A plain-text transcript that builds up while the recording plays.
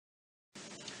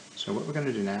So what we're going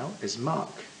to do now is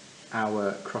mark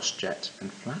our cross jet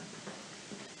and flap.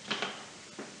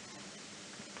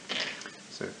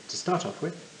 So to start off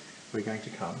with, we're going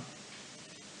to come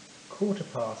quarter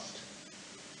past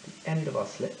the end of our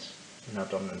slit in our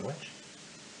dominant wedge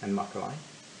and mark a line.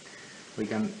 We're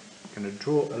going to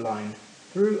draw a line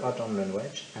through our dominant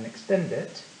wedge and extend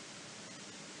it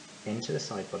into the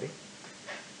side body,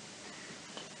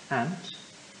 and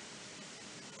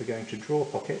we're going to draw a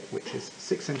pocket which is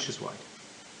 6 inches wide.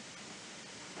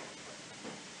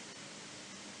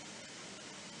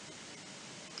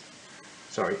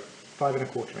 Sorry, 5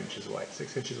 1/4 inches wide.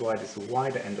 6 inches wide is the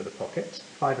wider end of the pocket.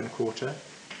 5 1/4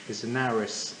 is the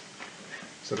narrowest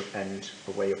sort of end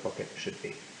of where your pocket should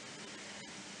be.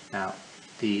 Now,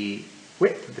 the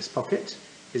width of this pocket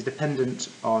is dependent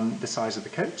on the size of the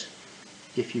coat.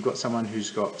 If you've got someone who's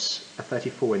got a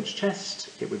 34-inch chest,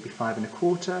 it would be 5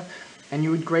 1/4, and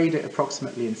you would grade it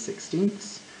approximately in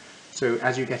 1/16. So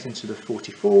as you get into the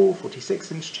 44,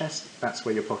 46-inch chest, that's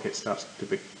where your pocket starts to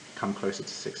become closer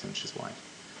to 6 inches wide.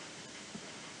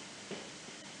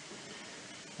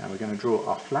 Now we're going to draw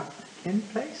our flap in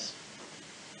place.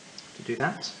 To do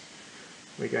that,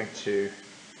 we're going to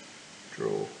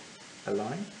draw a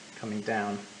line coming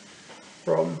down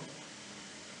from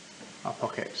our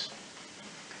pocket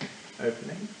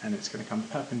opening, and it's going to come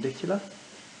perpendicular,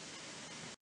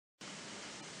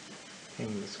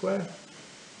 hitting the square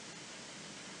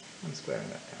and squaring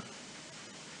that down.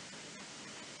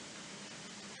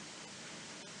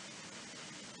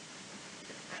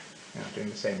 Now doing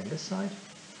the same on this side.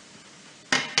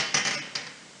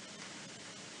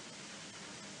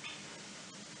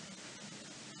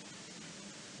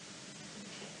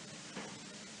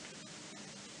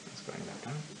 Squaring that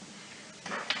down.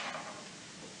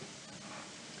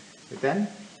 Then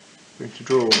we're going to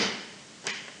draw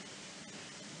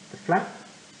the flap,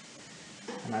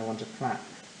 and I want a flap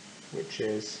which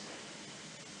is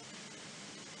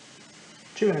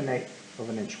 2 1/8 of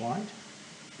an inch wide,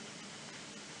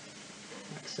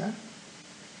 like so,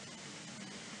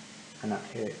 and up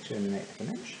here 2 1/8 of an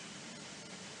inch.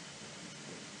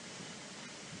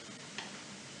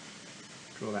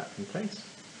 Draw that in place.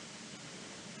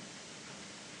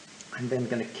 I'm then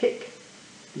going to kick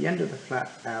the end of the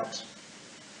flap out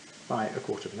by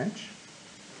 1/4 of an inch,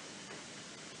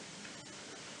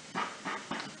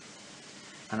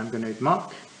 and I'm going to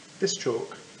mark this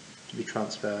chalk to be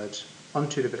transferred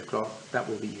onto the bit of cloth that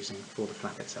we'll be using for the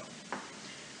flap itself.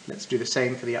 Let's do the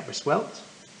same for the up-wrist welt,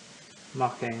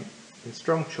 marking in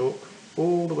strong chalk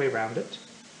all the way around it.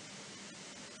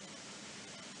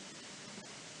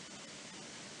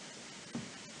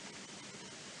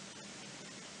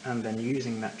 And then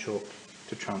using that chalk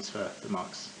to transfer the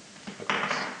marks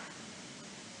across.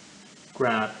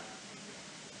 Grab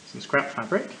some scrap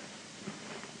fabric,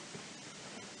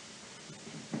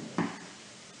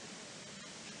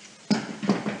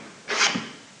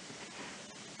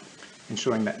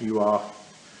 ensuring that you are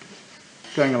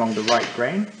going along the right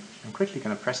grain. I'm quickly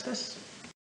going to press this.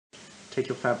 Take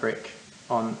your fabric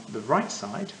on the right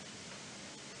side,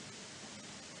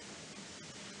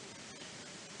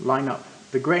 line up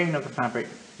the grain of the fabric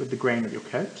with the grain of your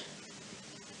coat,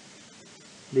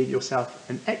 leave yourself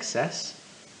an excess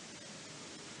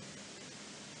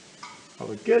of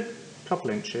a good couple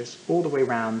inches all the way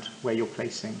around where you're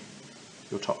placing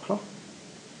your top cloth,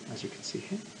 as you can see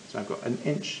here. So I've got an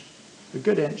inch, a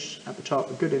good inch at the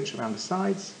top, a good inch around the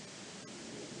sides.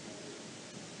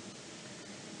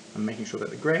 I'm making sure that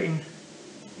the grain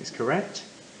is correct,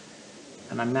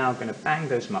 and I'm now going to bang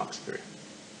those marks through.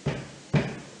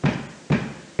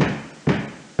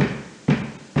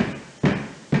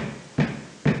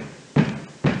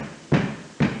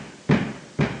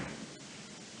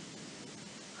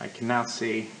 I can now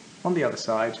see on the other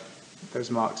side that those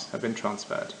marks have been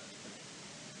transferred.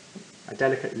 I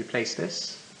delicately place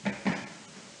this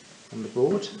on the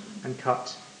board and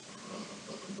cut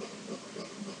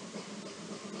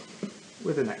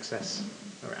with an excess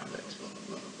around it.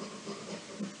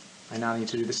 I now need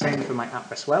to do the same for my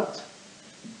up-wrist welt.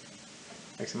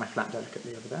 Placing my flap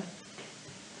delicately over there.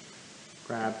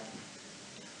 Grab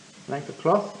length of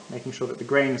cloth, making sure that the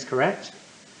grain is correct,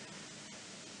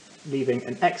 leaving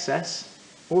an excess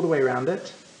all the way around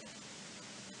it.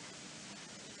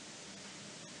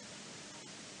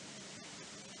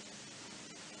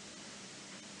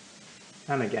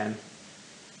 And again,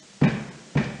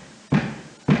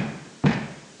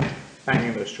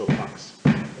 banging those chalk marks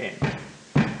in.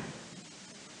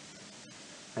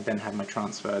 I then have my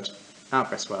transferred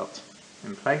up-wrist welt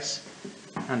in place,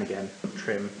 and again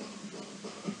trim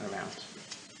around.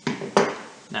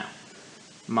 Now,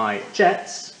 my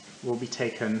jets will be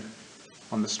taken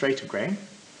on the straighter grain.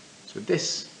 So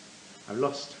this, I've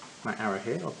lost my arrow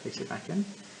here, I'll place it back in.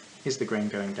 Here's the grain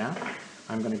going down.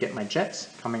 I'm going to get my jets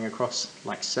coming across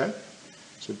like so.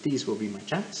 So these will be my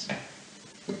jets.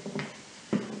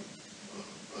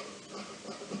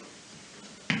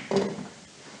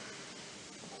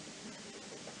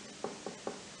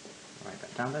 Write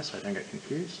that down there so I don't get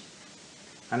confused.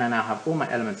 And I now have all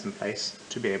my elements in place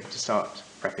to be able to start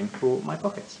prepping for my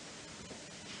pockets.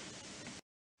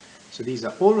 So these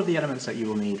are all of the elements that you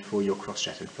will need for your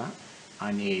cross-jetted flap.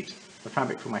 I need the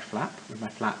fabric for my flap, with my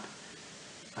flap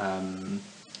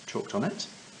chalked on it,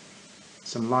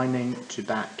 some lining to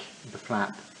back the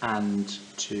flap and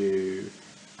to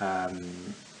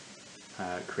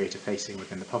create a facing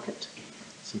within the pocket,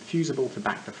 some fusible to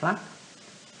back the flap,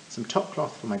 some top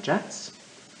cloth for my jets,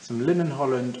 some linen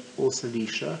holland or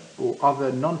silesia or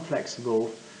other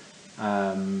non-flexible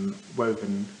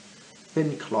woven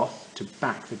thin cloth to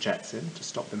back the jets in to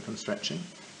stop them from stretching,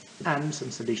 and some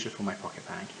silesia for my pocket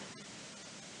bag.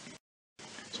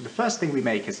 So the first thing we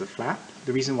make is the flap.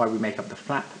 The reason why we make up the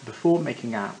flap before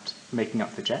making up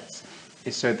the jets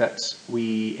is so that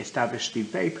we establish the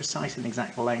very precise and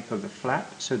exact length of the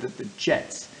flap so that the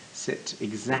jets sit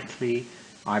exactly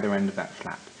either end of that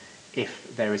flap.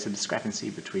 If there is a discrepancy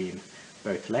between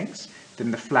both lengths,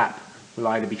 then the flap will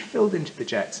either be filled into the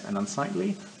jets and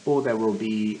unsightly, or there will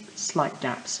be slight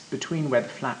gaps between where the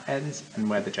flap ends and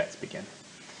where the jets begin.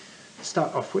 To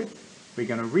start off with, we're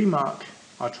going to remark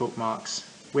our chalk marks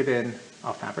within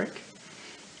our fabric,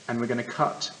 and we're going to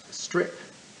cut a strip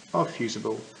of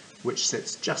fusible which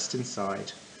sits just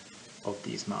inside of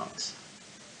these marks.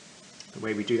 The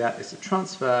way we do that is to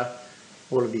transfer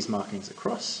all of these markings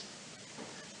across.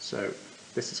 So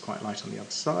this is quite light on the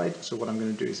other side, so what I'm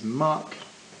going to do is mark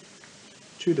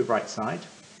to the right side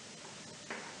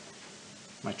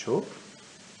my chalk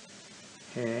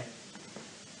here,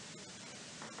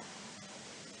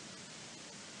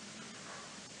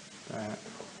 there, and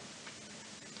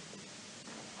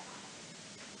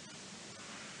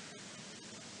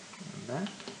there.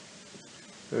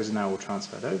 Those are now all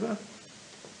transferred over,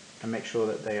 and make sure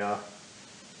that they are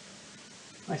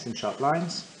nice and sharp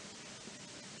lines.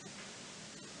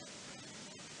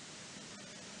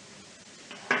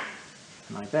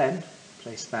 And I then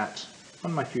place that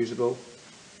on my fusible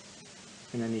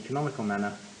in an economical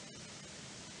manner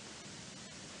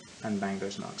and bang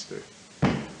those marks through.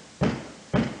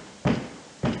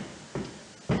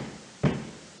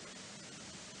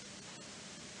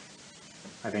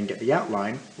 I then get the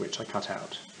outline which I cut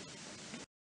out.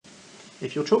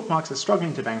 If your chalk marks are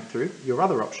struggling to bang through, your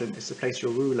other option is to place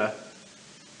your ruler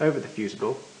over the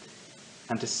fusible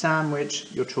and to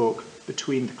sandwich your chalk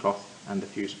between the cloth and the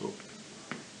fusible.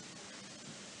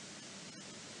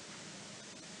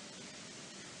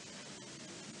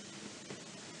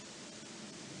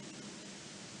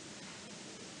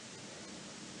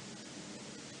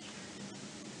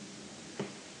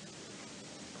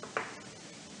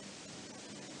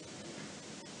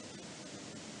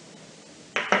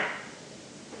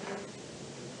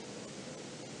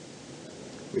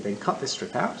 We then cut this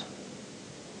strip out.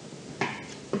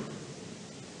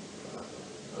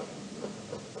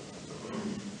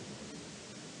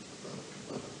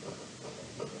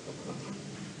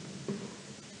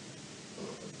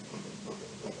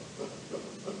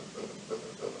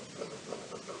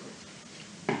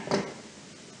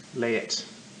 Lay it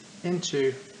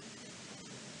into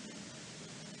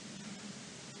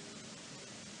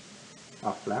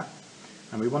our flap,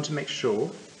 and we want to make sure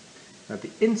that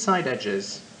the inside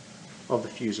edges of the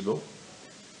fusible,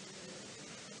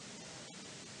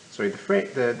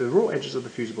 the raw edges of the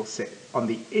fusible sit on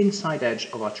the inside edge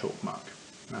of our chalk mark.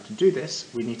 Now to do this,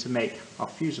 we need to make our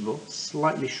fusible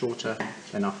slightly shorter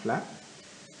than our flap,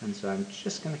 and so I'm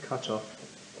just going to cut off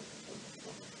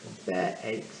a bare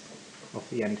eighth of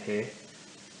the end here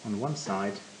on one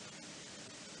side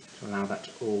to allow that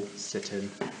to all sit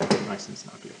in nice and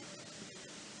snugly.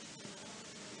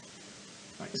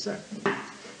 Like so.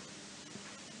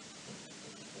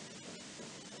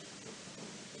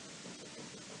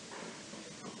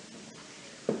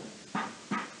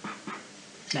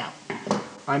 Now,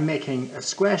 I'm making a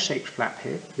square-shaped flap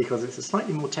here because it's a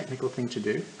slightly more technical thing to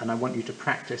do, and I want you to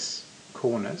practice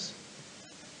corners.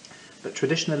 But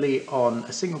traditionally on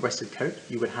a single-breasted coat,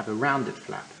 you would have a rounded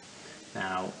flap.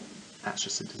 Now, that's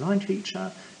just a design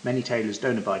feature. Many tailors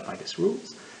don't abide by this rule,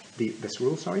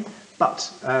 but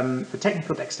for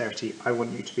technical dexterity, I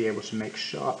want you to be able to make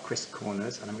sharp, crisp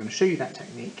corners, and I'm going to show you that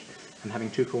technique, and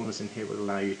having two corners in here will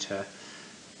allow you to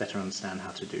better understand how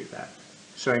to do that.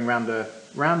 Showing round a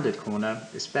rounded corner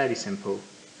is fairly simple.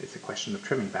 It's a question of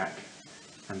trimming back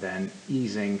and then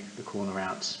easing the corner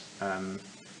out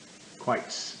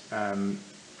quite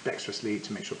dexterously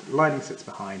to make sure that the lining sits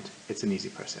behind. It's an easy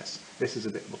process. This is a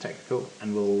bit more technical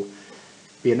and will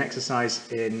be an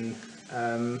exercise in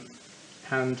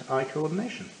hand-eye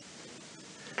coordination.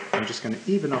 I'm just going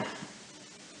to even off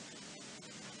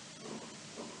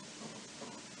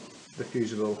the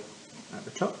fusible at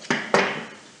the top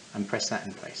and press that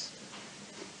in place.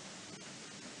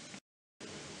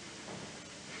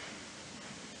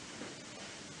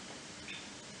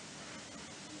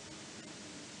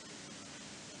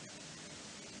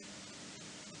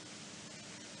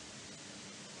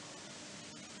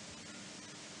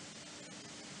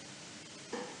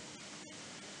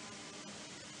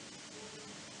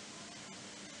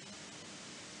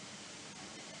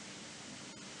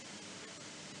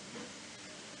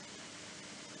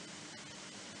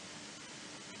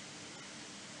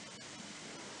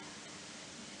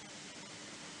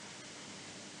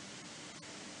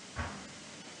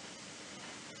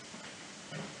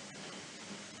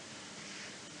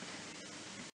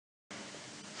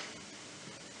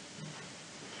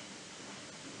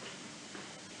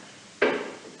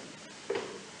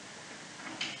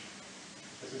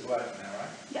 This is working now, right?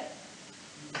 Yeah.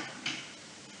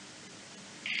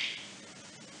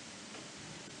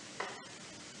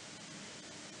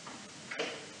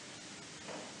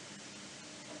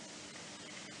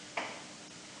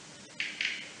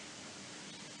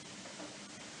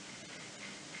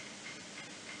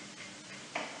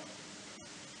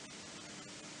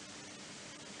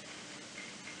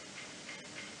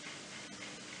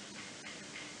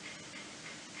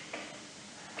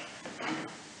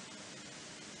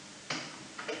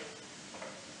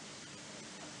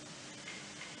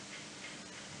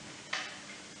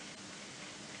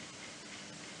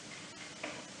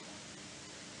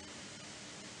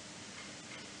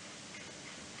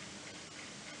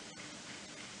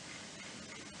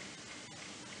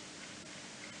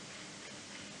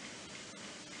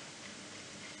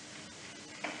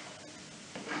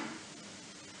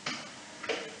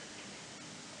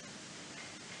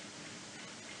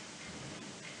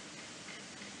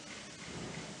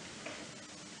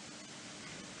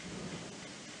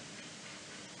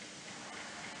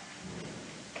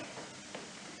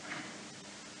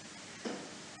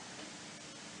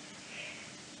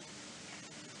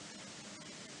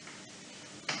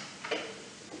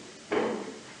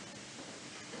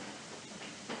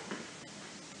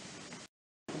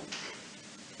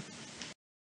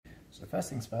 So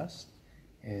first things first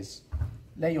is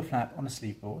lay your flap on a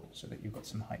sleeve board so that you've got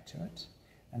some height to it,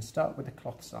 and start with the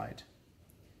cloth side.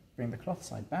 Bring the cloth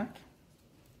side back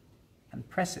and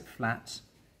press it flat,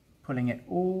 pulling it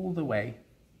all the way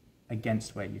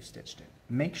against where you've stitched it.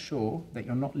 Make sure that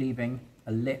you're not leaving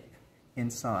a lip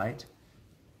inside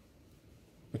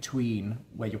between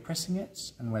where you're pressing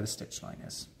it and where the stitch line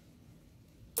is.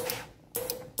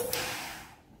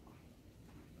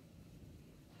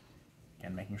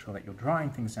 Again, making sure that you're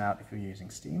drying things out if you're using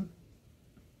steam.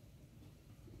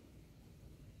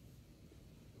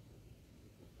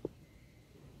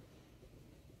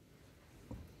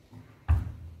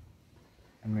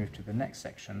 And move to the next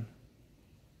section,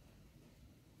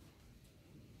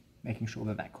 making sure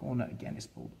that that corner again is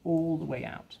pulled all the way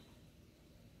out.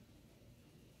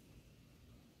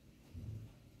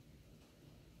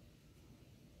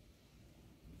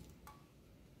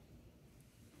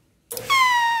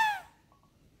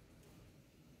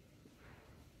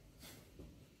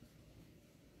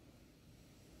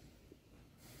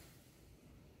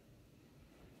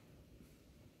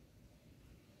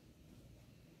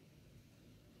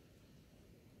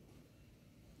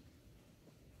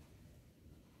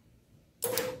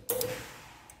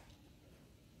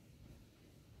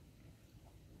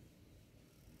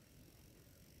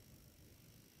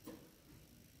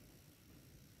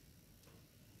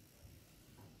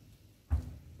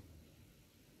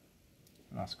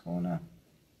 Last corner.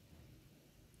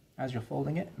 As you're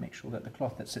folding it, make sure that the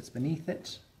cloth that sits beneath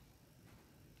it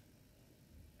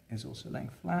is also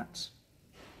laying flat.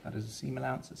 That is a seam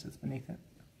allowance that sits beneath it.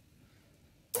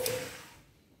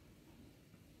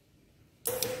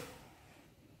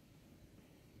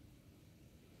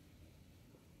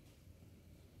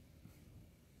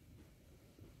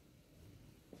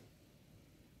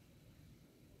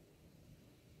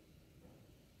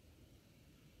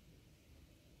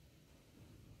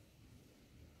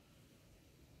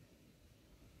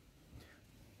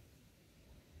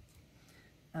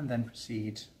 And then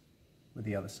proceed with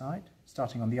the other side,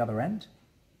 starting on the other end.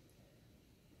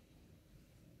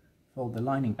 Fold the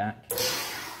lining back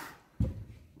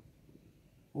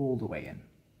all the way in,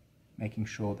 making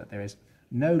sure that there is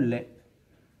no lip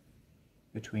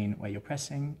between where you're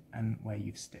pressing and where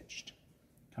you've stitched.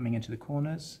 Coming into the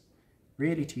corners,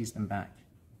 really tease them back,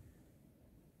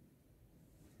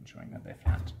 ensuring that they're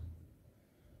flat.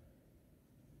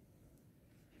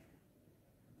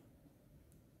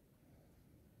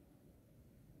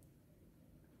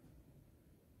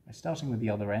 By starting with the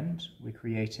other end, we're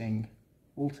creating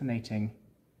alternating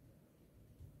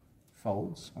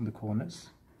folds on the corners,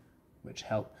 which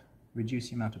help reduce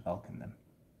the amount of bulk in them.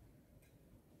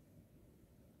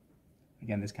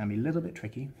 Again, this can be a little bit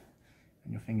tricky,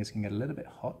 and your fingers can get a little bit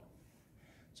hot.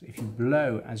 So if you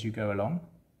blow as you go along,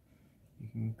 you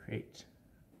can create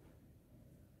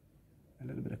a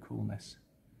little bit of coolness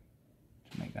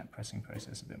to make that pressing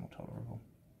process a bit more tolerable.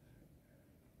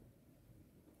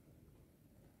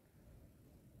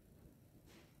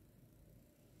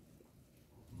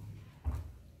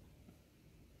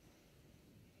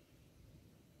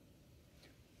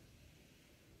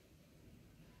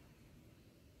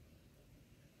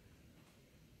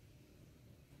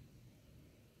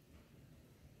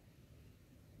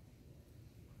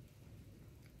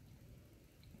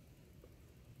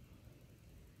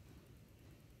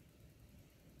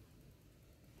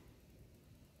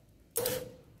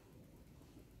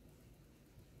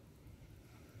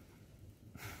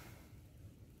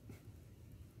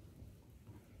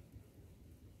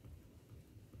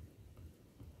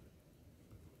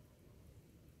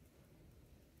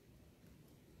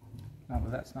 Now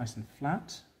that that's nice and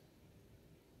flat,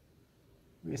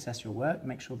 reassess your work,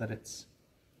 make sure that it's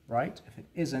right. If it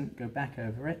isn't, go back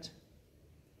over it.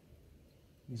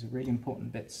 These are really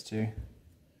important bits to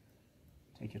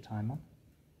take your time on.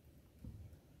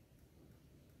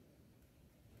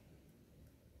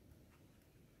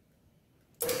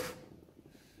 There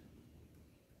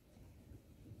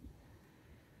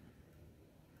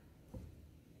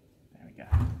we go.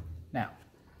 Now,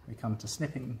 we come to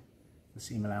snipping the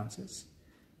seam allowances.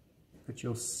 Put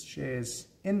your shears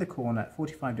in the corner at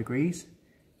 45 degrees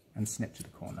and snip to the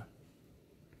corner.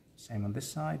 Same on this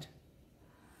side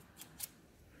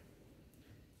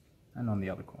and on the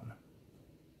other corner.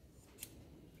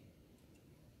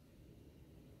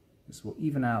 This will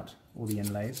even out all the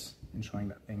inlays, ensuring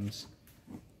that things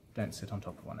don't sit on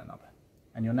top of one another.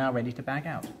 And you're now ready to bag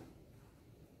out.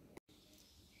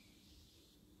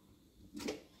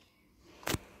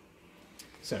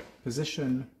 So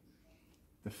position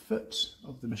the foot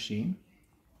of the machine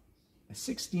a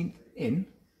 1/16 in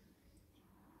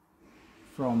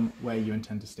from where you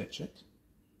intend to stitch it.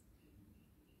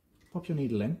 Pop your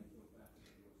needle in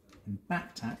and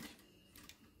back tack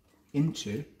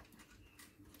into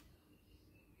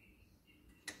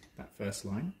that first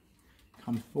line.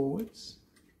 Come forwards,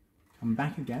 come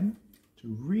back again to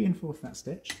reinforce that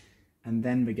stitch, and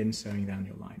then begin sewing down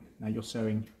your line. Now you're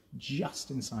sewing just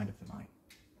inside of the line.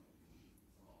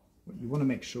 What you want to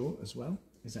make sure as well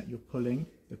is that you're pulling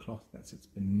the cloth that sits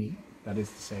beneath, that is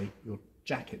to say your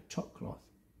jacket top cloth,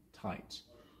 tight.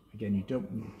 Again, you don't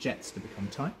want your jets to become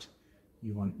tight,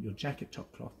 you want your jacket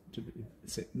top cloth to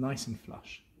sit nice and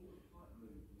flush.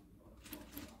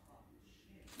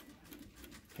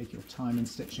 Take your time in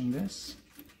stitching this.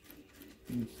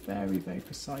 Being very, very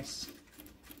precise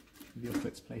with your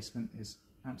foot's placement is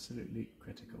absolutely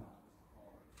critical.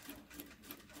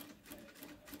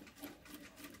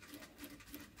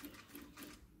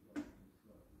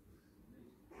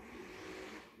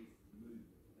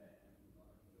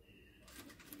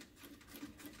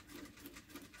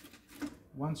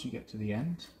 Once you get to the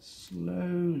end,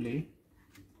 slowly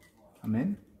come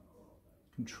in,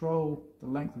 control the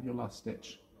length of your last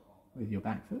stitch with your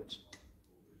back foot,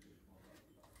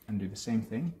 and do the same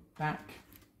thing, back,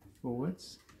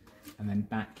 forwards, and then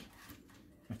back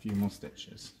a few more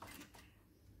stitches.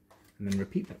 And then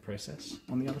repeat that process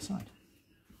on the other side.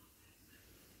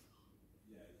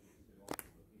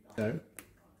 So,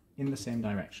 in the same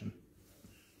direction.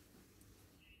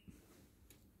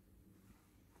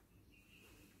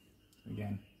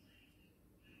 Again,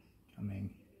 coming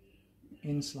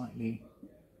in slightly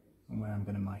from where I'm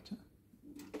going to miter,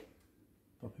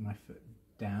 dropping my foot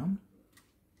down,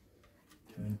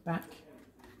 coming back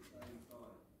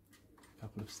a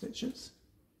couple of stitches,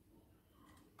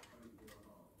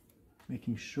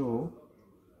 making sure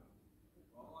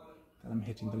that I'm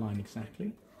hitting the line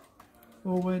exactly,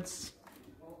 forwards,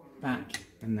 back,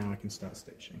 and now I can start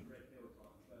stitching.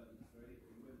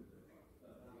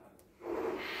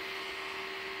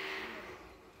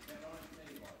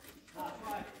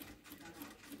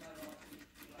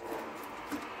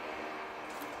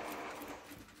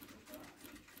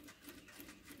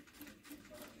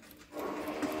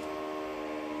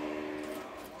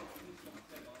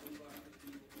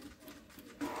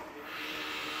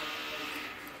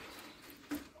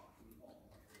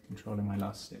 controlling my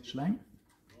last stitch length,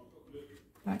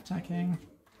 back tacking,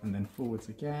 and then forwards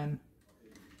again,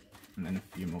 and then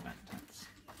a few more back tacks.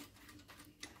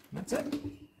 And that's it.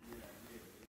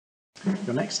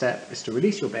 Your next step is to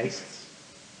release your bastes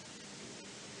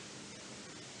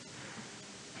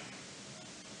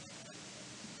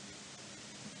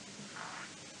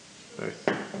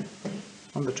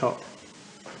both on the top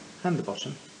and the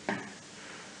bottom.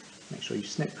 Make sure you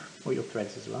snip all your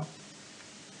threads as well.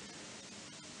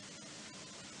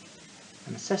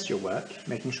 And assess your work,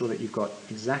 making sure that you've got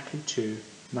exactly 2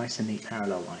 nice and neat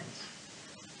parallel lines.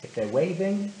 If they're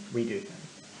waving, redo them.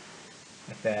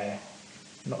 If they're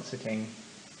not sitting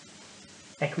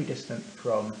equidistant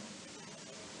from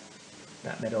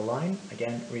that middle line,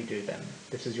 again, redo them.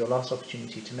 This is your last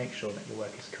opportunity to make sure that your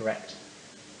work is correct.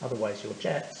 Otherwise your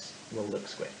jets will look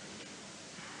squiff.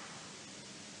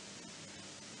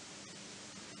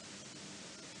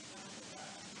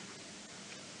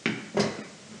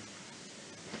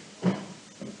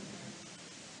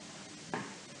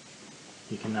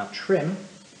 You can now trim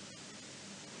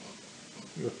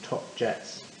your top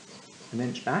jets 1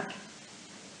 inch back.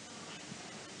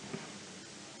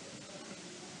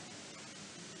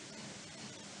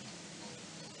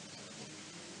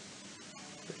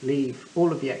 But leave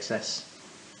all of the excess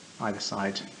either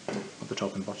side of the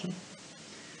top and bottom.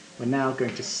 We're now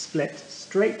going to split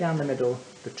straight down the middle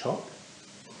the top,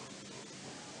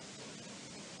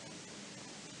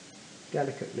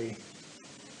 delicately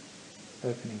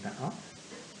opening that up.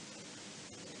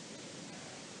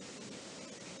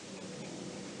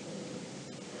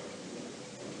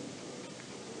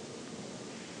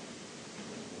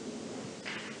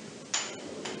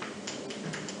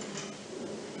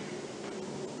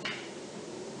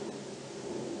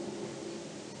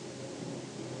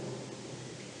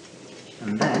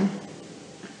 And then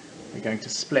we're going to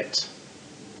split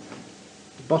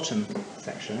the bottom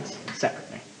sections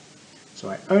separately.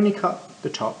 So I only cut the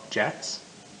top jets,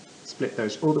 split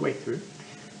those all the way through,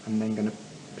 and then going to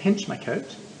pinch my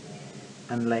coat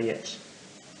and lay it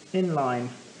in line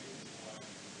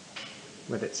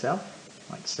with itself,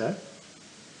 like so.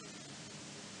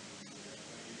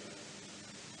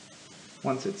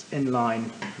 Once it's in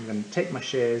line, I'm going to take my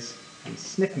shears and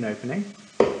snip an opening.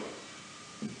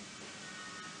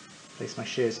 Place my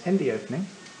shears in the opening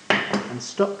and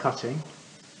stop cutting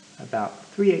about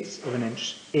 3/8 of an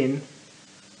inch in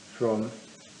from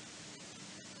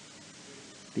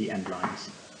the end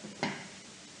lines.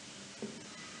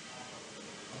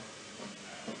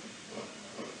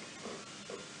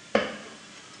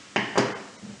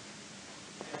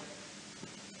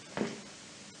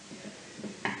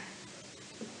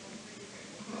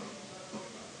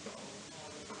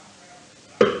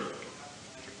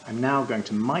 I'm now going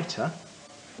to mitre.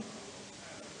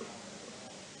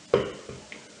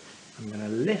 I'm going to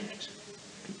lift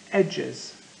the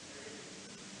edges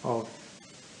of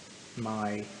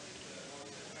my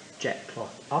jet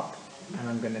cloth up, and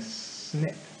I'm going to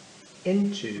snip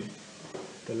into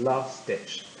the last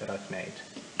stitch that I've made.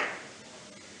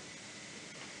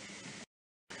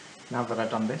 Now that I've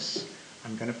done this,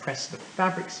 I'm going to press the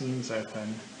fabric seams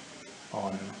open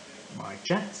on my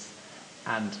jets,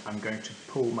 and I'm going to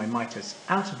pull my mitres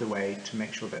out of the way to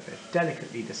make sure that they're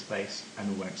delicately displaced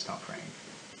and won't start fraying.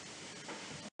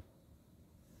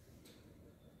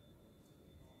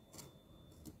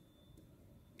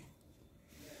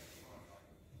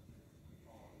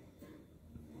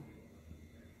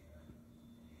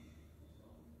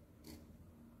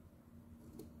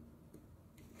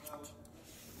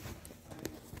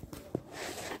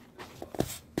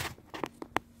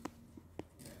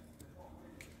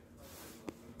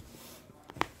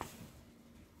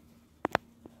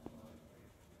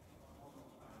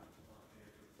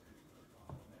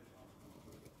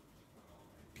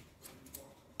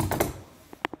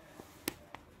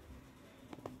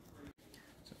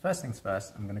 First things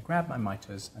first, I'm going to grab my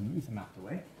mitres and move them out of the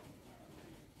way.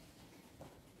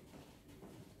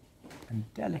 And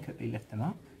delicately lift them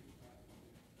up.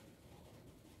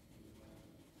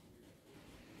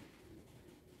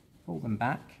 Pull them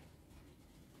back.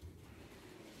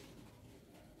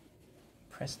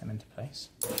 Press them into place.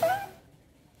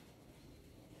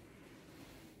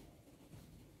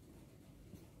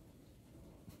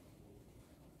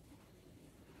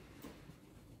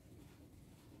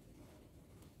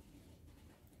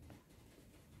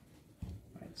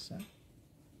 So, and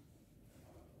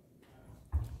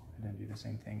then do the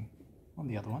same thing on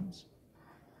the other ones.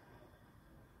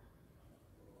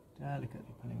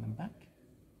 Delicately pulling them back.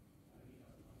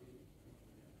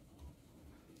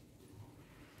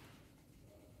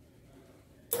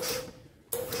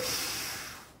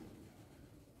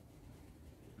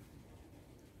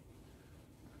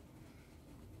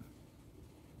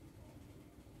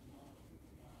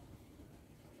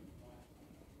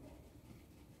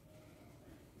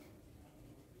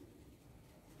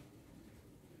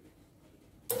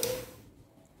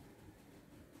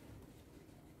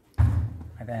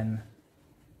 I then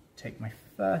take my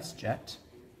first jet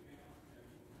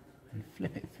and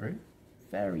flip it through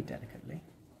very delicately.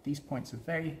 These points are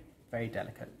very, very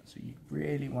delicate, so you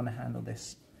really want to handle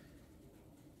this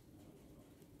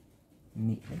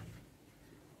neatly.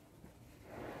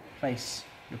 Place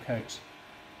your coat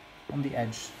on the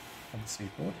edge of the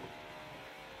sleeve board.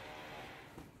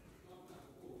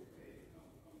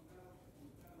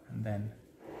 And then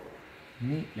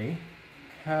neatly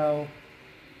curl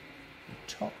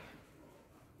the top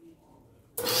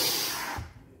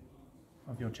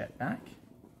of your jet back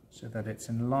so that it's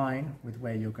in line with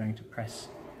where you're going to press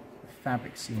the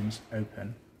fabric seams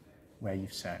open where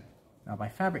you've sewn. Now by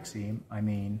fabric seam, I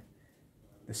mean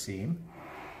the seam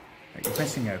that you're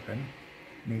pressing open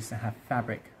needs to have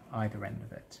fabric either end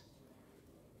of it.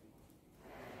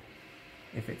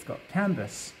 If it's got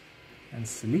canvas and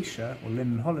silicea or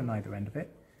linen holland either end of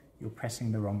it, you're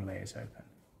pressing the wrong layers open.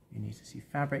 You need to see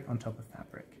fabric on top of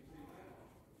fabric.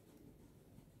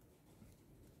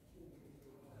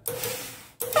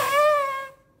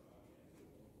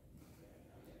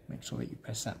 Make sure that you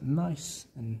press that nice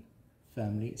and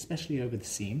firmly, especially over the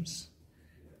seams,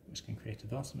 which can create a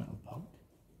vast amount of bulk.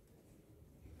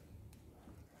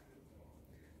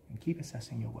 And keep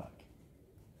assessing your work.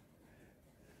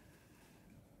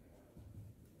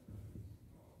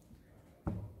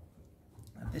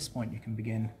 At this point you can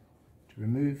begin to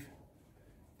remove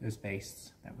those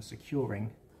bastes that were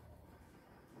securing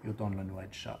your donlin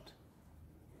wedge shut.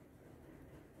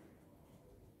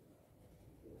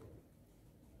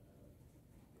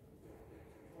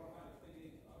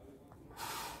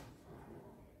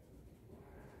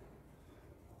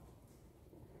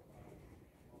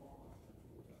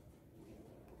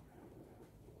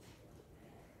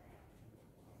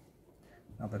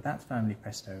 Now that that's firmly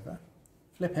pressed over,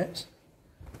 flip it,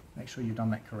 make sure you've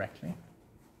done that correctly.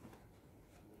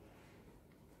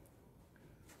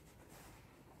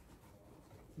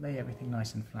 Lay everything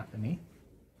nice and flat beneath,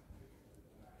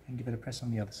 and give it a press on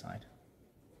the other side.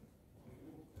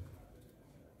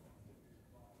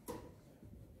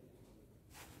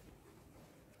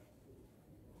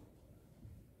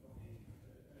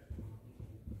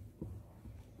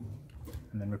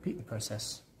 And then repeat the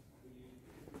process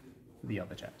for the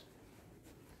other jet.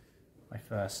 By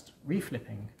first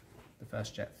reflipping the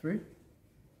first jet through,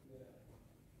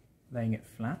 laying it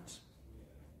flat,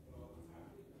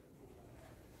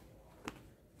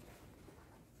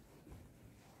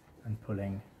 and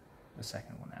pulling the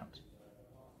second one out.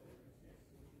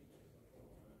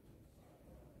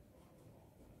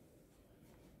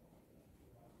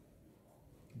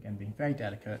 Again, being very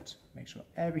delicate, make sure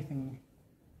everything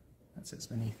that sits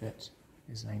beneath it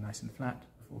is laying nice and flat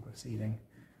before proceeding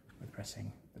with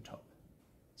pressing the top.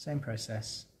 Same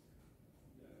process,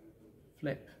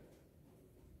 flip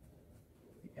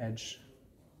the edge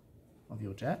of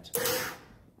your jet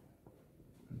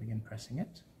and begin pressing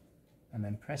it, and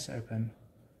then press open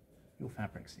your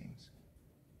fabric seams.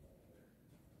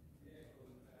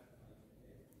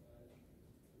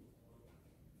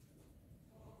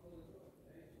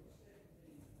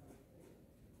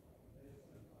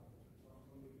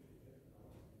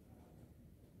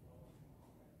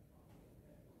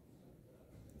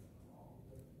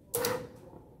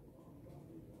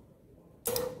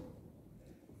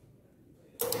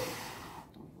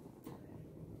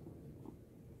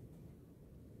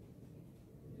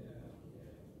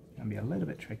 Can be a little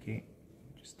bit tricky,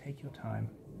 just take your time.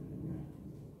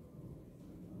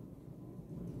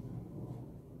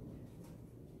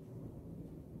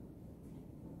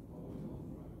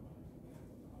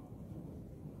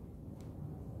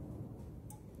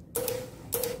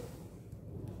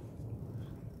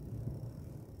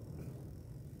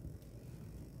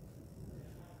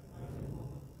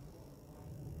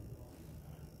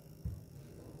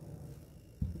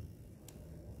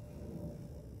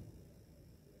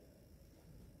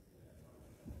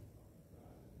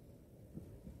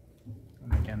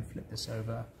 Again, flip this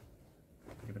over,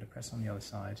 give it a press on the other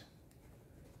side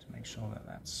to make sure that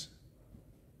that's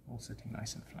all sitting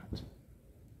nice and flat.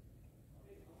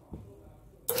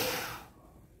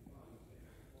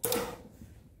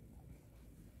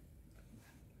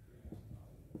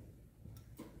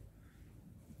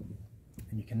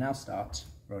 And you can now start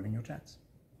rolling your jets.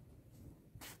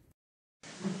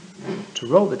 To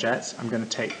roll the jets, I'm going to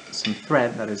take some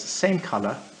thread that is the same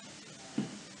colour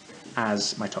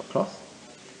as my top cloth,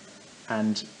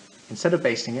 and instead of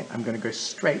basting it, I'm going to go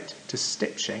straight to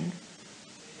stitching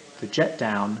the jet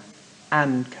down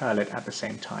and curl it at the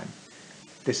same time.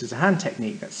 This is a hand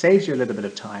technique that saves you a little bit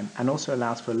of time and also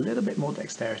allows for a little bit more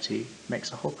dexterity, makes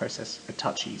the whole process a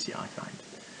touch easier, I find.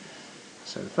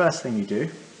 So the first thing you do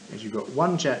is you've got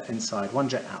one jet inside, one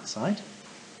jet outside,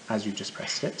 as you just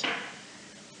pressed it.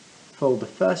 Fold the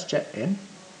first jet in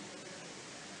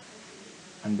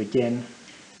and begin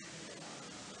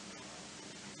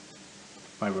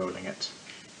by rolling it.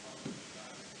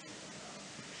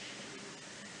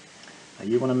 Now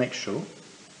you want to make sure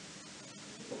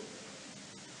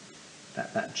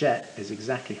that that jet is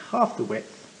exactly half the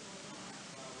width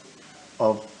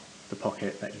of the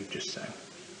pocket that you've just sewn.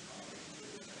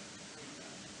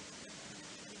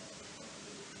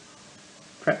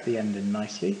 Prep the end in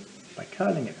nicely by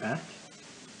curling it back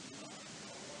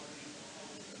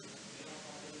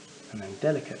and then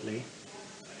delicately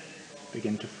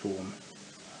begin to form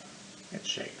its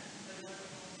shape.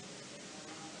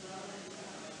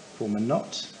 Form a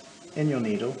knot in your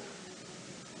needle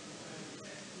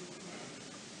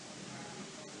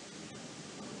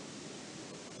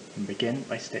and begin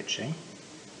by stitching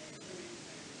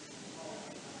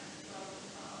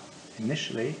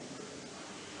initially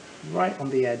right on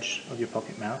the edge of your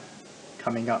pocket mouth,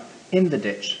 coming up in the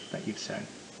ditch that you've sewn.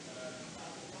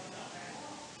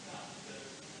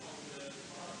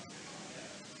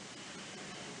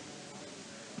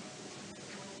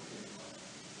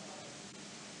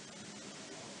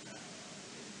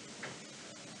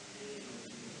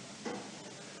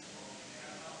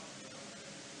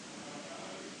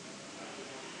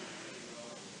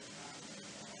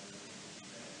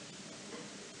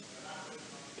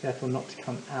 Careful not to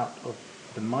come out of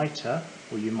the mitre,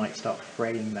 or you might start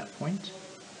fraying that point.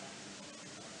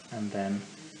 And then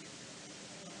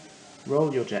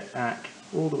roll your jet back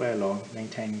all the way along,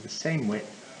 maintaining the same width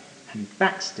and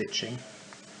back stitching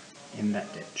in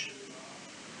that ditch.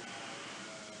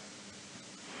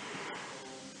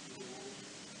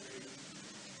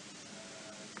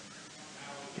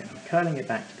 Again, I'm curling it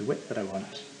back to the width that I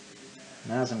want,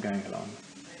 and as I'm going along,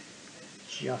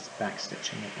 just back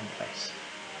stitching it in place.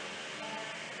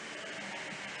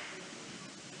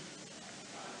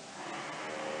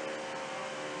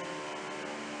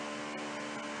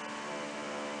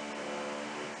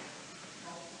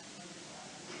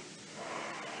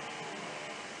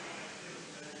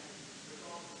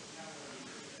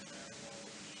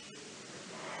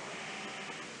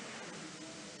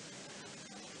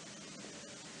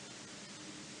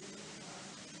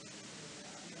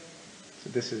 So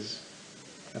this is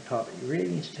a part that you really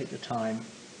need to take your time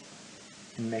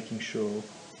in making sure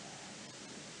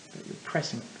that you're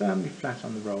pressing firmly flat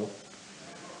on the roll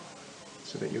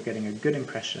so that you're getting a good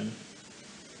impression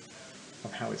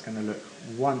of how it's going to look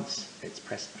once it's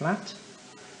pressed flat,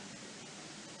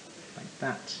 like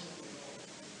that.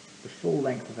 The full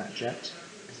length of that jet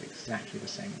is exactly the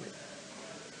same width.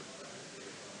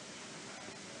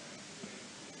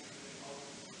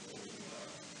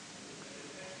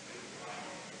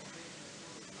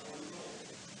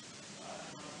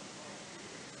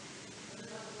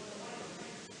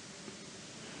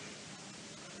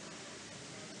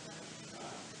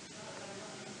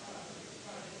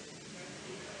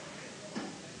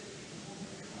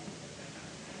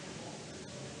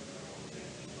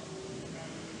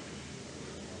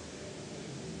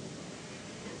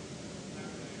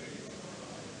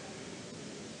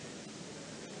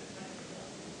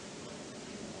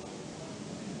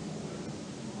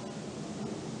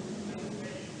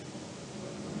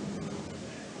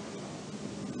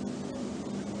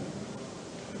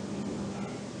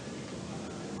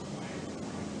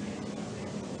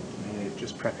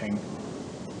 Just prepping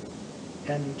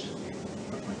end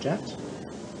of my jet.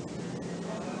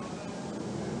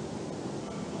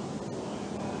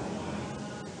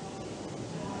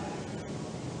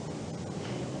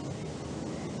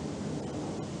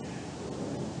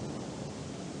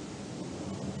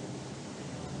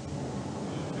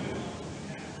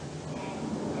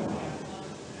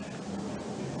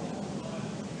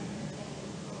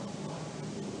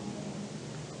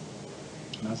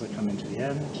 And as I come into the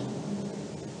end,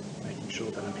 making sure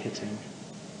that I'm hitting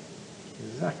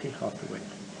exactly half the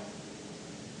width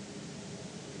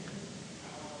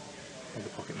of the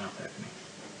pocket mouth opening.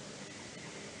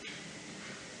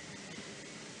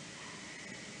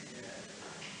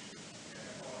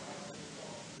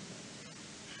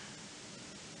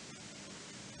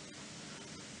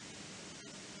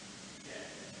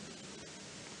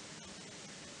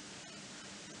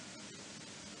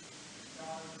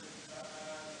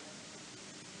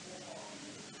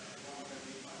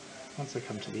 Once I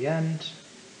come to the end,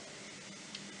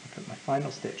 I put my final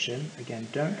stitch in. Again,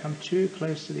 don't come too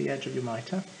close to the edge of your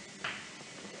mitre.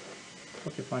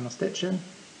 Pop your final stitch in,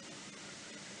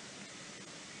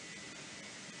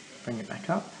 bring it back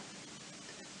up,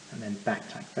 and then back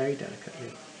tack very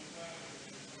delicately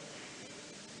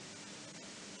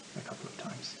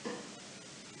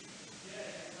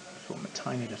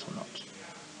tiny little knot.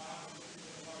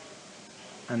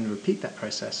 And repeat that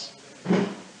process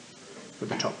with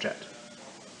the top jet.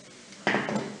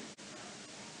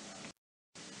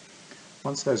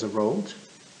 Once those are rolled,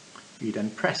 you then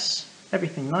press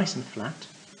everything nice and flat,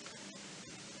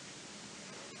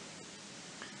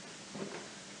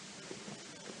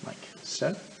 like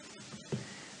so,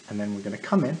 and then we're going to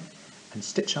come in and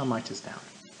stitch our miters down.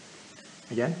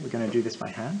 Again, we're going to do this by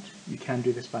hand. You can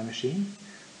do this by machine,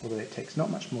 although it takes not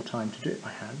much more time to do it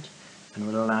by hand and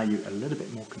will allow you a little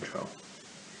bit more control.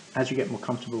 As you get more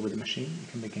comfortable with the machine,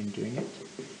 you can begin doing it.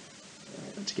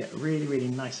 But to get really, really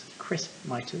nice, crisp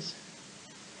miters,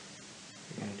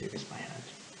 we're going to do this by hand.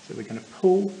 So we're going to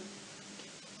pull,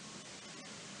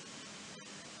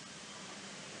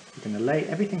 we're going to lay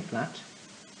everything flat,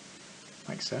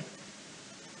 like so.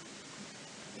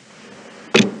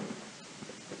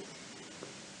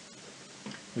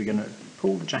 We're going to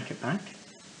pull the jacket back,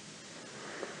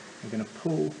 we're going to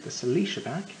pull the silesia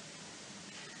back,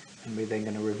 and we're then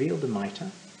going to reveal the mitre.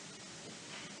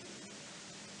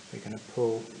 We're going to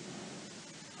pull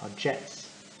our jets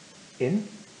in,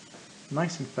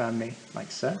 nice and firmly,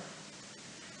 like so.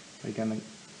 We're going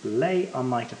to lay our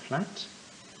mitre flat,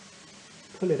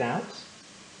 pull it out,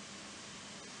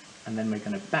 and then we're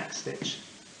going to backstitch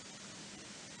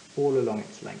all along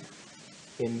its length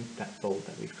in that fold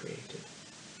that we've created.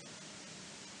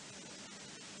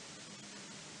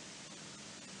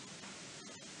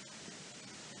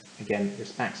 Again,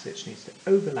 this backstitch needs to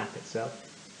overlap itself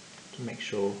to make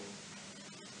sure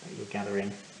that you're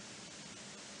gathering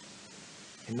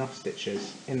enough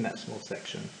stitches in that small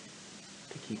section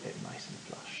to keep it nice and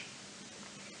flush.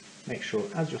 Make sure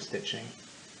as you're stitching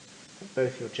that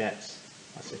both your jets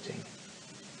are sitting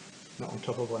not on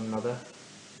top of one another,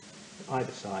 but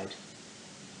either side,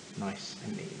 nice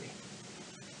and neatly.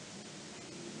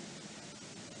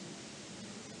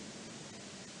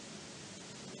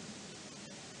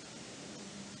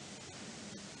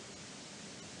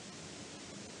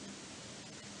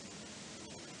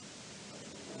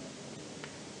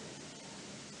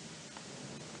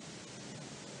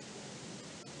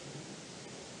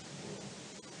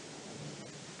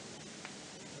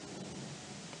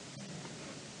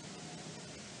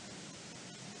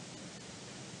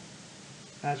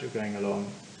 As you're going along,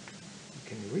 you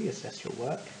can reassess your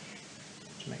work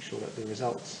to make sure that the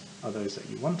results are those that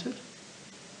you wanted.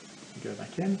 You go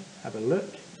back in, have a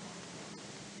look.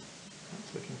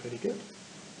 That's looking pretty good.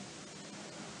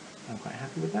 I'm quite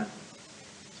happy with that.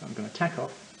 So I'm going to tack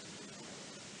off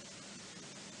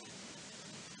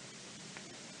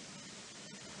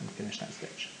and finish that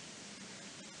stitch.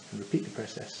 And repeat the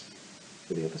process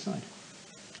for the other side.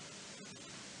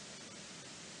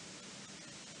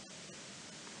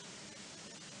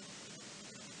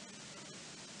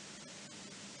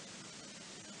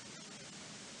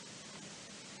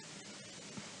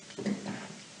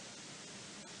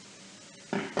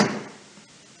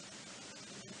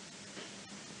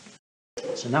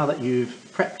 So now that you've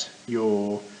prepped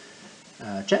your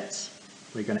jets,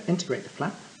 we're going to integrate the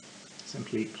flap.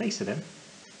 Simply place it in,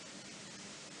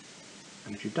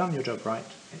 and if you've done your job right,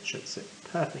 it should sit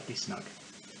perfectly snug.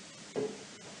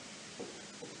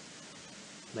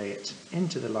 Lay it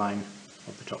into the line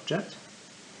of the top jet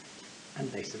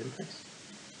and baste it in place.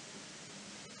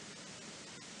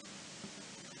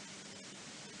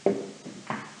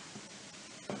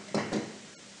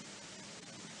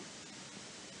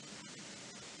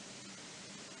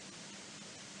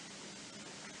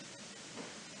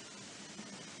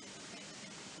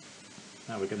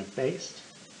 Now we're going to baste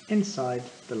inside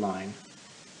the line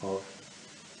of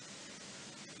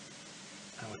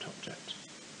our top jet.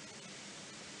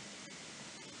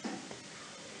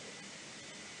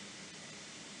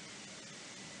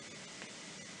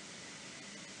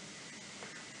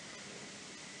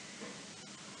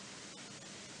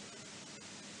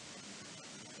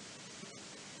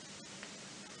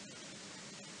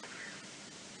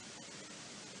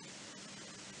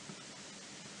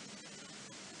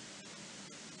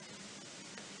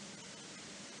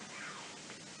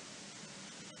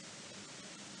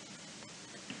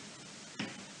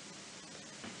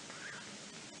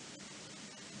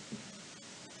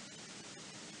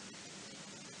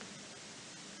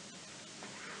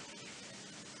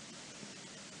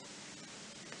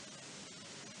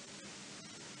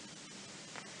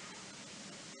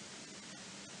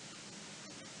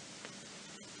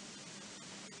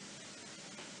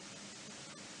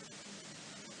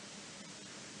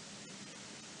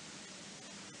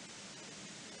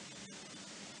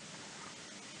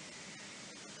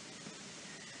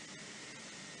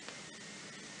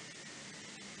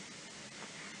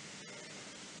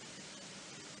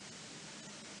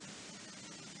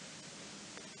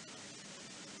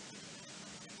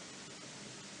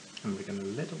 and we're going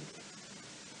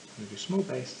to do small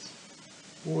bastes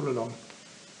all along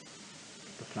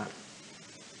the flap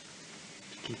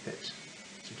to keep it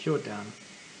secured down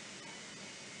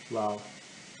while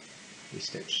we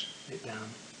stitch it down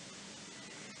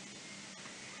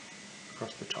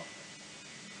across the top.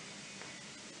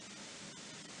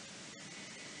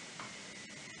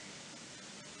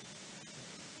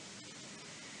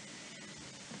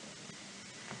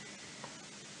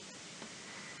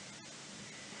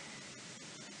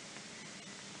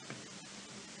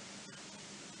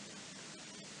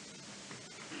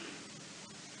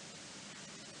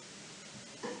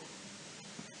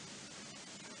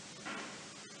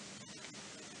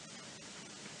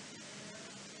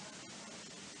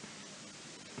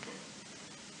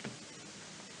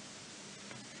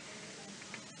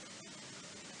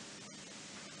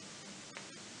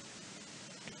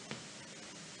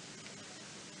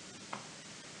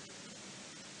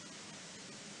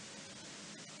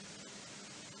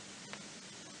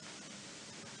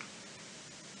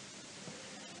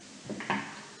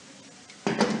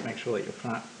 Make sure that your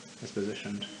flap is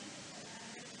positioned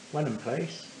well in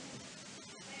place,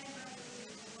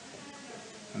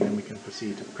 and then we can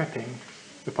proceed to prepping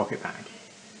the pocket bag.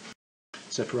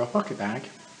 So for our pocket bag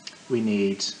we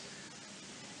need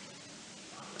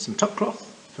some top cloth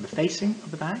for the facing of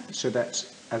the bag, so that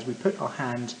as we put our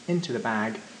hand into the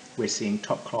bag we're seeing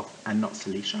top cloth and not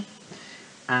silicea,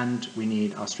 and we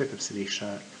need our strip of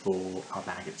silicea for our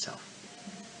bag itself.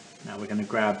 Now we're going to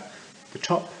grab the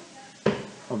top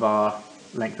of our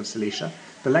length of silicea.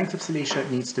 The length of silicea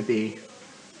needs to be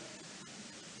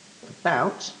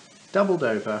about doubled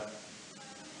over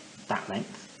that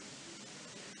length.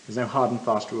 There's no hard and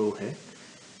fast rule here.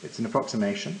 It's an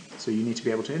approximation, so you need to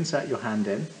be able to insert your hand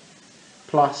in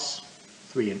plus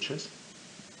 3 inches.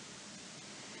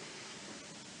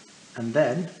 And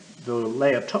then the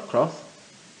layer of top cloth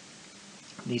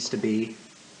needs to be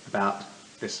about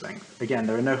this length. Again,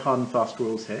 there are no hard and fast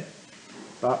rules here,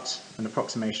 but an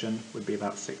approximation would be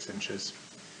about 6 inches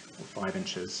or 5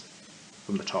 inches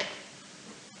from the top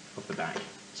of the bag.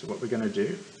 So what we're going to do,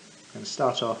 we're going to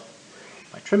start off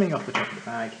by trimming off the top of the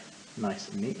bag nice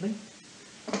and neatly,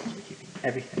 so we're keeping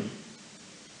everything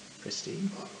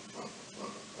pristine.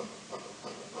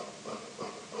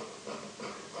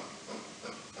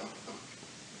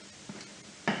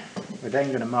 We're then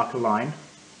going to mark a line,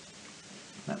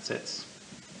 that's it,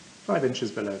 5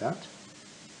 inches below that.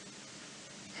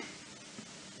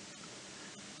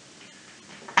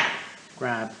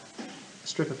 Grab a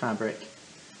strip of fabric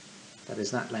that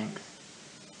is that length,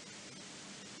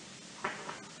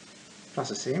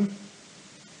 plus a seam,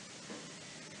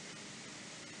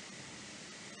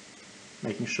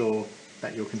 making sure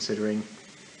that you're considering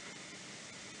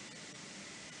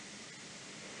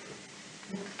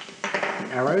the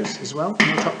arrows as well in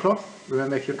your top cloth.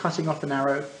 Remember, if you're cutting off an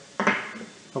arrow,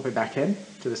 pop it back in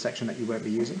to the section that you won't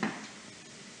be using.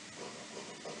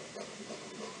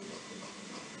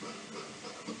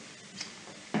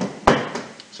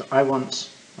 So I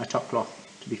want my top cloth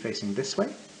to be facing this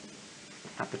way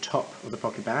at the top of the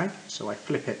pocket bag, so I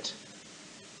flip it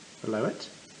below it,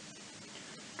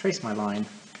 trace my line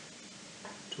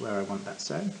to where I want that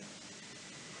sewn,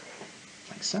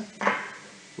 like so,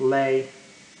 lay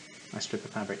my strip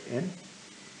of fabric in,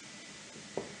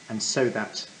 and sew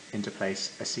that into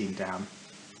place, a seam down,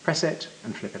 press it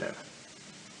and flip it over.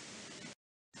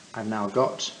 I've now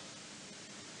got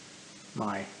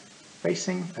my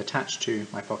facing attached to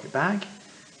my pocket bag,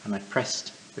 and I've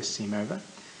pressed this seam over.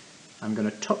 I'm going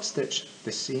to top stitch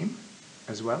this seam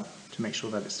as well to make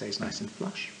sure that it stays nice and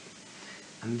flush.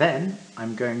 And then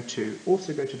I'm going to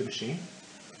also go to the machine,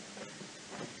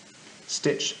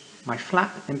 stitch my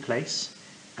flap in place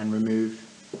and remove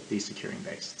these securing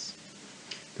bastes.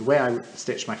 The way I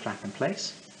stitch my flap in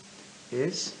place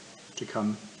is to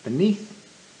come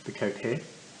beneath the coat here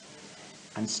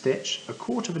and stitch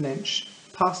 1/4 inch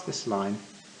past this line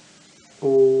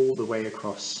all the way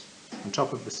across on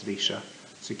top of the silicea,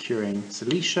 securing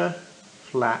silicea,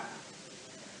 flap,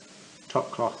 top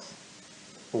cloth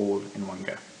all in one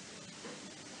go.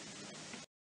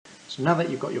 So now that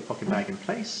you've got your pocket bag in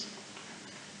place,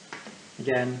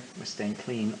 again we're staying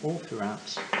clean all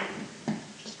throughout,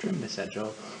 just trim this edge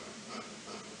off.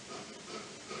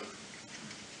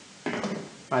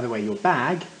 By the way, your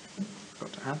bag,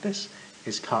 forgot to add this,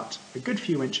 is cut a good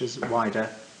few inches wider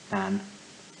than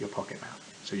your pocket mouth.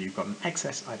 So you've got an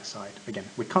excess either side. Again,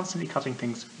 we're constantly cutting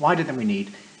things wider than we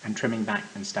need and trimming back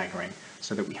and staggering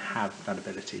so that we have that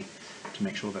ability to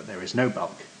make sure that there is no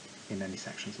bulk in any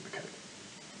sections of the coat.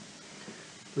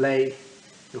 Lay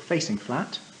your facing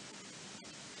flat,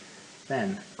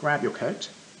 then grab your coat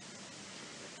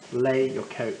lay your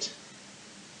coat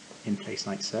in place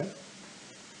like so,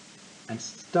 and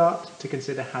start to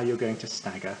consider how you're going to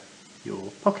stagger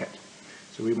your pocket.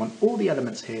 So we want all the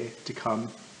elements here to come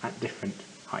at different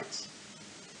heights.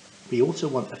 We also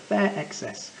want a fair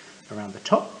excess around the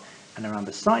top and around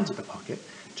the sides of the pocket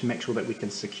to make sure that we can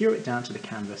secure it down to the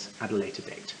canvas at a later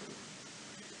date.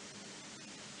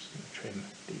 Just going to trim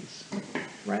these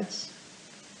threads.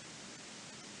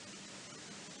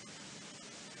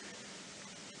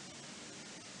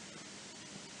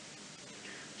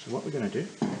 So what we're going to do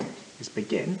is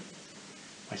begin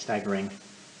by staggering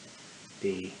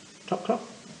the top cloth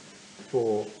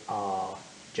for our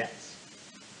jets,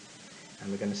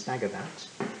 and we're going to stagger that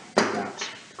about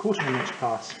 1/4 of an inch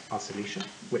past our solution,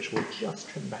 which will just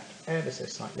trim back ever so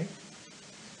slightly.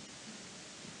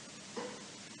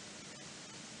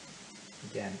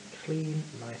 Again, clean,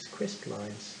 nice, crisp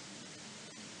lines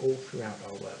all throughout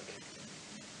our work.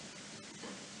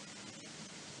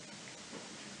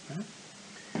 Right.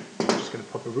 I'm just going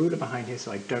to pop a ruler behind here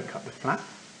so I don't cut the flap.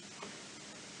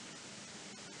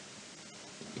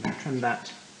 I'm going to trim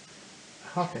that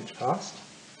 1/2 inch past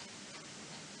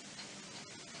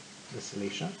the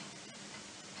solution.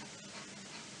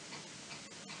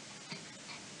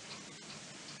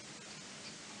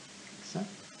 So,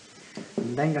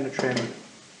 I'm then going to trim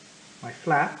my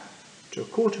flap to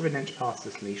 1/4 of an inch past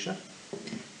the solution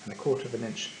and 1/4 of an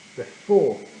inch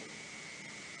before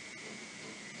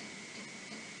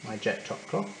my jet top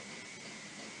cloth,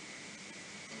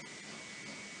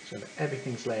 so that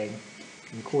everything's laying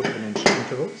in 1/4 of an inch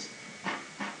intervals.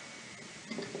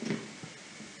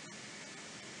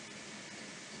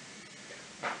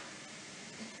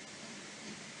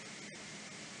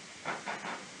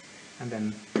 And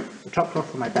then the top cloth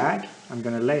for my bag, I'm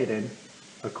going to lay it in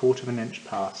 1/4 of an inch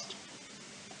past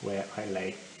where I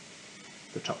lay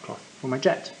the top cloth for my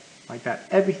jet. Like that,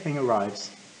 everything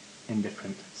arrives in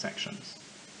different sections.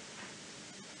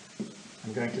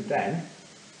 I'm going to then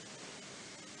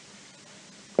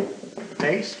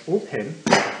baste or pin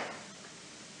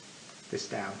this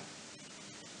down.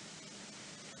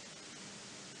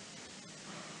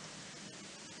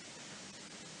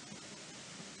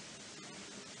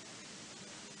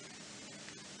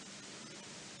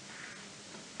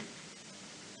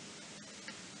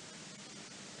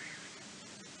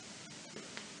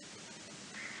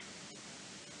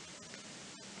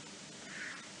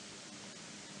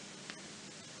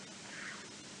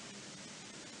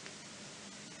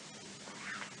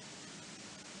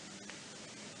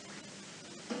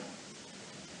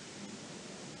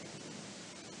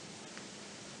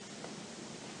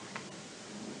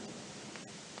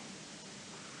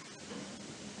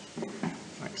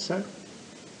 Like so.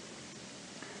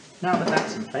 Now that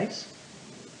that's in place,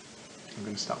 I'm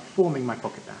going to start forming my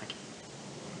pocket bag.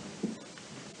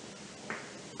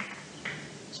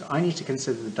 So I need to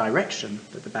consider the direction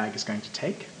that the bag is going to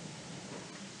take.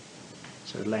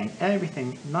 So laying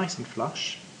everything nice and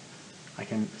flush, I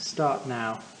can start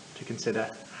now to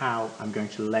consider how I'm going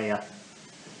to layer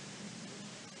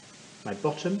my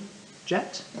bottom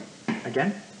jet.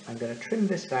 Again, I'm going to trim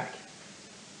this back.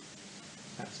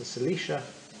 That's the silicia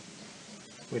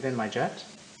within my jet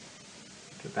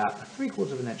to about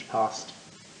 3/4 of an inch past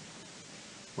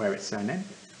where it's sewn in,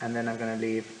 and then I'm going to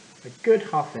leave a good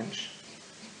 1/2 inch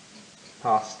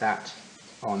past that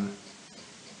on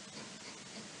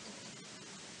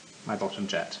my bottom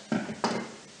jet.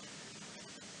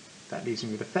 That leaves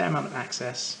me with a fair amount of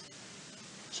access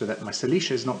so that my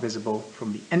silicia is not visible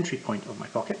from the entry point of my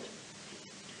pocket.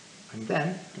 I'm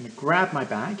then going to grab my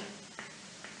bag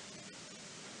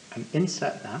and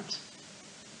insert that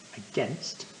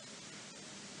against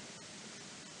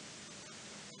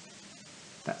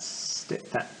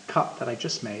that cut that I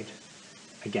just made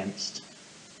against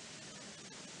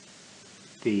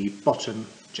the bottom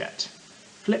jet.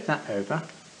 Flip that over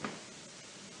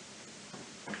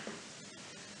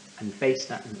and baste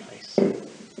that in place.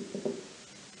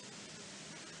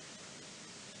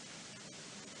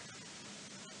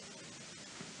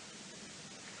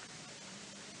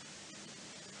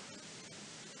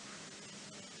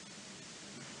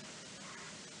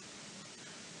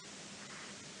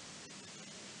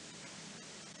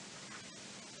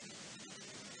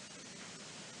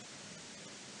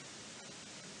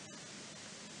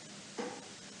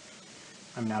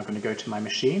 I'm now going to go to my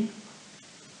machine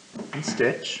and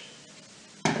stitch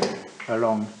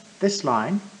along this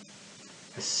line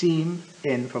a seam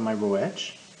in from my raw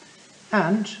edge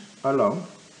and along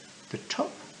the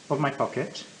top of my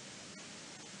pocket,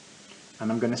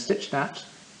 and I'm going to stitch that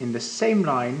in the same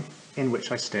line in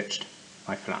which I stitched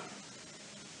my flap.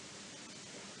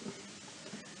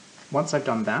 once I've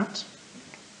done that,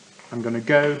 I'm going to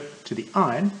go to the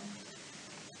iron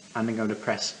and I'm going to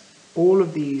press all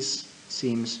of these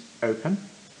seams open,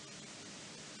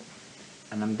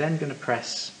 and I'm then going to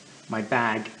press my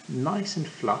bag nice and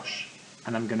flush,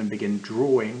 and I'm going to begin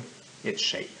drawing its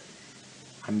shape.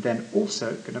 I'm then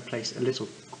also going to place a little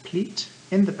pleat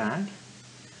in the bag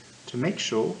to make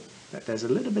sure that there's a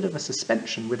little bit of a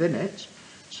suspension within it,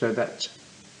 so that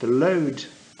the load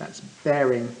that's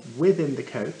bearing within the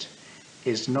coat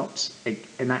is not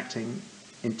enacting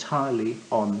entirely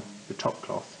on the top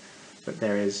cloth, but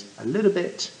there is a little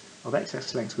bit of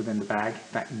excess length within the bag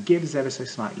that gives ever so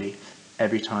slightly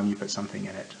every time you put something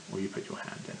in it or you put your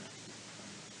hand in.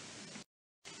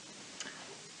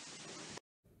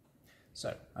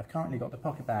 So I've currently got the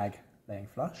pocket bag laying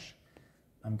flush.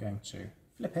 I'm going to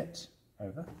flip it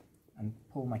over and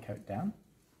pull my coat down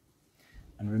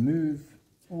and remove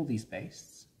all these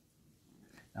bastes.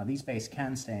 Now these bastes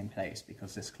can stay in place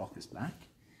because this cloth is black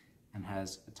and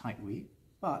has a tight weave,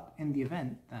 but in the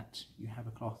event that you have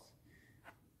a cloth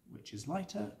which is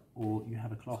lighter, or you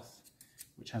have a cloth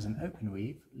which has an open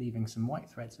weave, leaving some white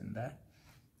threads in there,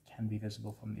 can be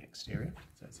visible from the exterior.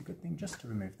 So it's a good thing just to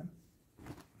remove them.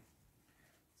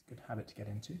 It's a good habit to get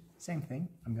into. Same thing,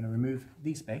 I'm going to remove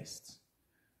these bastes,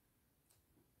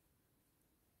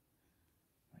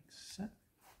 like so.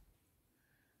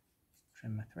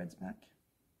 Trim my threads back.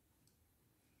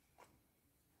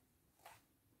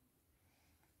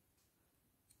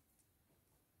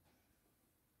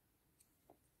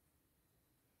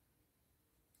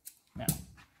 Now,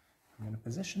 I'm going to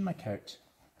position my coat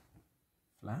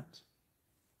flat,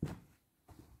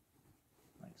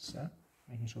 like so,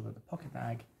 making sure that the pocket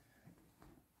bag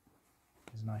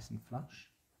is nice and flush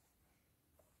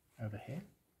over here.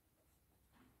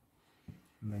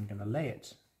 I'm then going to lay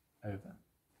it over.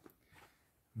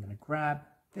 I'm going to grab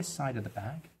this side of the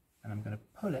bag and I'm going to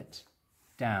pull it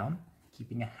down,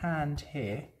 keeping a hand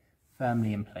here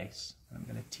firmly in place. And I'm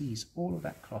going to tease all of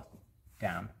that cloth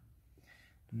down.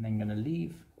 I'm then going to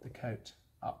leave the coat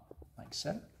up like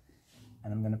so,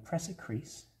 and I'm going to press a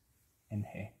crease in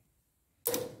here.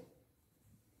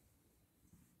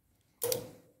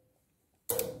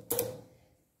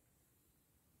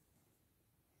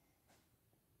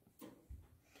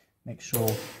 Make sure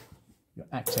you're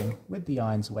acting with the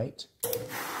iron's weight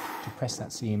to press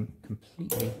that seam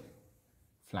completely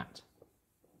flat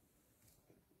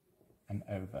and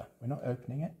over. We're not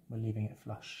opening it, we're leaving it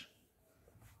flush.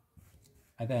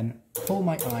 I then pull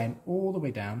my iron all the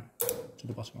way down to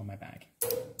the bottom of my bag,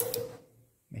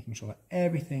 making sure that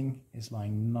everything is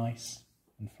lying nice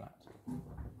and flat.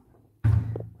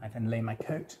 I then lay my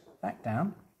coat back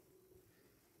down,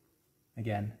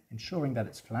 again ensuring that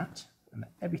it's flat and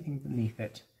that everything beneath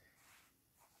it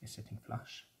is sitting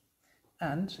flush.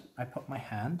 And I put my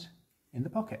hand in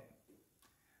the pocket.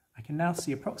 I can now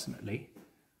see approximately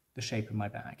the shape of my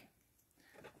bag.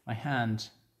 My hand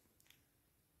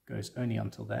goes only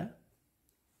until there.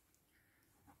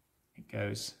 It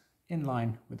goes in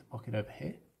line with the pocket over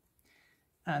here,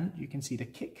 and you can see the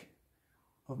kick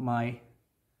of my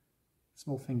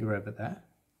small finger over there,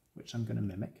 which I'm going to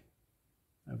mimic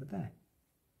over there.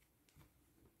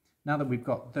 Now that we've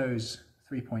got those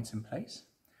 3 points in place,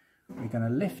 we're going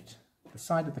to lift the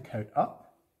side of the coat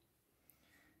up,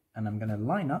 and I'm going to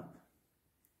line up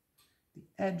the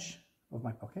edge of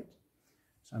my pocket.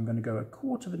 So I'm going to go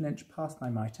 1/4 of an inch past my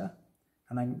mitre,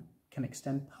 and I can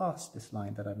extend past this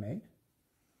line that I've made,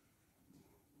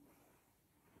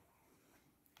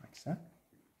 like so.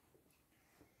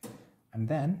 And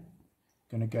then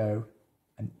I'm going to go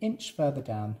 1 inch further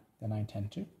down than I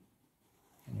intend to,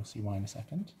 and you'll see why in a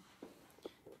second.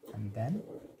 And then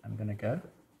I'm going to go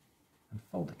and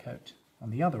fold the coat on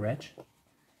the other edge,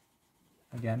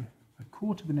 again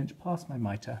 1/4 of an inch past my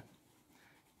mitre,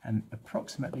 and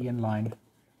approximately in line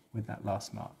with that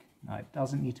last mark. Now it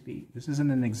doesn't need to be, this isn't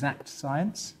an exact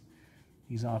science,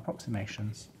 these are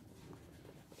approximations,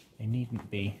 they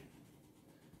needn't be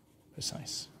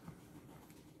precise,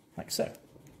 like so.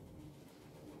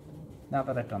 Now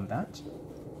that I've done that,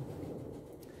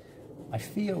 I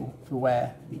feel for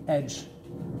where the edge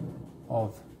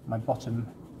of my bottom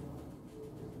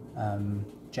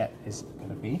jet is going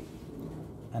to be,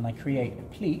 and I create a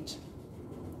pleat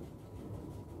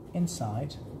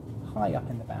inside, high up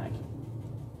in the bag,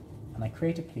 and I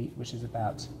create a pleat which is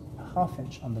about 1/2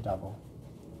 inch on the double,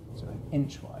 so 1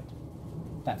 inch wide.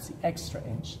 That's the extra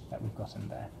inch that we've got in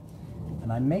there,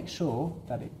 and I make sure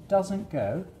that it doesn't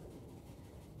go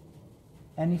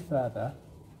any further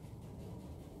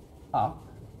up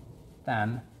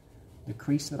than the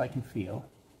crease that I can feel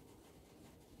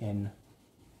in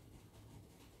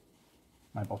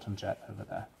my bottom jet over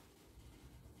there.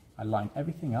 I line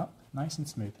everything up nice and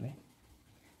smoothly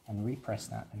and repress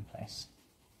that in place.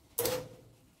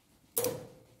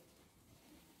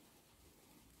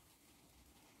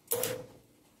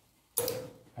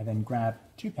 I then grab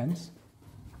 2 pins,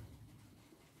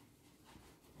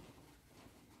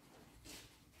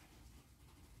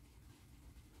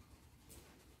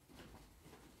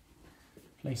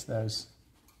 place those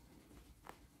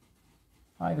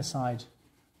either side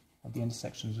of the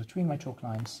intersections between my chalk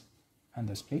lines and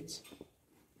those pleats,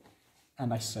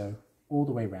 and I sew all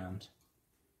the way round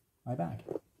my bag.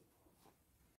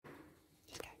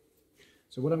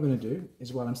 So what I'm going to do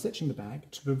is, while I'm stitching the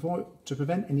bag, to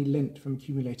prevent any lint from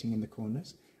accumulating in the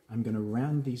corners, I'm going to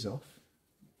round these off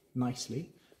nicely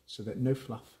so that no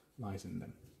fluff lies in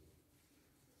them.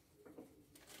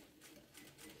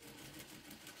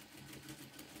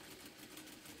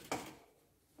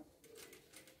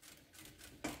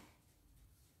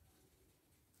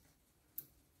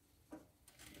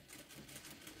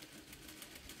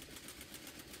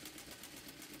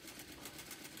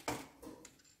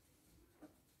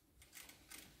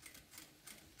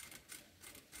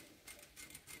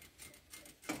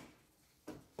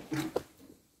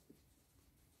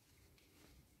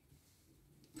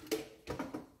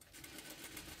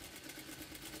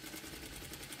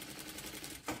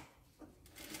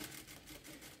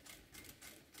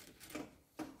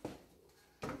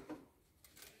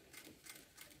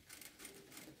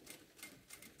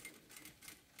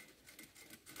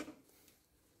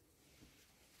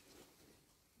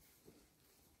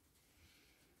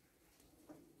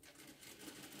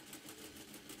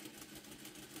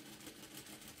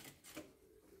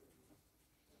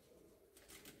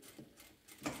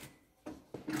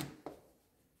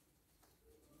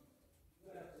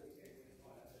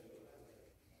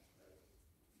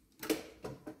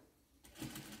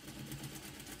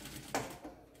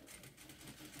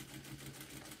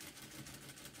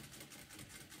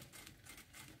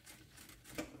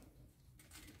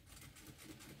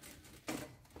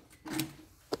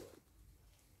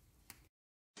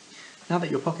 Now that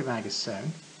your pocket bag is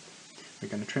sewn, we're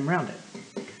going to trim round it.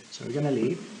 So we're going to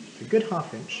leave a good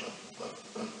 1/2 inch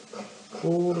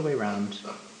all the way round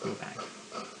your bag.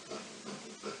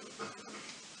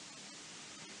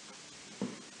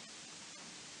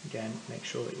 Again, make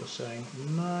sure that you're sewing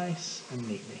nice and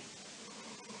neatly.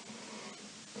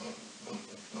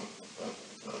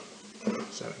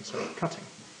 Sewing, sorry, cutting.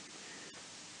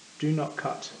 Do not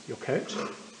cut your coat.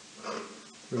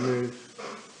 Remove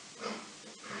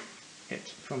it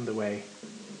from the way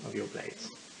of your blades.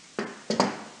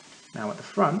 Now at the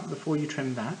front, before you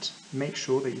trim that, make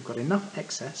sure that you've got enough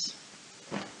excess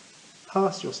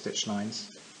past your stitch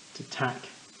lines to tack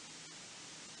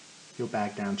your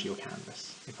bag down to your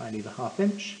canvas. If I leave a 1/2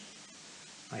 inch,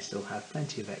 I still have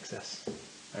plenty of excess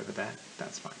over there,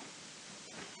 that's fine.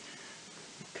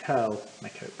 Curl my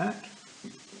coat back,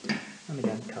 and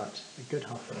again cut a good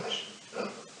 1/2 inch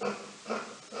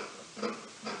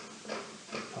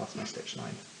past my stitch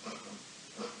line,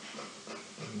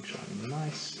 making sure I'm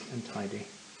nice and tidy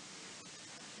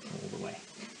all the way.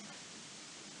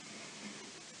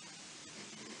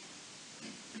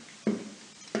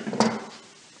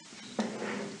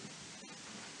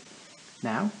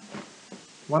 Now,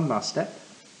 one last step,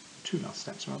 2 last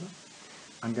steps rather.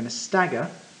 I'm going to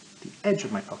stagger the edge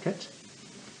of my pocket.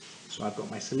 So I've got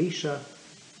my Cilicia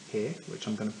here, which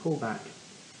I'm going to pull back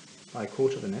by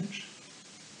 1/4 inch.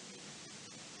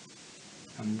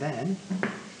 And then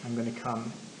I'm going to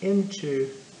come into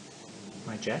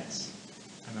my jets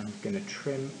and I'm going to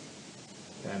trim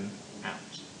them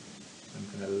out. I'm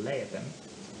going to layer them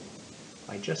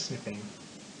by just snipping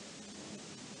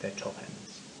their top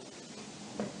ends.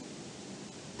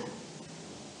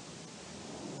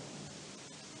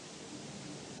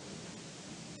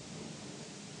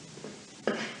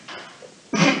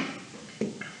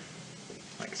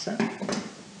 Like so.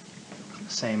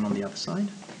 Same on the other side.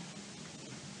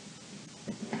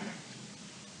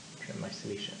 Trim my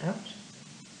Cilicia out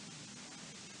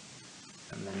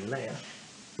and then layer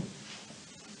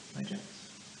my jets.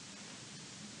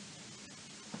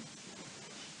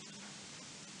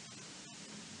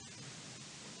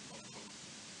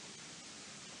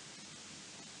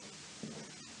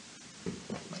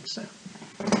 Like so.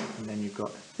 And then you've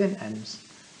got thin ends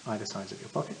either sides of your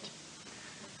pocket.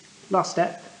 Last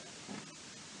step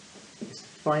is to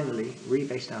finally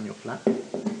rebase down your flap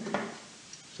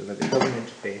so that it doesn't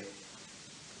interfere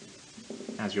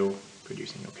as you're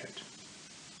producing your coat.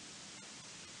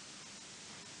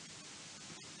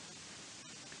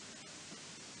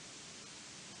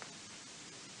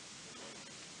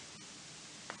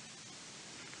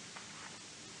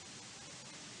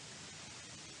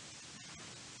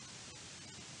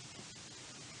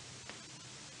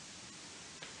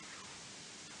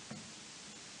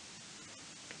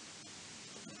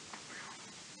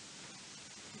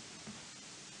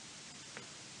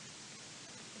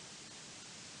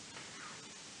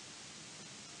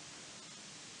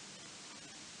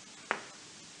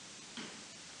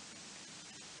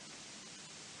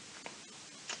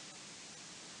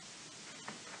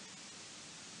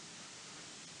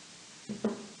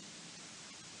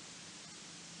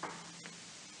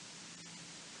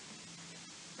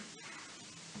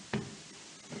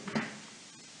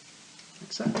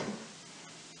 like so.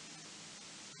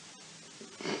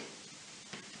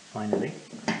 Finally,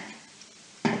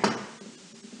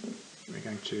 we're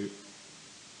going to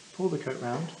pull the coat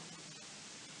round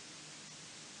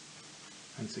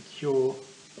and secure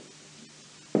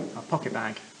our pocket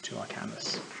bag to our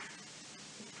canvas.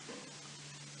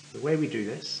 The way we do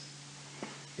this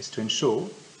is to ensure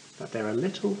that there are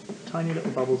tiny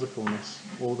little bubbles of fullness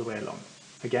all the way along.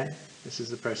 Again, this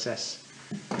is a process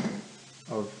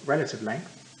of relative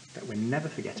length that we're never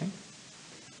forgetting.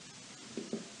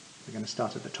 We're going to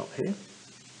start at the top here,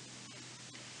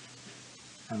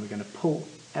 and we're going to pull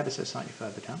ever so slightly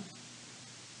further down,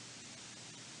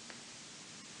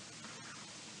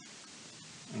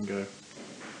 and go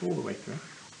all the way through.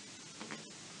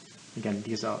 Again,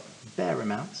 these are bare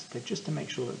amounts, they're just to make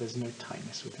sure that there's no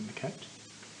tightness within the coat.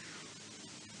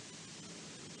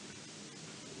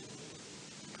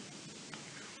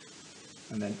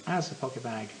 And then as the pocket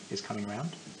bag is coming around,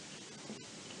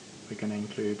 we're going to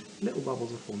include little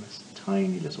bubbles of fullness,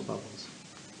 tiny little bubbles,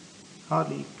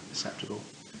 hardly perceptible,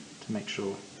 to make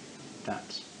sure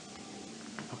that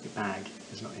the pocket bag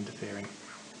is not interfering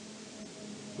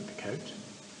with the coat.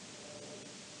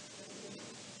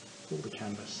 Pull the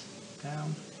canvas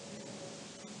down,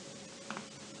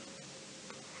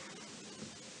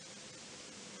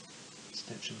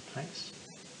 stitch in place.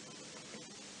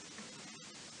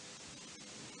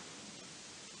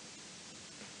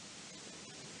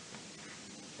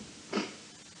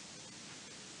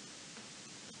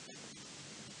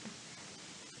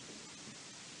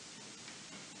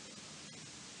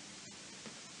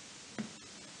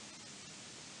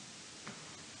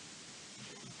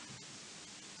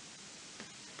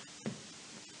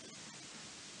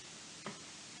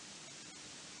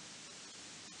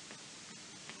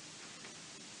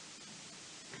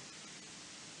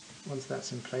 Once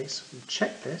that's in place, we'll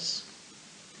check this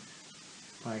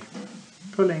by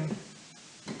pulling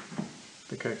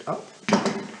the coat up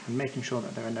and making sure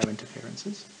that there are no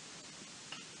interferences,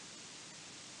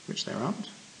 which there aren't.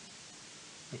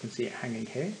 I can see it hanging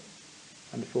here,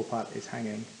 and the full part is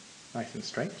hanging nice and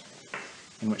straight,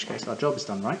 in which case our job is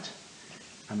done right,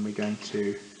 and we're going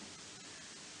to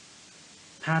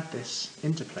pad this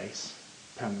into place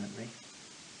permanently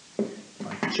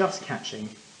by just catching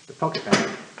the pocket bag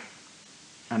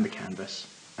and the canvas,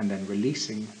 and then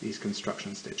releasing these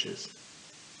construction stitches.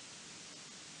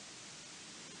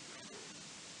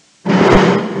 So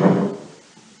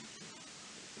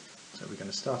we're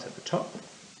going to start at the top,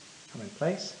 come in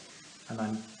place, and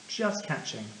I'm just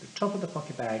catching the top of the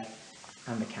pocket bag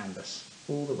and the canvas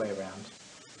all the way around.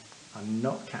 I'm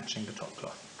not catching the top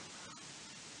cloth.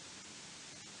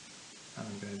 And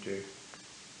I'm going to do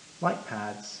light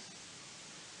pads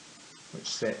which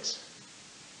sit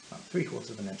about 3/4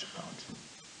 of an inch apart.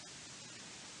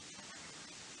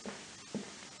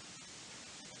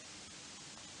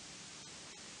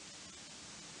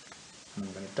 And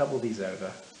I'm going to double these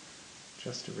over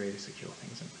just to really secure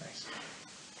things in place.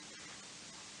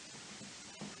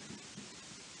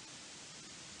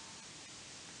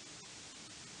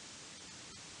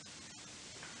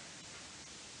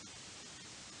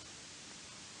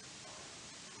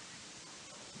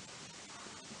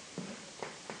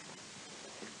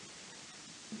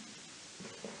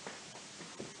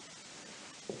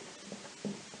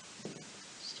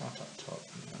 Start up top,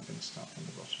 and then I'm going to start from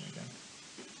the bottom again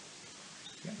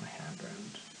to get my hand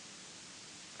round.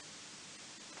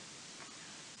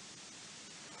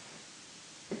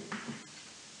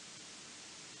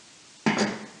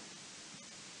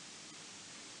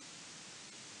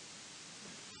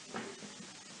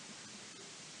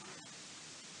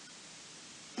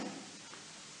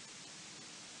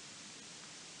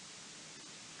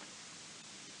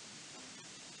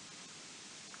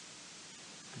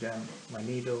 Again, my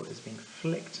needle is being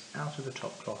flicked out of the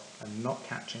top cloth and not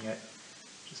catching it,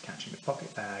 just catching the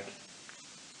pocket bag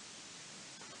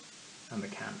and the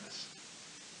canvas.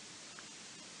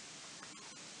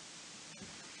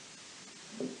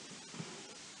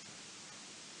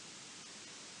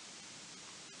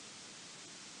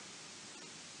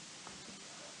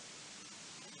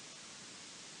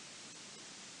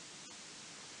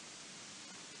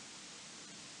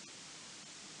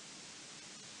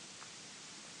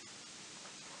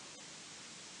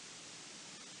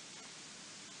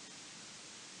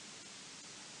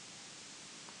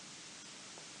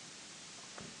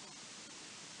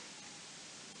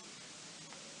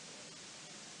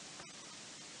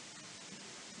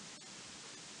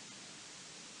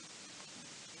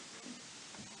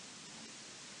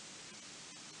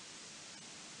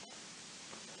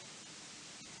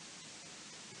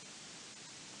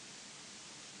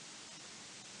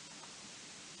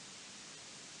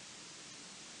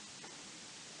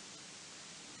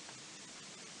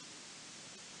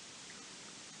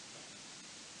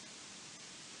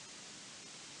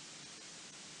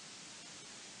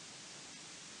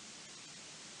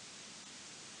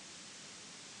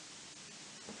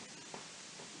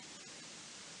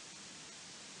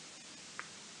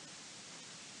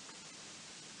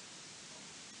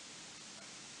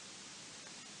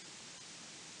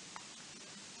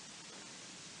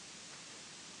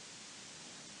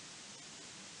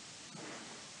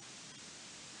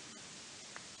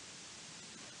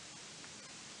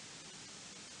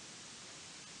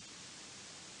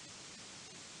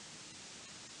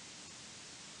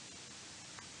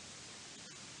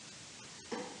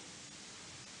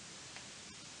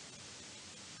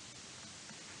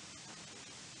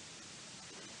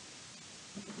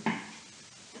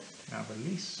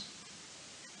 release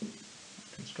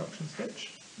construction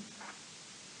stitch.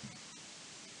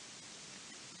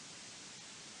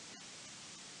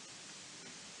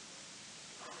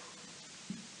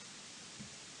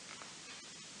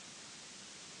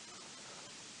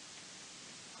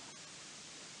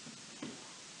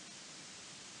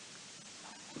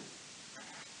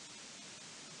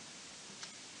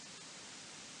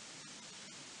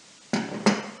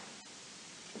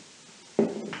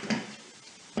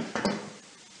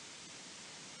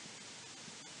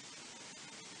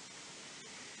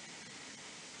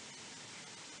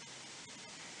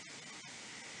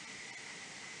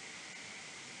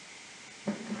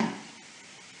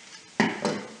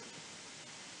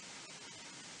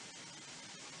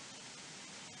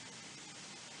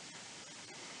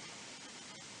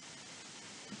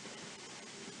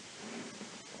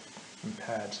 And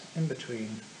pad in between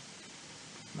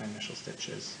my initial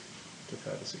stitches to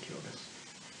further secure this.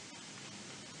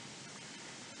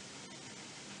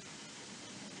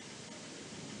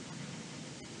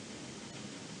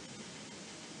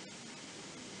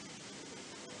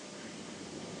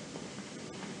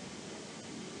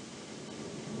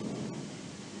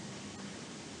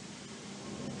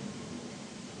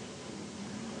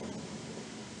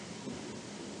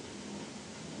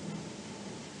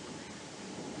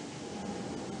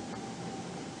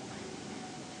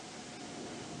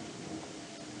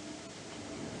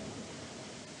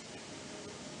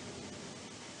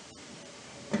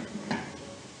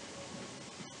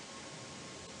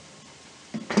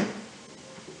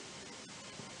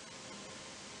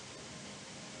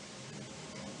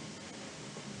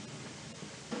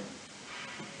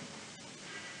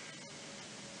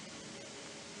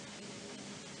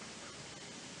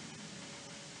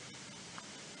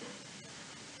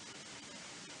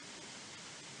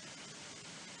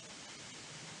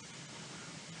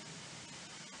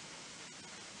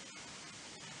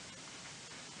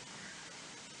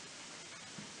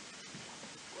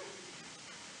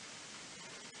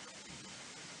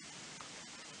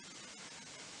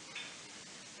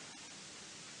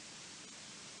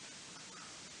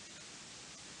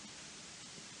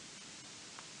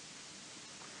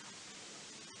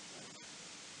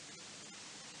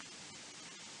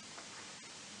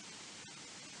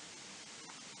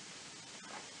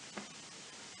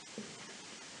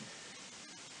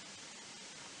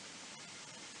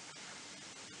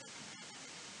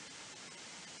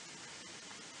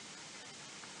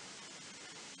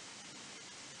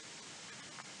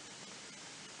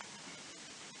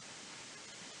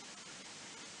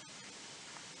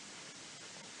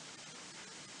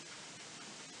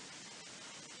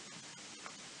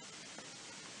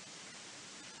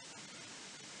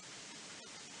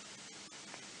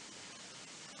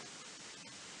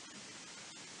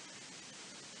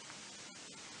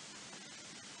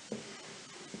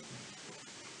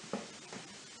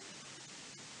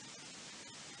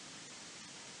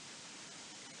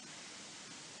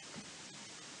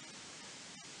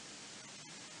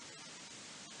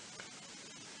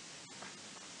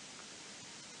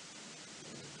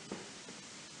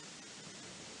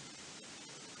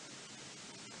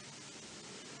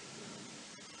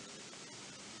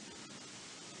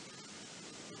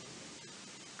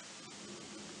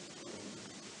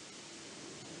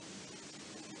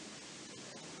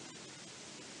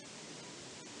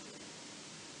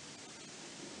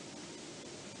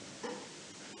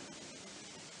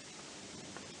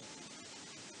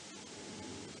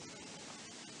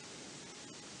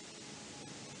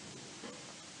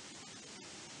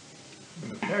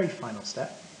 And the very final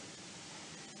step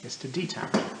is to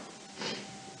detack.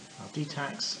 Now,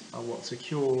 detacks are what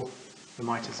secure the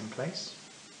mitres in place.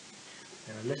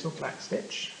 They're a little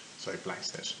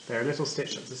they're a little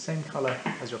stitch that's the same colour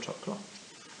as your top cloth.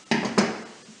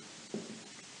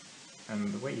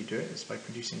 And the way you do it is by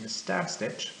producing a stab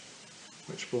stitch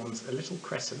which forms a little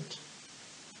crescent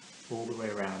all the way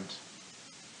around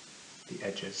the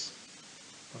edges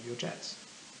of your jets.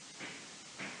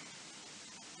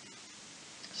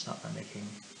 Start by making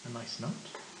a nice knot,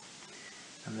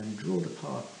 and then draw the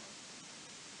path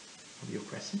of your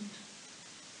crescent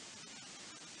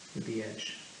with the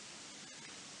edge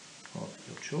of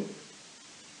your chalk.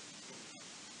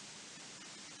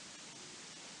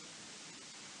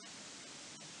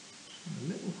 A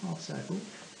little half circle.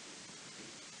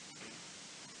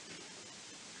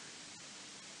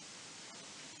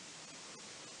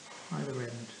 Either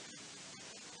end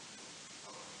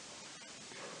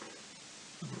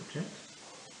of your jet,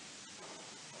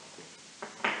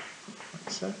 like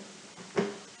so, and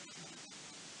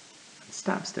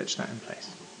stab stitch that in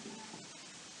place.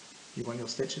 You want your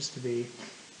stitches to be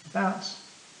about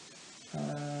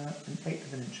 1/8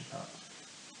 of an inch apart.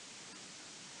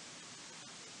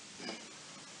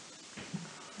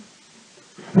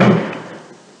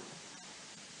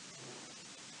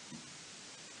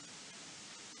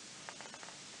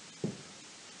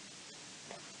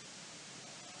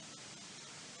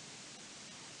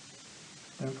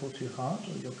 Don't pull too hard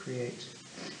or you'll create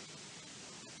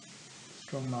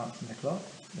strong marks in the cloth.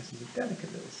 This is a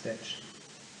delicate little stitch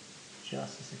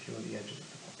just to secure the edges of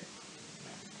the pocket.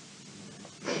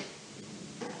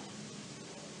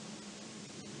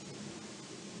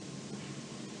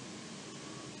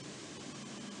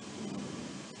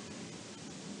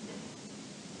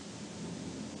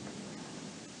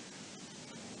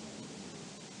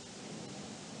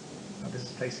 Now this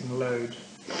is placing load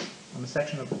on the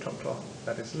section of the top cloth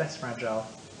that is less fragile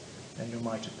than your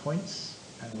mitered points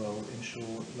and will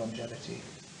ensure longevity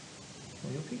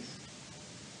for your piece.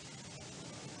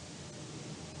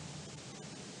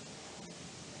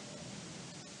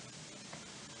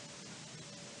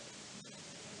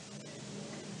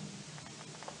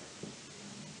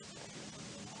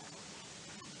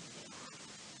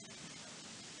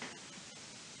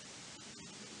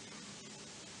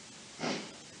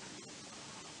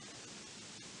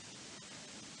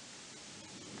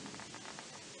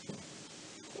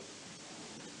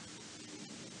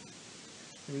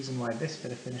 The reason why this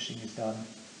bit of finishing is done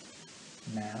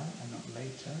now and not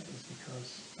later is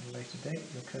because at a later date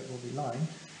your coat will be lined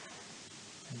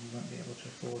and you won't be able to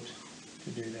afford to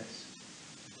do this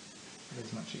with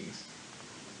as much ease.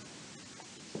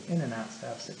 So in and out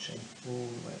style stitching all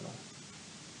the way along.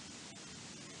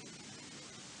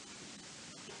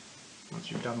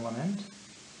 Once you've done one end,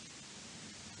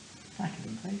 tack it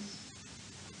in place,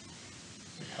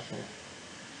 a couple of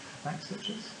back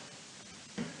stitches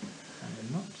and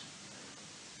a knot,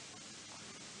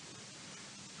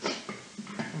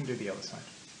 and do the other side.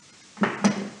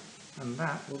 And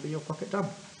that will be your pocket done.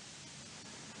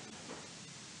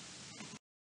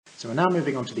 So we're now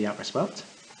moving on to the outbreast welt,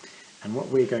 and what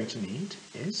we're going to need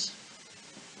is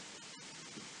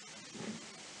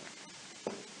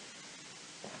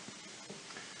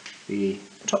the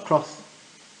top cloth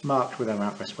marked with our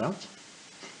outbreast welt.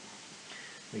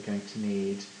 We're going to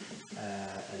need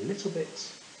a little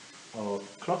bit of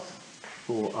cloth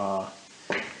for our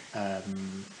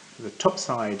for the top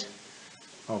side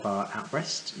of our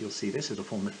outbreast. You'll see this, it'll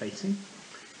form the facing,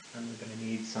 and we're going to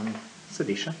need some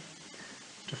silicea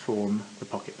to form the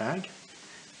pocket bag,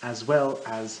 as well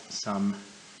as some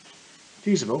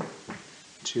fusible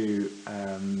to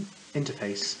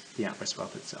interface the outbreast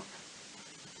welt itself.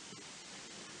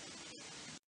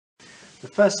 The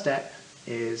first step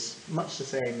is much the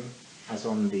same as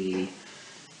on the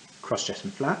cross-chest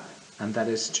and flap, and that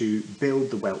is to build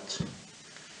the welt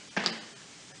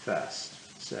first.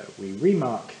 So we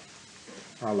remark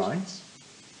our lines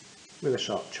with a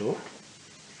sharp chalk,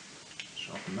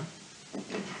 sharpen that.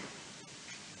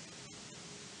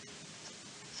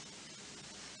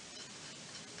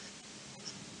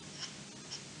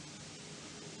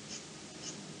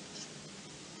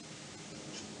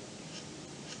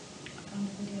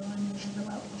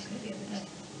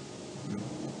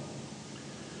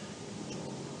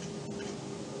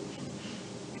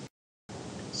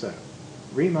 So,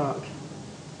 remark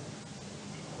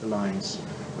the lines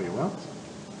for your welt.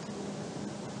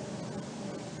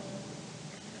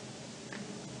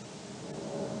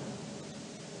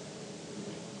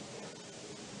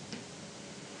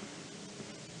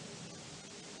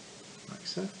 Like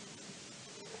so.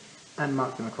 And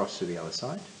mark them across to the other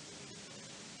side.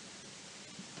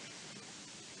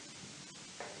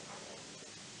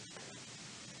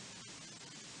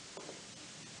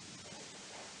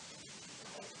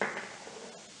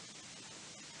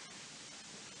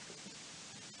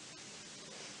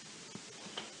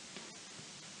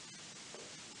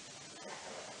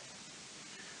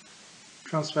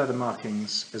 Transfer the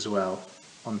markings as well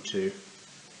onto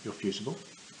your fusible.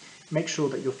 Make sure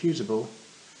that your fusible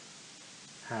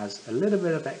has a little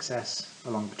bit of excess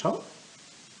along the top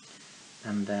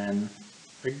and then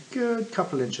a good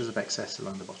couple inches of excess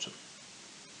along the bottom.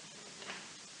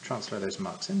 Transfer those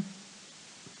marks in.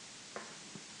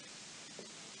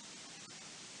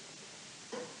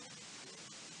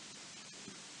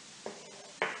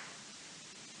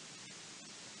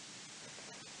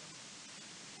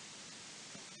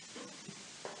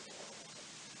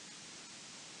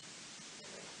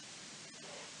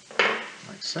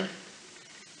 Like so.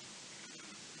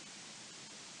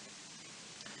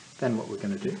 Then what we're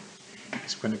going to do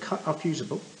is we're going to cut our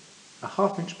fusible a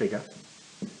 ½ inch bigger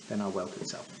than our welt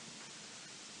itself.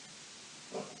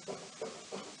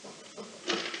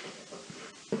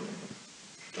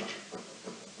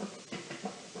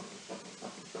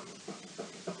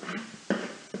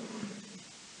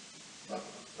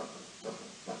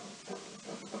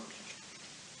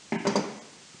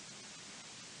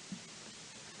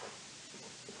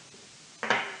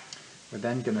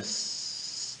 then going to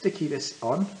sticky this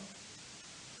on,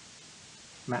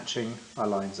 matching our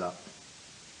lines up,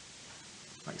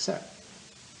 like so.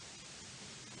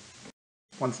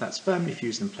 Once that's firmly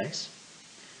fused in place,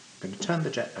 I'm going to turn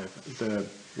the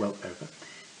welt over,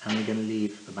 and we're going to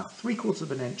leave about 3/4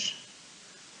 of an inch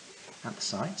at the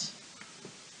sides,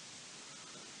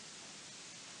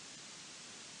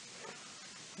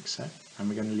 like so, and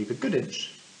we're going to leave a good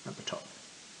inch at the top.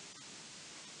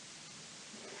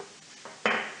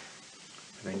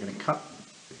 We're then going to cut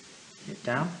it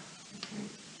down,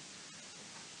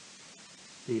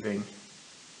 leaving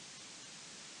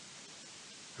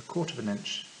 1/4 of an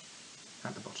inch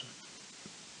at the bottom.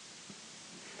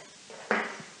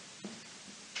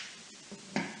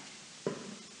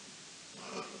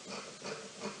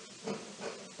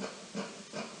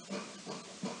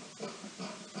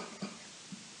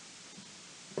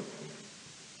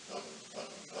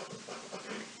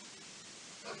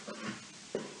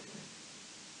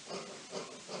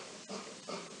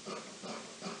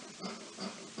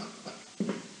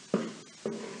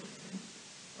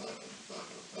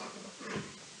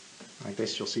 Like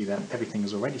this, you'll see that everything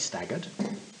is already staggered.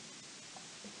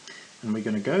 And we're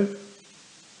going to go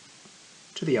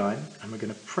to the iron and we're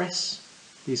going to press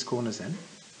these corners in,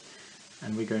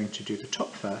 and we're going to do the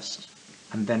top first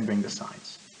and then bring the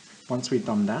sides. Once we've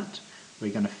done that,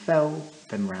 we're going to fell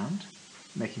them round,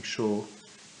 making sure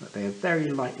that they are very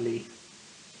lightly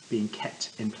being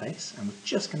kept in place, and we're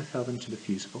just going to fell them to the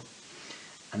fusible,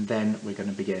 and then we're going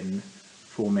to begin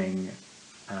forming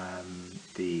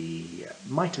the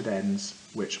mitered ends,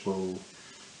 which will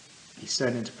be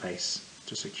sewn into place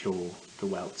to secure the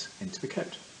welt into the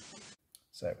coat.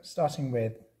 So starting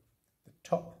with the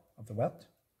top of the welt,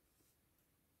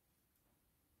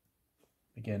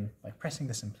 begin by pressing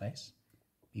this in place.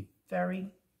 Be very,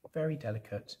 very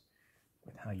delicate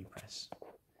with how you press,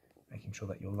 making sure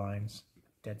that your lines are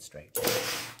dead straight.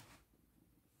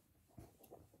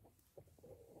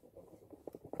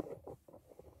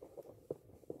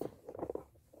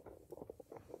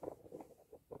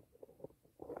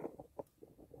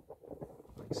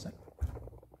 Like so.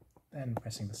 Then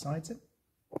pressing the sides in.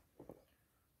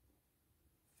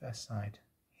 First side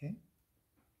here,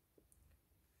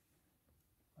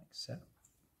 like so.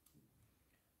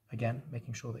 Again,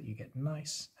 making sure that you get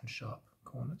nice and sharp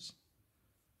corners.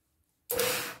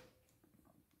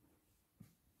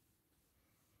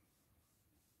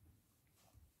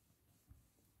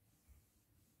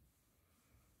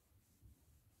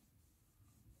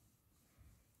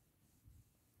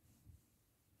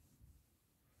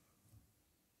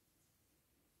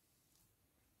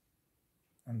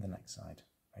 And the next side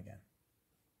again,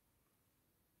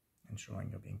 ensuring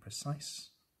you're being precise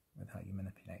with how you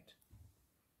manipulate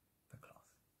the cloth.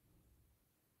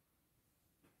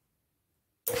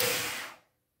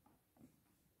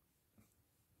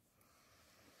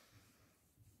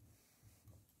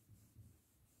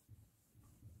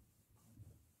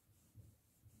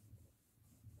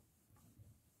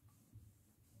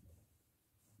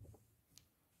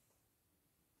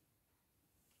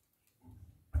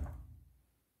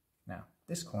 Now,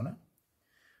 this corner,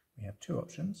 we have two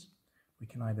options. We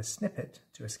can either snip it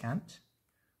to a scant,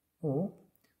 or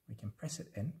we can press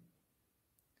it in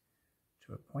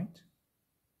to a point,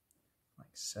 like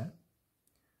so,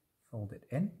 fold it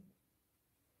in,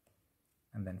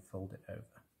 and then fold it over.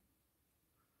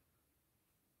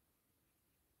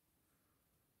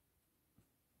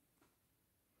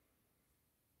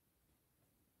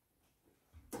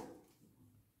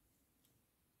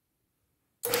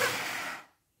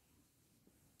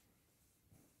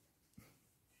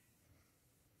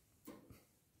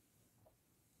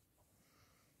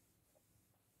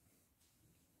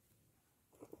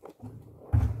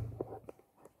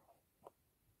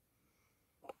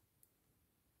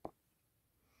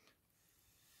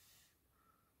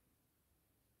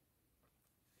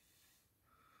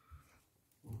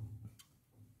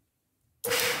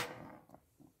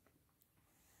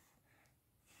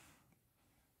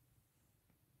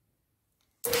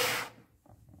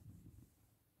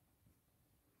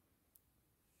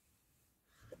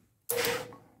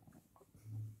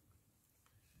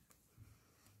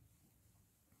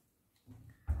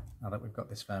 Now that we've got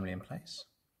this firmly in place,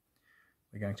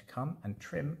 we're going to come and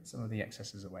trim some of the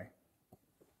excesses away.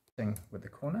 With the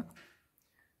corner,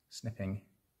 snipping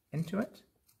into it,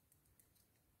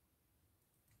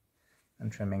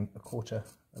 and trimming 1/4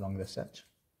 along this edge.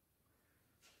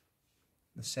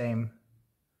 The same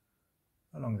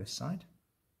along this side.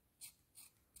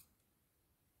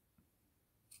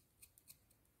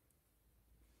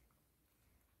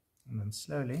 And then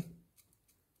slowly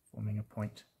forming a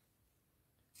point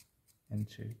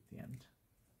into the end.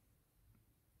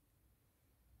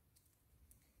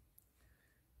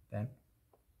 Then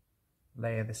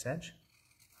layer this edge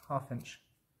 1/2 inch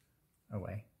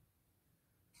away,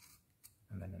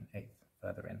 and then 1/8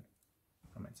 further in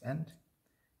from its end.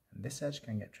 And this edge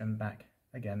can get trimmed back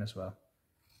again as well,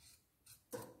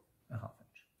 1/2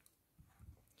 inch.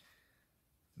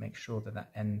 Make sure that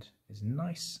that end is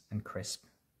nice and crisp,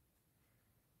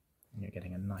 and you're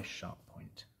getting a nice sharp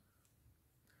point.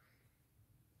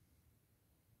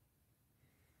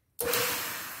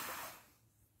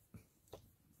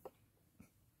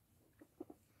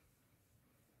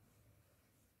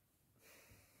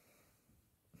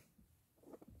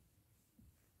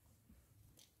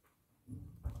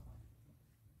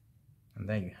 And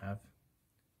there you have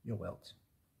your welt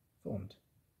formed.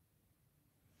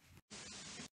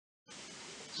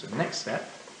 So the next step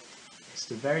is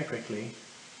to very quickly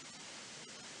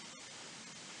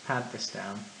pad this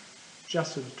down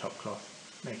just with the top cloth,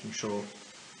 making sure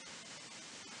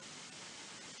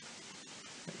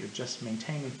that you're just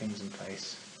maintaining things in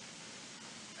place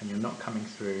and you're not coming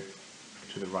through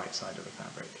to the right side of the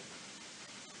fabric.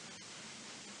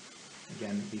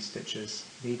 Again, these stitches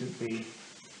needn't be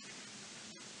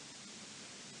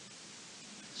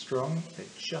strong, they're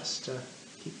just to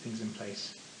keep things in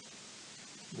place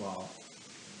while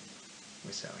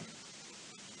we're sewing.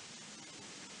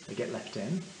 They get left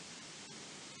in,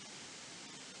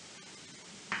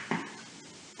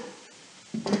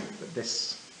 but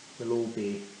this will all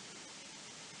be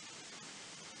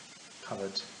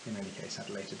covered in any case at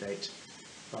a later date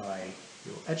by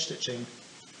your edge stitching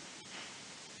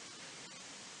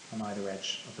on either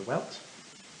edge of the welt,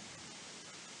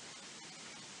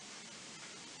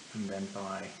 and then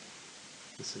by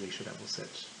the silicea that will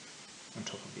sit on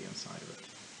top of the inside of it.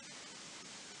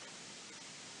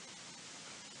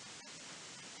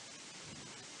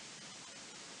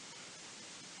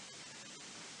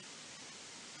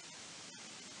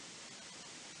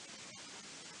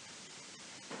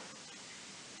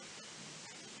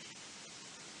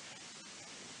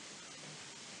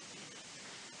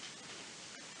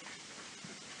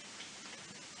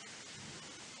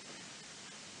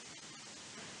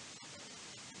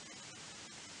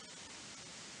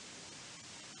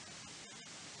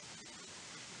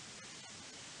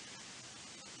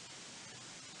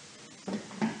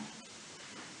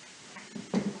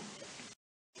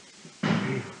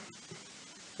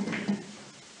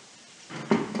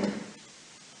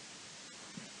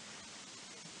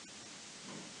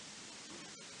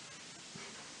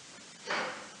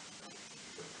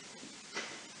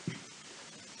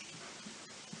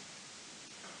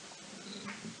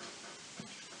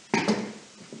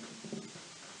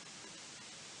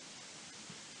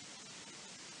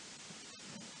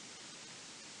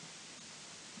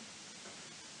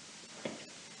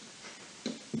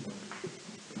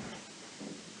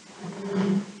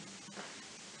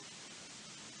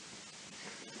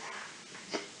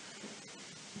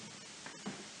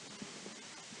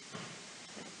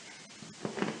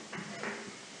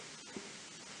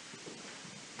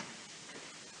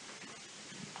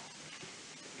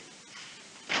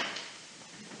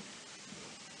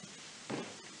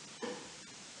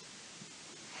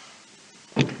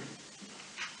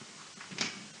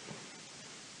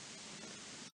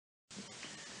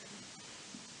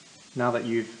 Now that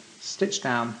you've stitched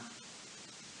down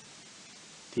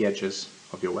the edges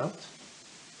of your welt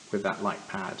with that light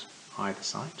pad either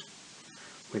side,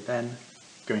 we're then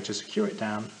going to secure it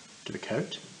down to the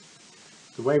coat.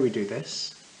 The way we do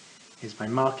this is by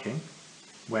marking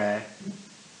where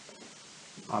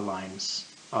our lines,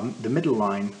 the middle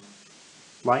line,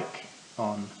 like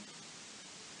on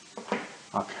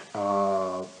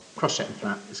our crochet and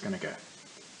flap, is going to go.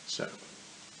 So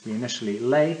we initially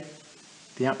lay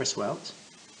the outburst welt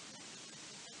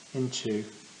into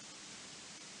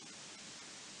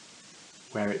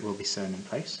where it will be sewn in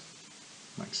place,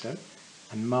 like so,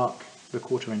 and mark the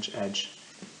 1/4 inch edge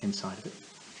inside of it.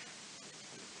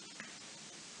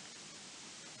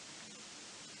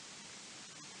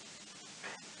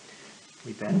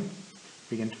 We then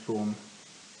begin to form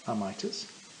our mitres,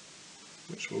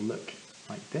 which will look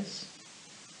like this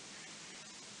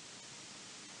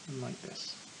and like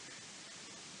this.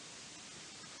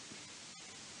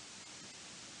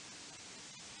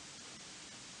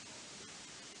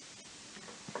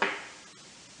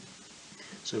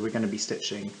 So we're going to be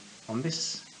stitching on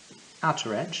this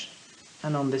outer edge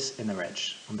and on this inner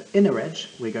edge. On the inner edge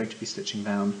we're going to be stitching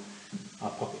down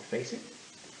our pocket facing,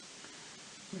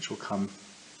 which will come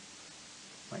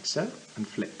like so and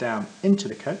flip down into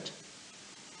the coat,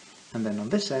 and then on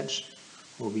this edge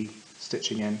we'll be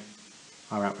stitching in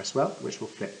our outburst welt, which will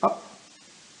flip up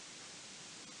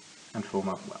and form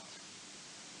our welt.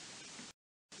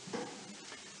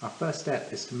 Our first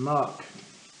step is to mark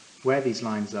where these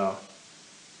lines are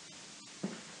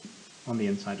on the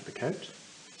inside of the coat.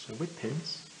 So with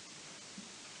pins,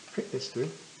 prick this through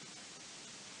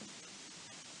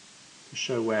to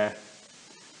show where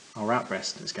our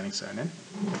outburst is getting sewn in,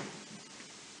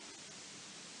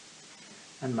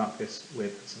 and mark this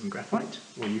with some graphite,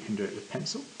 or you can do it with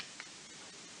pencil,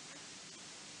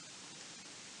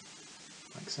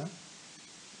 like so.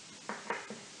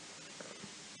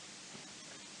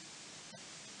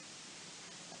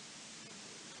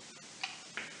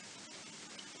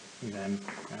 We then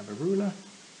grab a ruler,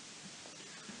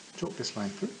 chalk this line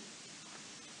through,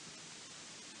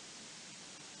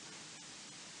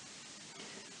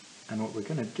 and what we're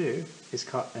going to do is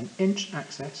cut an inch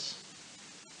access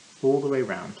all the way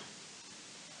round.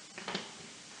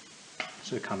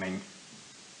 So coming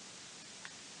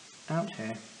out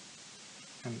here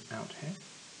and out here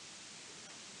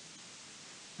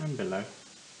and below.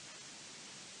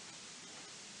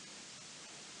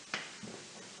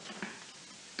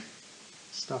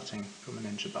 Starting from an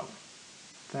inch above,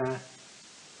 there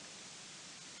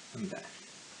and there.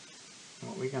 And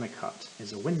what we're going to cut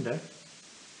is a window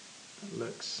that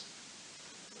looks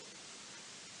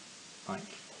like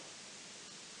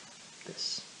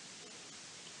this.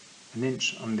 An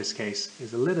inch on this case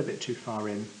is a little bit too far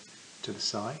in to the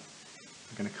side.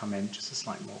 I'm going to come in just a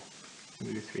slight more. I'm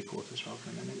going to do 3/4 rather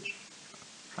than an inch,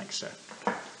 like so.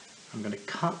 I'm going to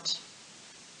cut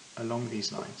along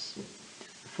these lines.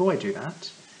 Before I do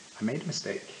that, I made a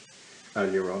mistake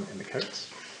earlier on in the coat,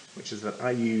 which is that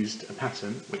I used a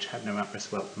pattern which had no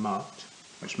outburst welt marked,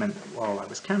 which meant that while I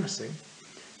was canvassing,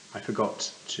 I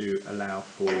forgot to allow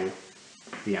for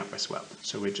the outburst welt.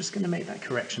 So we're just going to make that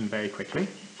correction very quickly.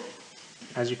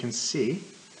 As you can see,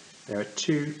 there are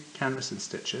 2 canvas and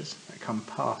stitches that come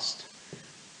past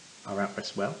our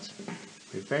outburst welt.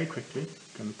 We're very quickly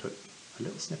going to put a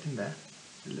little snip in there,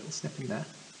 a little snip in there,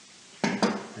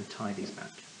 and tie these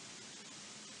back.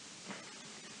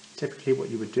 Typically what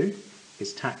you would do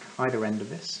is tack either end of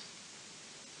this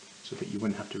so that you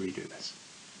wouldn't have to redo this.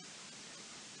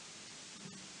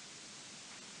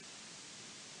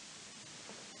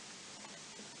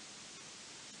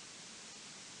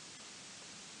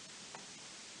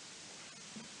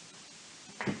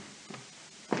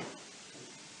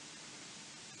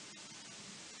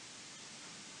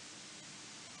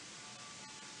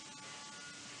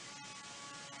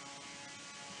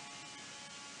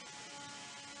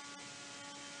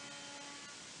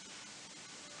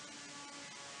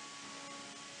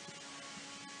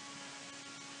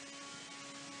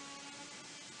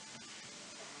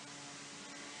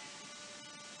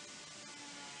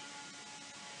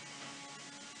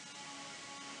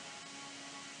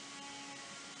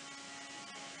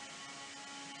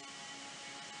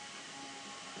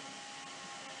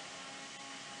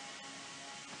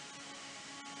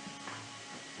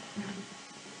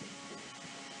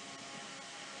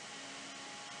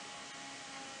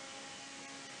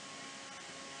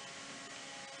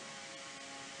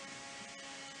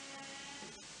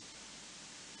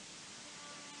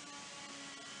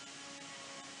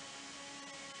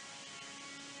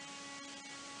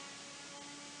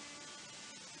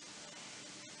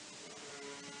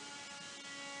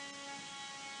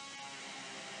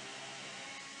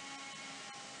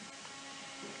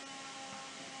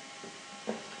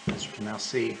 As you can now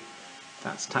see,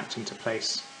 that's tacked into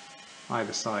place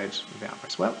either side of the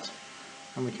outburst welt,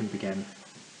 and we can begin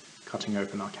cutting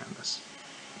open our canvas.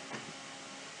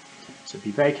 So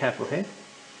be very careful here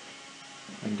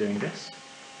when doing this.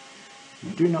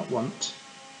 You do not want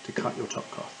to cut your top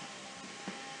cloth.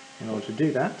 In order to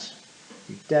do that,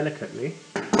 you delicately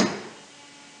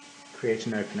create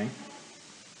an opening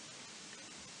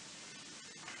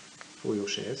for your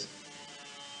shears.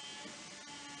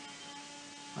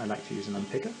 I like to use an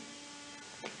unpicker.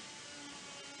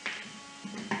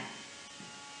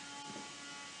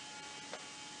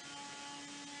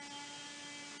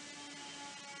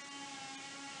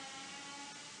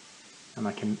 And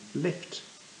I can lift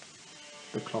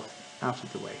the cloth out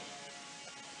of the way.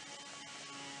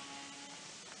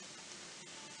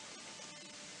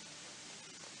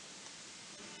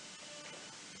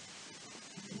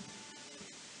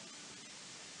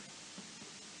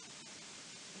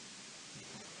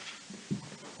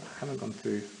 I haven't gone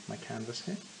through my canvas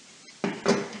here. I'm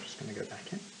just going to go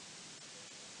back in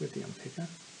with the unpicker.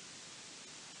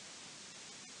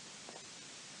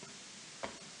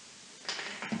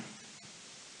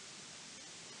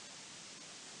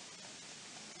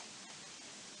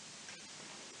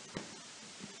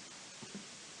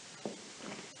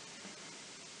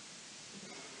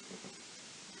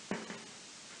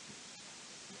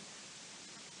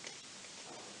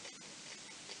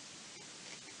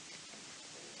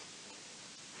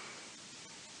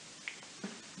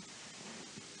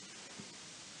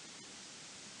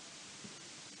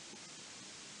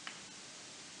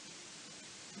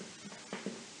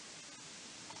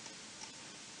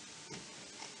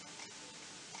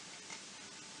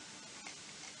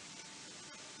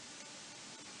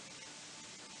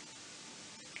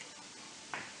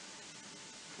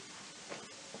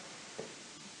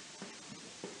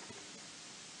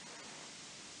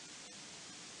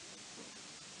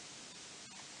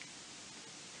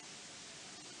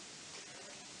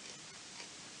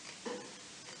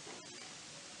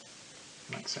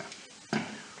 like so.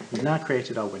 We've now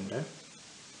created our window,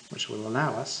 which will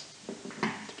allow us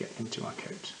to get into our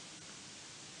coat.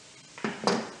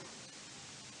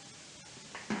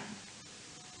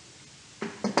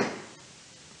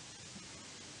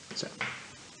 So,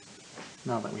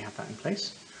 now that we have that in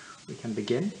place, we can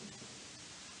begin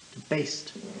to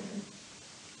baste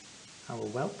our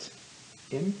welt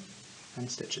in and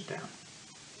stitch it down.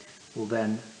 We'll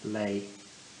then lay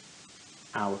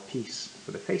our piece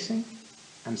for the facing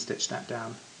and stitch that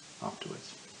down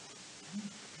afterwards.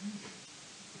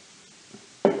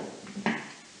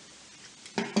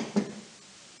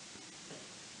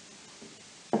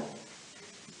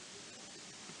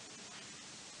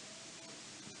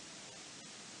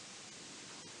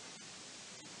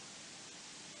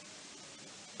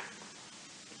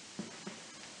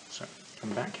 So,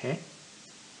 come back here,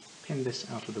 pin this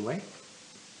out of the way.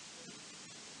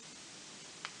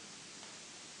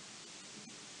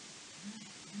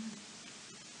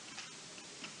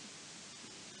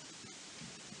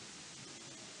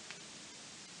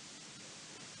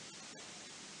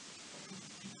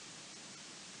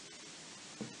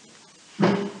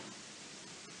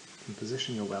 And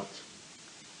position your welt,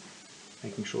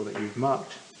 making sure that you've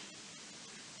marked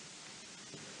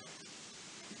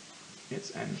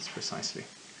its ends precisely.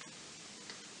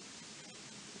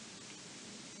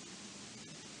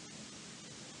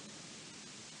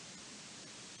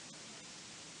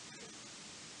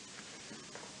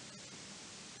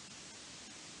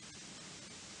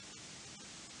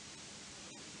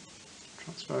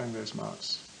 Transferring those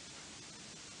marks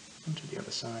onto the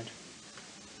other side,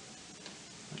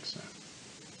 like so.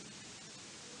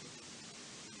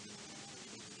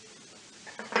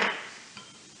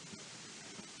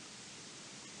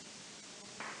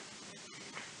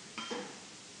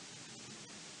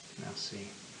 Now see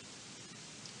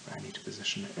where I need to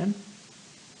position it in, and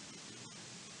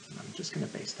I'm just going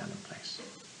to baste that in place.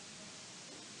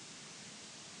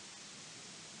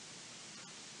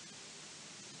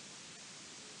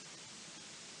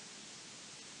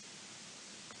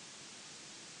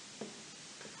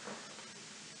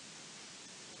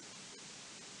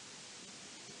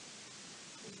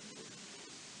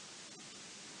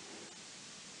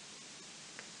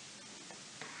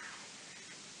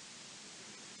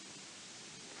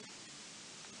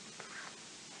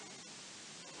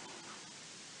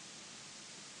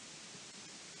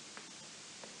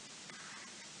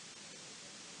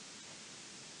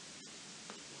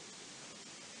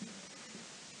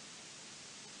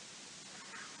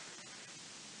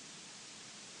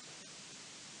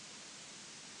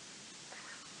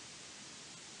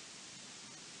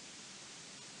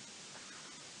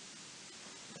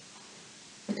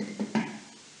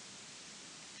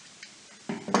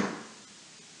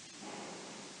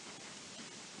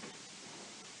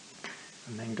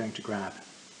 I'm then going to grab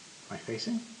my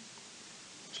facing,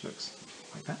 which looks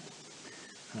like that,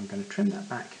 and I'm going to trim that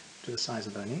back to the size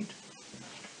that I need.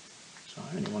 So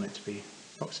I only want it to be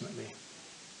approximately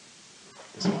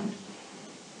this one.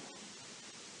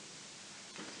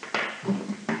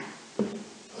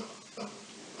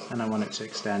 And I want it to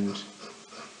extend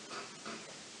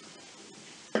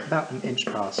about an inch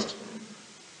past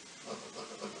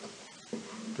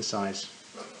the size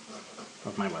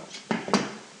of my welt,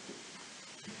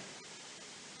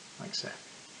 like so.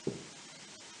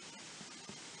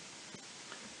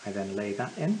 I then lay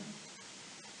that in,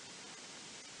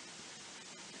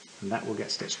 and that will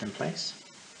get stitched in place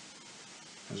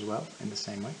as well in the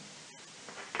same way.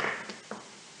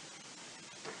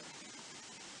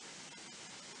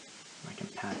 I can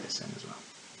pad this in as well.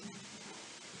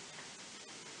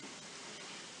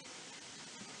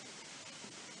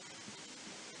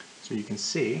 So you can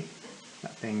see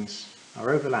that things are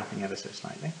overlapping ever so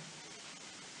slightly.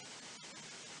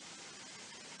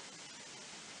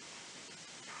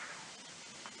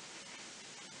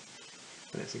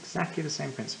 But it's exactly the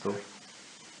same principle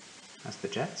as the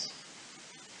jets.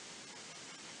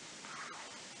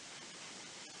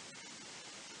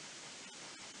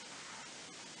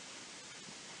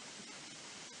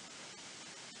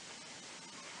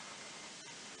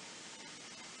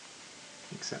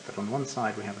 Except that on one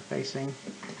side we have a facing,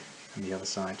 and the other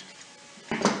side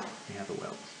we have a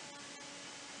welt.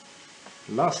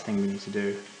 The last thing we need to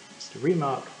do is to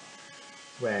remark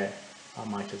where our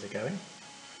mitres are going.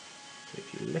 So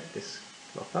if you lift this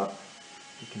cloth up,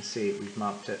 you can see we've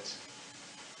marked it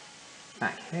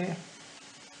back here,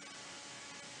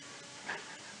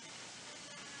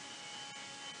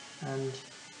 and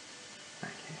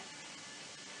back here.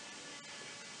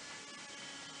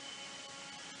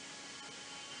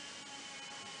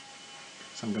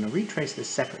 So I'm going to retrace this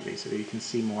separately so that you can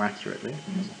see more accurately.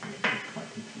 Because I think it's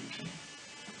quite confusing.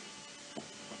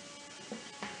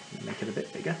 Make it a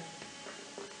bit bigger.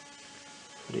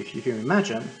 But if you can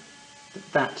imagine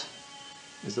that that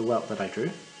is the welt that I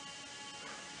drew,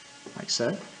 like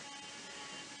so,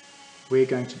 we're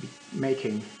going to be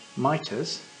making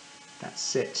mitres that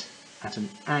sit at an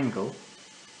angle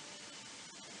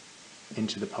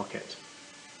into the pocket.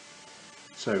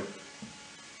 So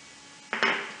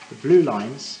the blue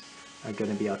lines are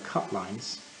going to be our cut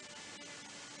lines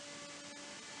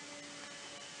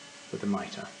for the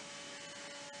mitre.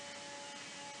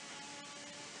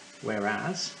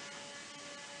 Whereas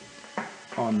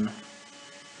on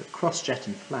the cross-jet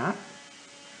and flap,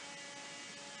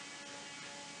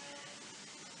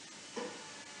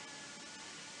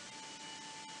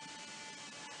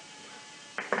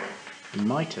 the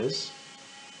mitres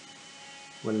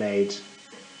were laid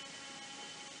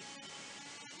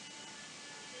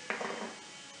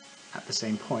at the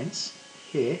same points.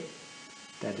 Here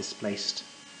they're displaced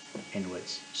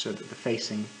inwards so that the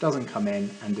facing doesn't come in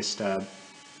and disturb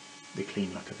the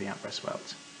clean look of the outbreast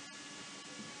welt.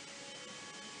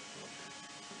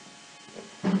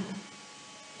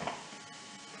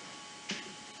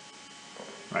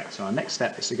 Right, so our next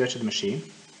step is to go to the machine,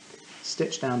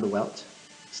 stitch down the welt,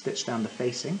 stitch down the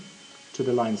facing to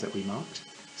the lines that we marked,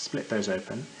 split those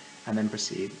open, and then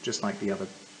proceed, just like the other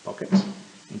pockets,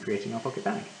 in creating our pocket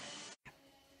bag.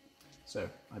 So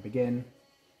I begin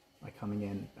by coming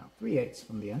in about 3/8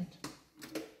 from the end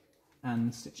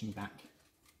and stitching back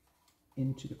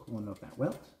into the corner of that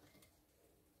welt,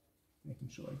 making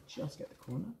sure I just get the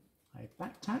corner. I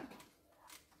back tack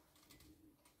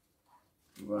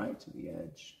right to the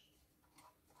edge,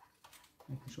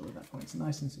 making sure that that point's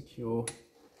nice and secure,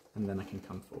 and then I can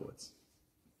come forwards.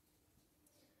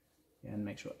 And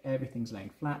make sure everything's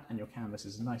laying flat and your canvas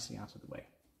is nicely out of the way.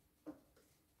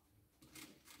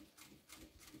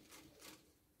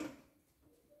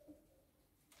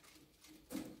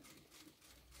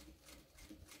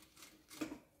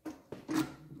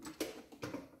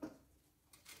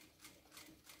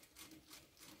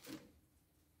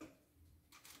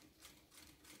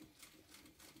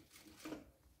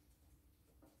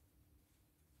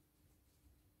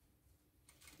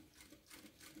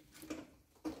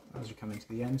 As you come into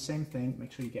the end, same thing,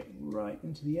 make sure you get right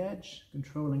into the edge,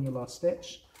 controlling your last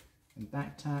stitch, and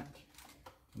back tack,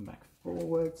 come back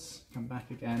forwards, come back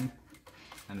again,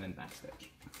 and then back stitch.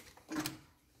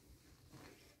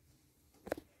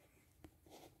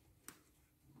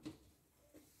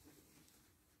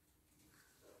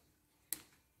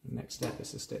 The next step is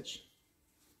to stitch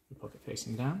the pocket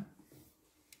facing down.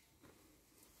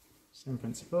 Same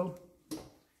principle,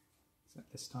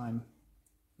 except this time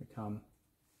we come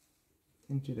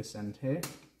into this end here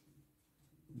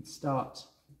and start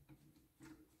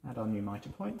at our new mitre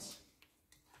points,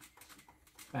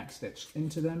 back stitch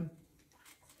into them,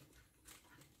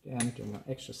 again doing our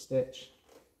extra stitch,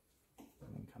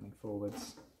 and then coming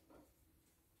forwards,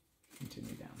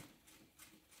 continue down.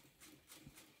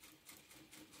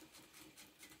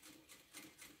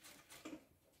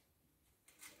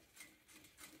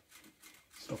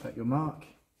 Stop at your mark,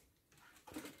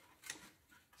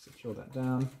 secure that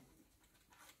down.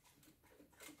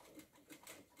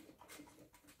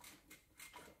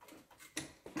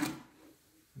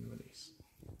 Release.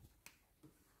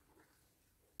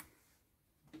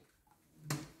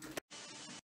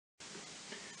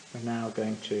 We're now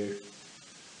going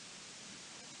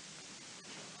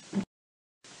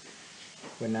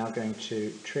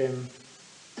to trim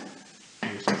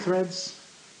using threads,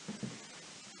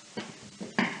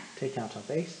 take out our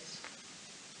bastes,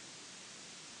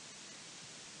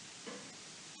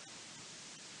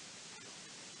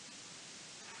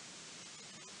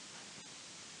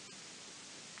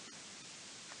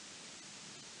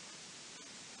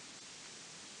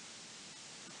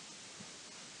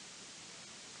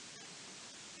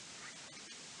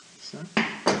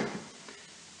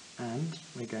 and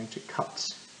we're going to cut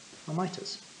our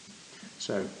mitres.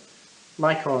 So,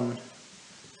 like on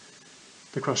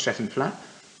the cross jet and flap,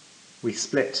 we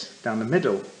split down the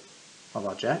middle of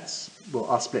our jets. Well,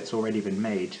 our split's already been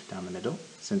made down the middle,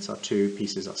 since our two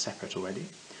pieces are separate already.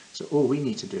 So all we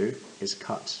need to do is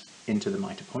cut into the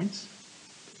mitre points.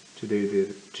 To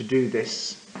do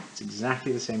this, it's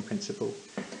exactly the same principle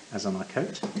as on our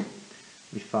coat.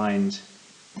 We find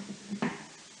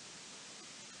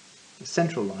the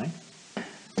central line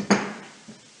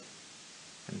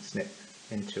and snip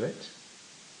into it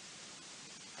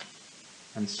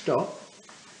and stop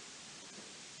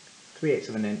 3/8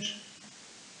 of an inch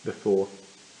before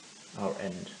our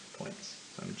end points.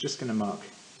 So I'm just going to mark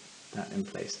that in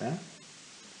place there.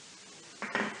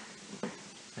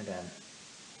 I then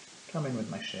come in with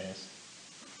my shears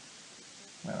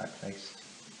where I placed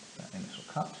that initial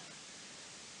cut,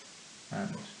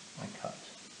 and I cut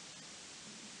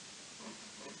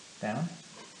down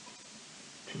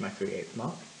to my 3/8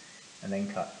 mark, and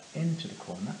then cut into the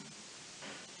corner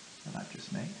that I've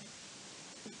just made.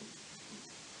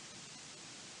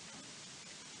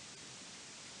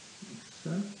 Like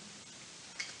so.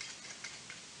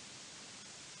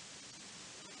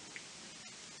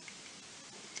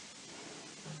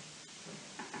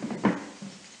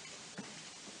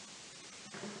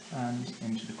 And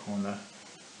into the corner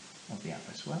of the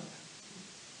outer swept.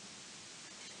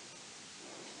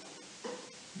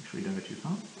 Make sure you don't go too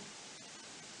far.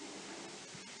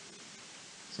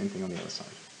 Same thing on the other side.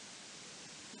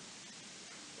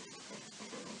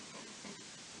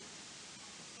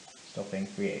 Stopping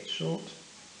 3/8 short.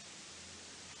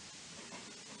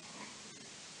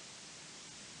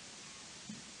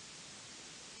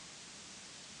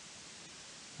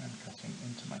 And cutting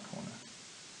into my corner.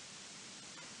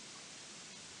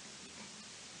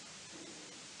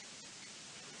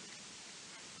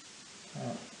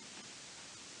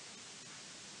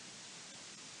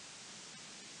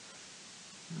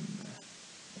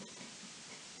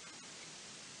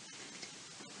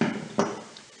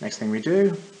 Next thing we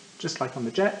do, just like on the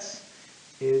jets,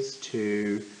 is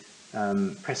to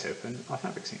press open our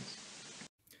fabric seams.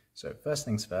 So first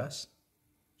things first,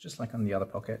 just like on the other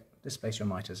pocket, displace your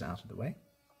miters out of the way.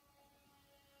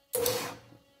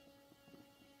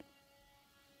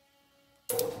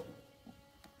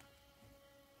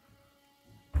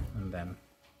 And then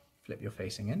flip your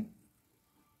facing in.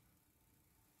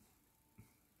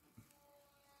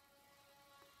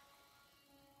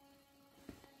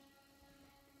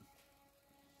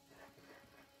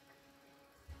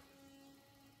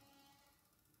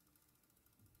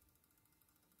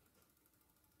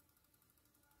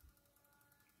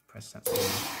 Press that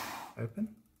seam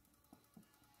open.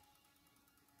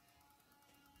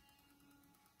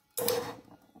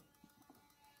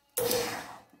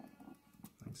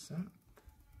 Like so.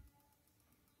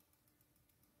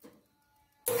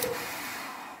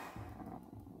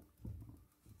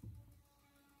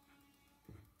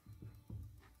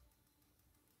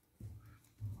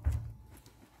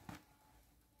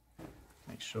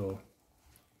 Make sure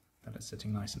that it's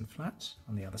sitting nice and flat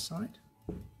on the other side.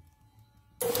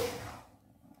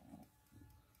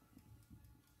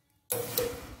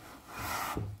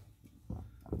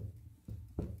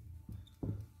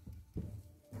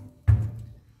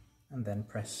 And then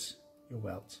press your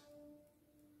welt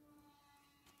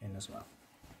in as well.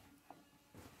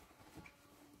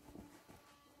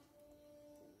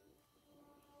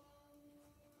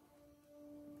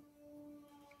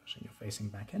 Pushing your facing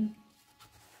back in.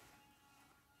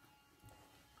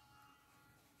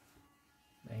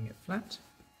 Laying it flat.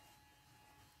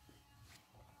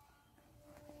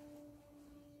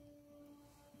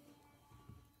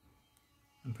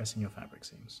 And pressing your fabric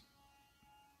seams.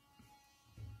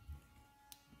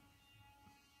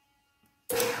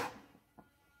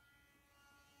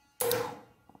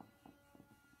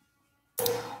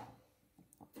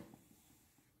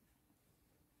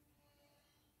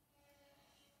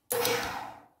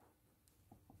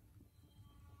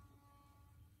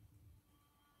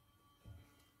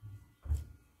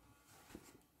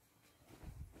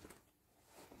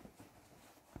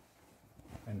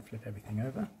 Then flip everything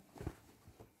over,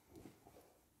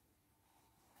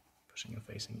 pushing your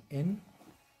facing in,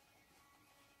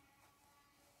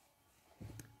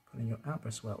 pulling your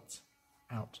outburst welt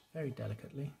out very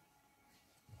delicately,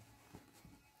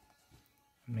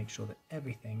 and make sure that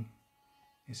everything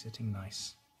is sitting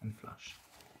nice and flush.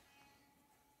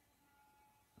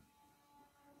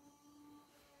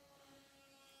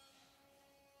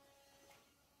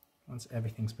 Once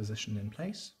everything's positioned in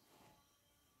place,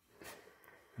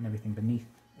 and everything beneath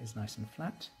is nice and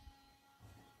flat,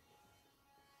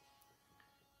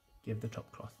 give the top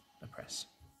cloth a press.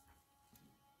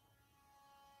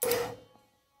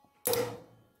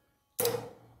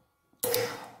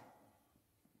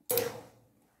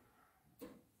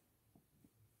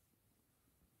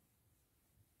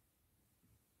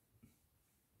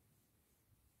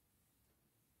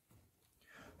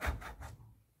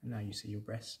 And now you see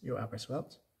your outburst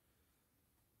welt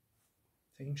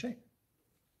taking shape.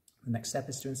 The next step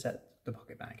is to insert the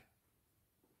pocket bag.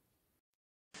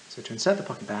 So to insert the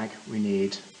pocket bag, we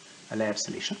need a layer of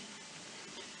silicone.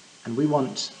 And we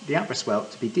want the outburst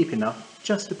welt to be deep enough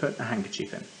just to put a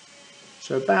handkerchief in.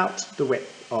 So about the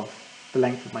width of the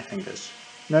length of my fingers,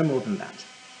 no more than that.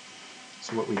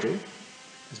 So what we do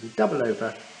is we double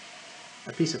over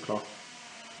a piece of cloth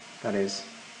that is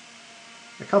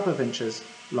a couple of inches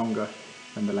longer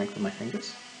than the length of my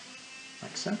fingers,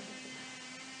 like so.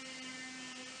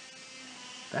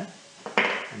 There,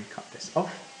 and cut this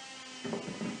off.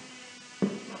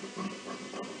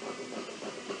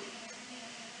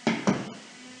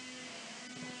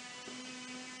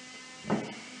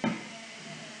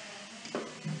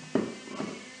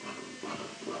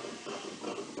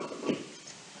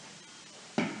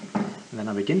 And then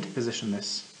I begin to position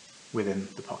this within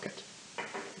the pocket.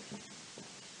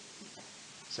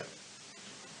 So,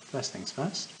 first things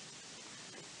first,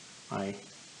 I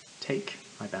take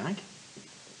my bag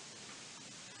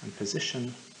and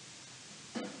position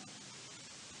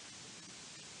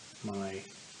my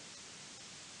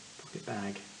pocket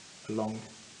bag along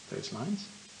those lines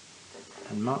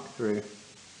and mark through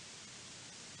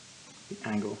the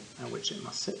angle at which it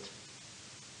must sit,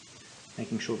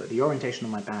 making sure that the orientation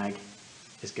of my bag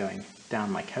is going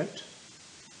down my coat,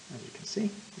 as you can see,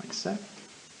 like so,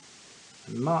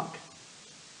 and mark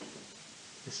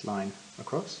this line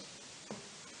across,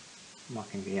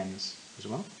 marking the ends as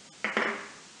well.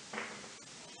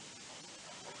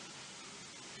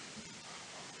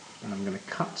 And I'm going to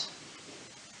cut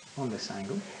on this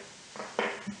angle.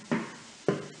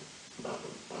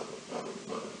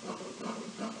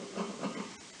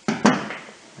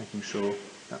 Making sure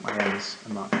that my ends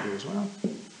are marked through as well.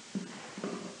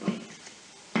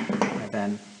 I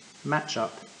then match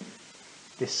up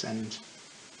this end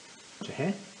to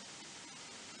here,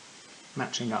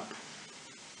 matching up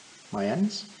my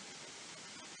ends,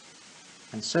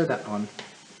 and sew that on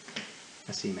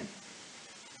a seam in.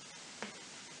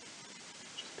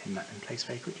 Just pin that in place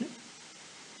very quickly.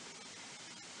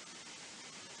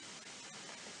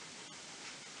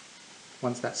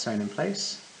 Once that's sewn in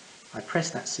place, I press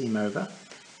that seam over,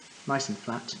 nice and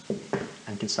flat,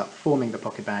 and can start forming the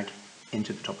pocket bag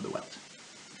into the top of the welt.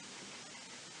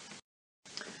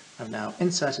 I've now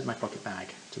inserted my pocket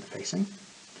bag to the facing.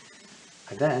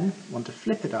 I then want to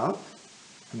flip it up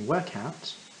and work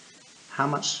out how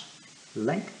much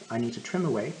length I need to trim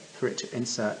away for it to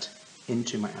insert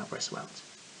into my outbreast welt.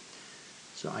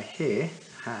 So I here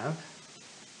have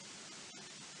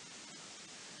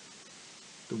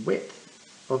the width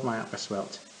of my outbreast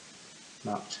welt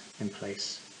marked in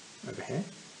place over here.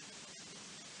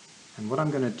 And what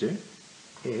I'm going to do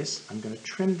is I'm going to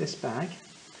trim this bag,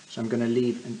 so I'm going to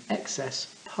leave an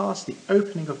excess past the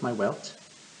opening of my welt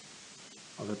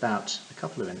of about a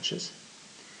couple of inches,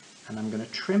 and I'm going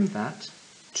to trim that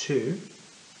to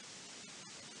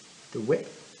the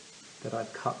width that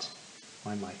I've cut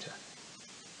my mitre.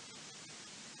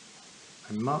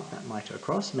 I mark that mitre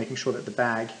across, making sure that the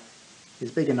bag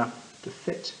is big enough to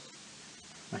fit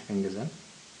my fingers in,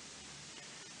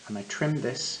 and I trim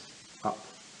this up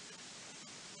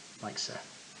like so.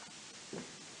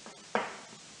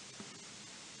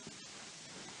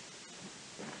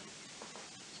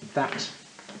 So that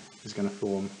is going to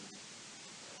form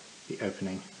the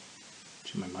opening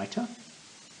to my mitre,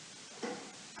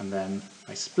 and then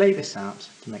I splay this out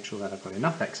to make sure that I've got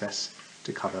enough excess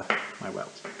to cover my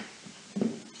welt.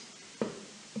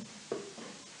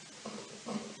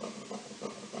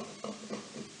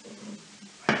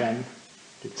 I then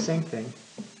do the same thing,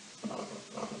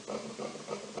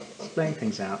 splaying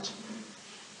things out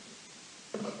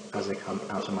as they come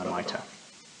out of my mitre,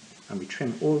 and we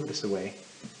trim all of this away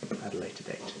at a later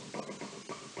date.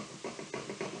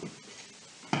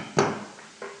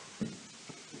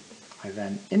 I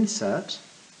then insert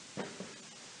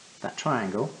that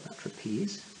triangle, that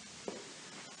trapeze,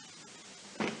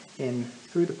 in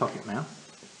through the pocket mouth,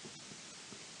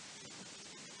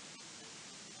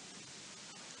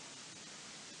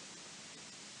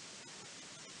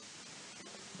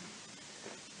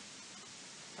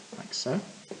 like so,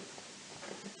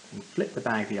 and flip the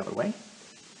bag the other way.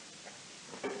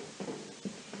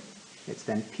 It's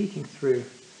then peeking through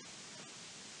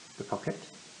the pocket,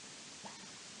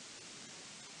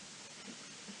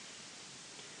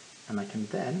 and I can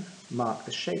then mark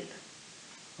the shape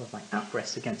of my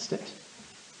outbreast against it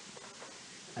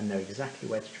and know exactly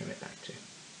where to trim it back to.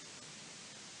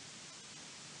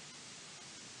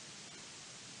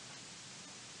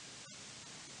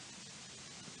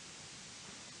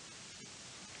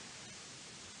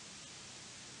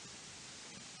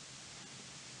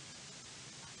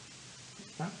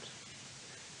 That.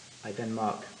 I then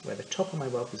mark where the top of my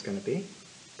welt is going to be,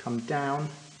 come down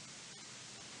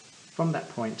from that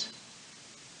point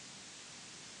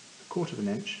 1/4 of an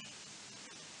inch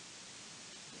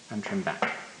and trim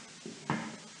back.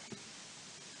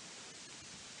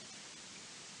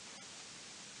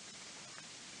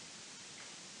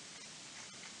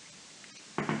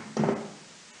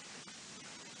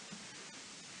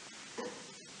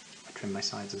 trim my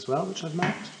sides as well, which I've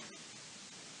marked.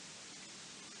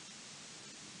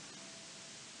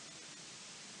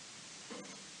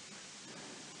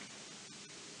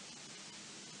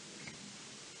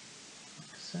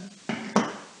 Like so.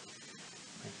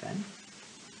 I then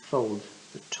fold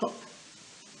the top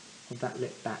of that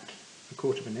lip back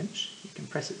 1/4 of an inch. You can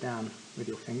press it down with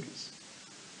your fingers.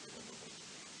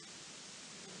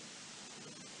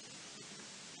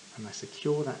 And I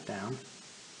secure that down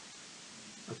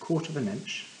 1/4 of an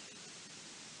inch,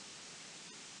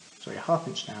 sorry, 1/2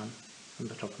 inch down from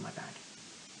the top of my bag.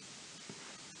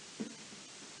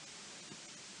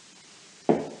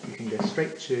 You can go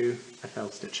straight to a fell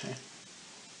stitch here.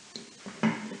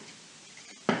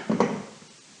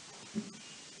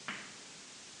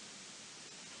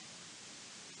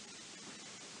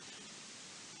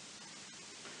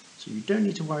 So you don't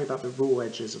need to worry about the raw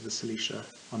edges of the silicea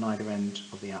on either end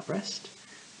of the outbreast,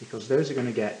 because those are going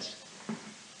to get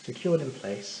secured in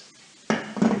place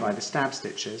by the stab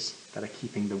stitches that are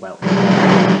keeping the welt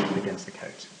against the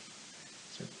coat.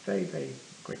 So very, very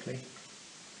quickly,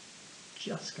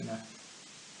 just going to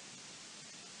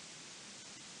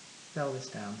fell this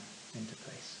down into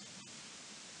place.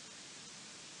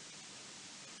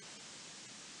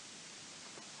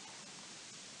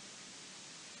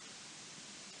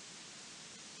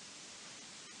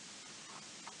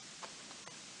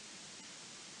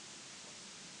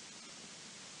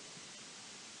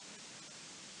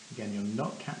 Again, you're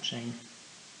not catching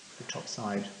the top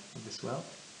side of this welt,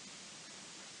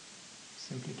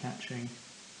 simply catching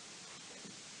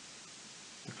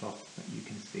the cloth that you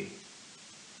can see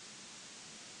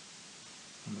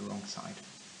on the wrong side.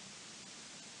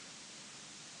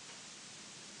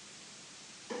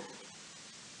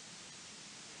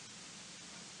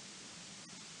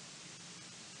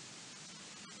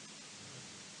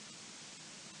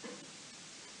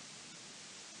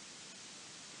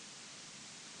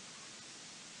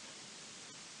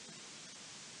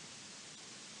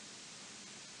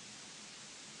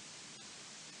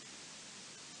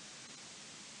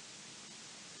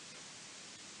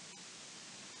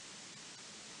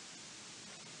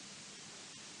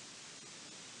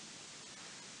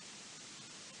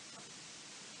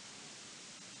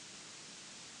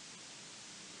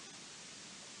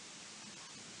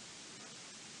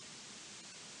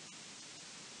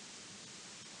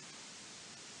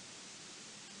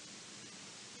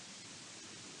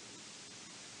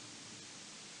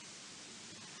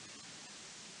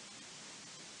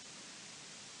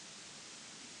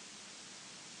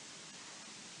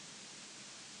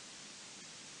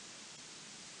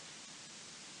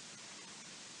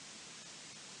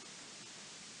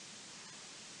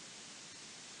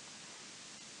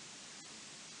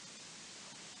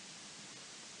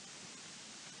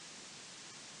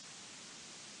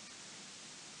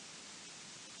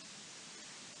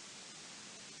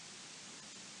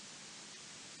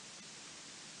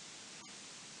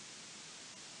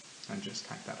 And just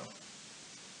tack that off.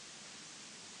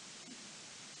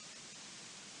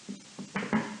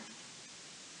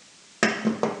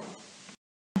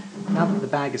 Now that the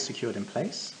bag is secured in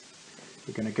place,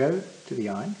 we're going to go to the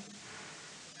iron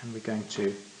and we're going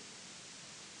to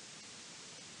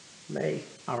lay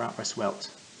our outbreast welt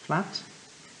flat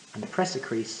and press a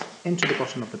crease into the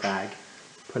bottom of the bag,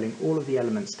 pulling all of the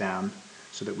elements down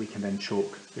so that we can then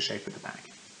chalk the shape of the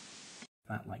bag.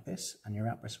 Flat like this, and your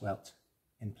outbreast welt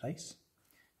in place.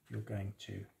 You're going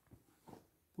to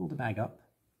pull the bag up,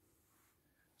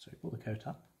 sorry, pull the coat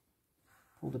up,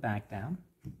 pull the bag down,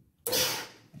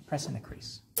 and press in a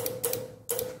crease.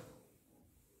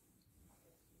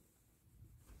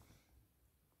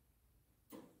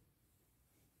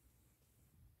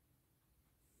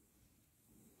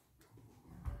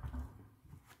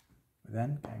 We're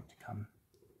then going to come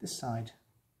this side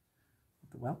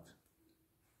of the welt,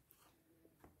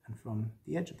 and from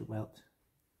the edge of the welt,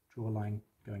 draw a line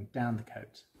going down the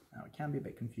coat. Now it can be a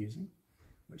bit confusing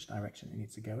which direction it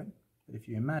needs to go in, but if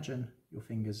you imagine your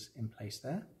fingers in place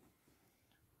there,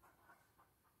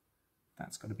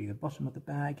 that's got to be the bottom of the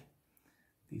bag.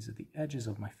 These are the edges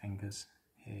of my fingers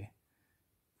here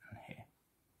and here.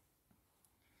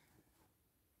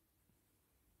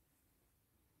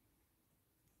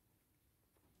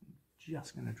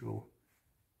 Just going to draw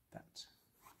that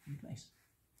in place.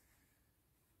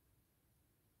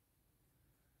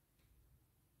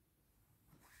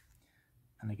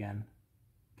 And again,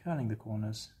 curling the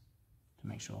corners to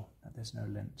make sure that there's no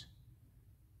lint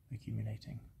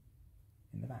accumulating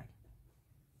in the bag.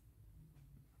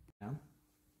 Down.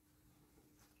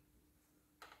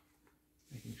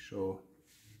 Making sure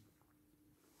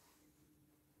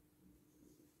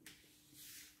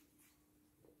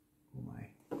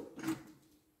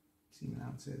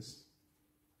flounces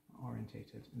are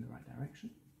orientated in the right direction.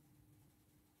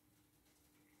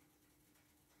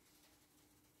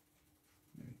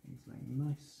 Everything's laying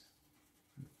nice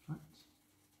and flat.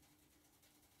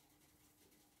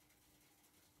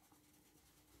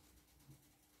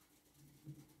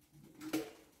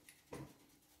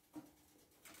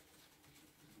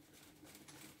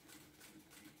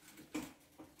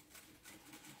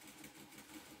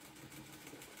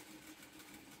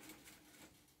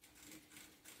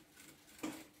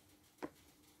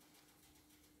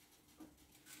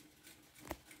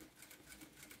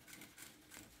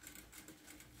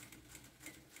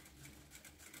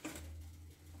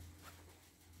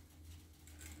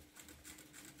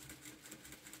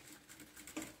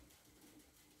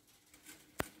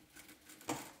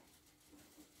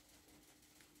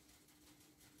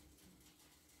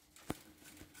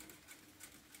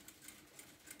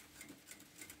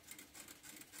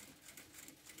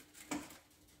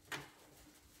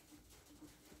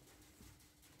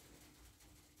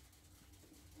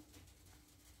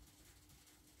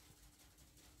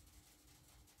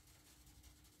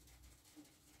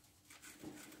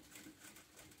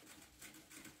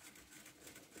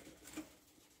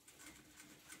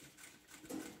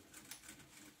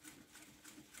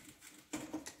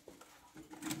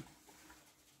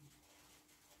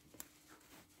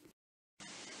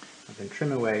 I then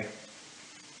trim away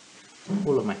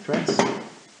all of my threads,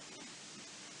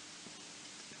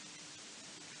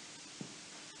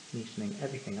 neatening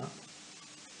everything up.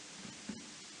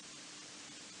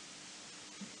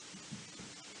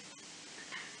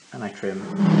 And I trim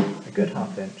a good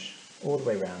 ½ inch all the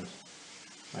way around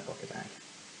my pocket bag.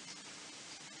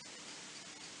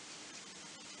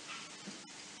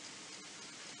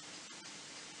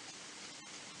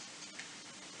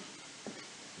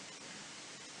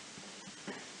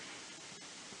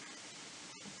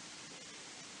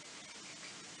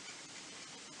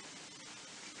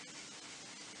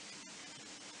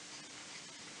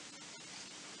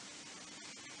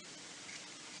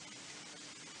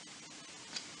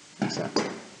 So,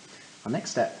 our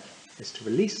next step is to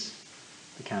release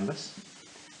the canvas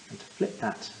and to flip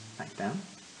that back down.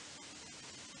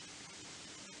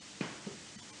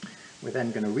 We're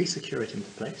then going to re-secure it into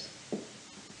place.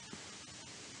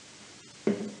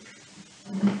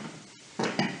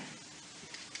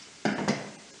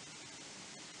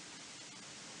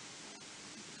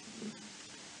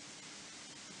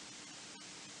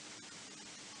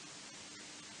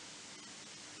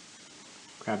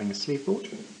 Grabbing a sleeve board.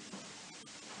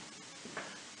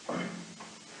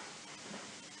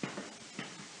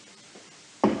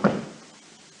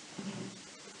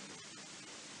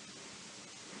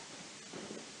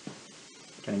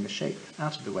 Getting the shape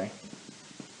out of the way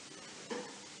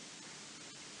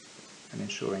and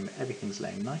ensuring that everything's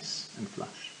laying nice and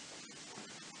flush.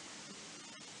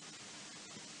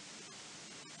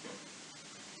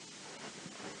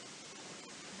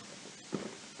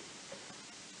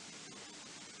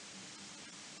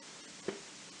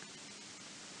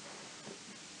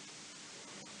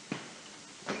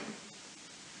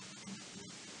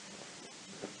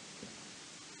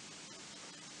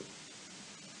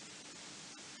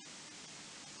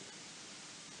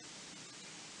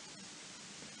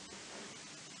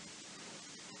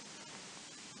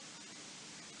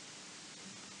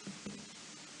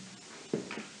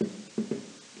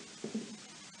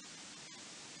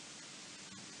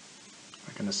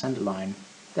 We're going to send a line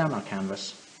down our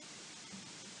canvas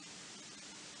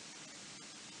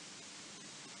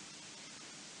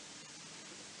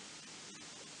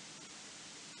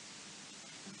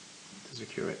to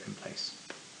secure it in place.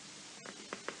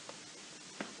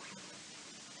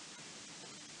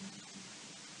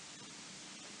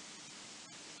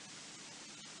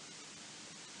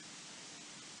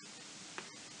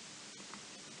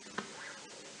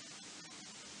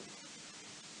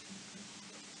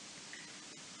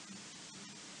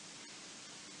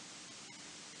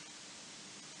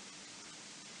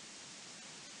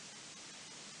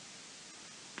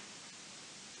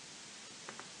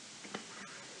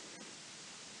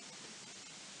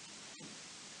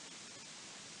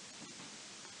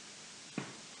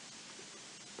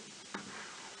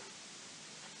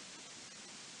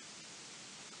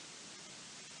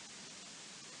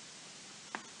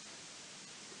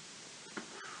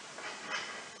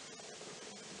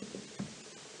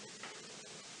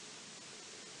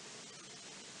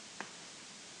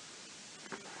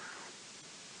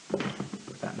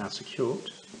 With that now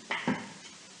secured,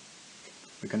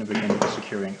 we're going to begin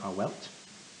securing our welt.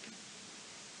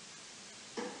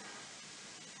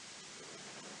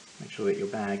 Make sure that your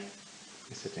bag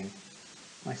is sitting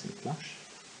nice and flush.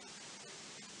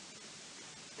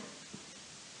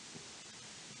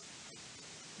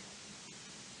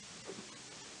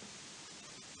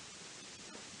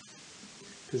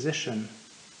 position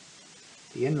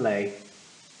the inlay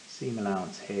seam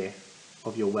allowance here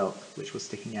of your welt, which was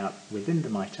sticking out within the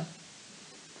mitre,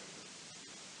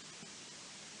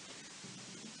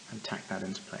 and tack that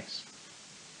into place.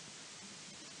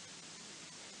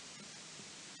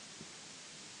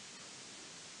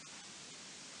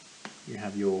 You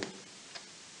have your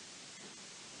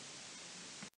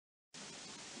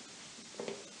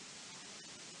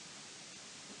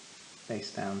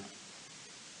base down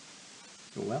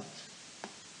your welt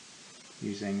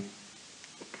using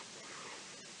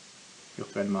your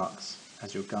thread marks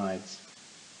as your guides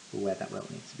for where that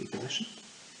welt needs to be positioned.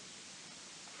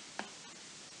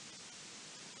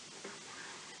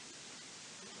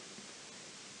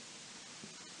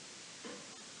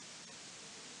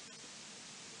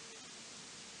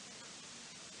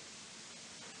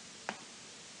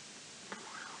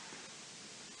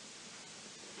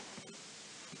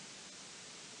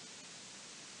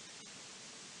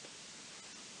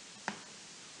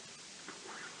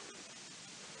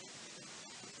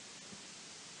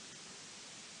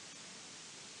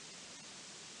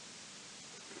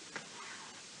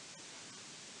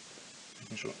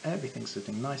 Making sure everything's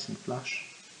sitting nice and flush.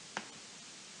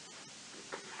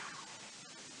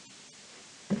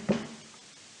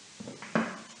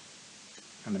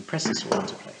 And then press this all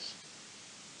into place.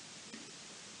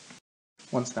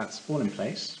 Once that's all in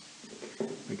place,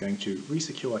 we're going to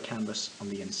re-secure our canvas on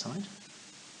the inside.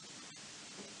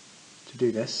 To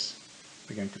do this,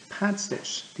 we're going to pad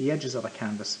stitch the edges of our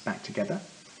canvas back together,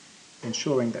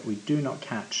 ensuring that we do not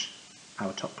catch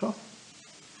our top cloth.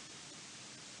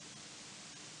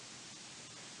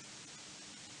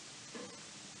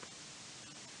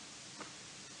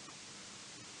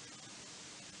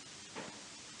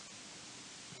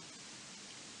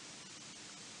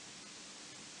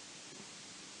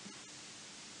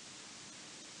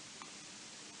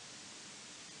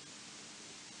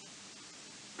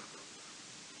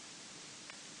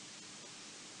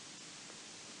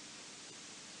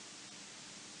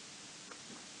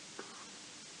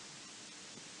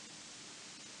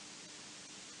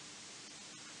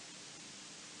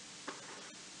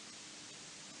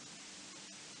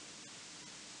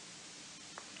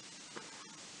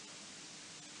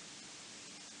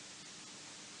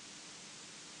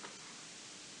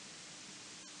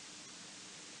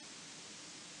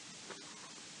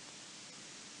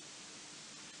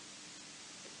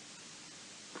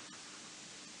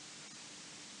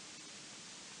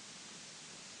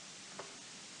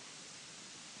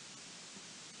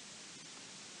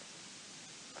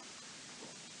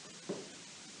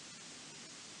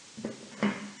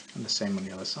 And the same on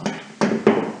the other side.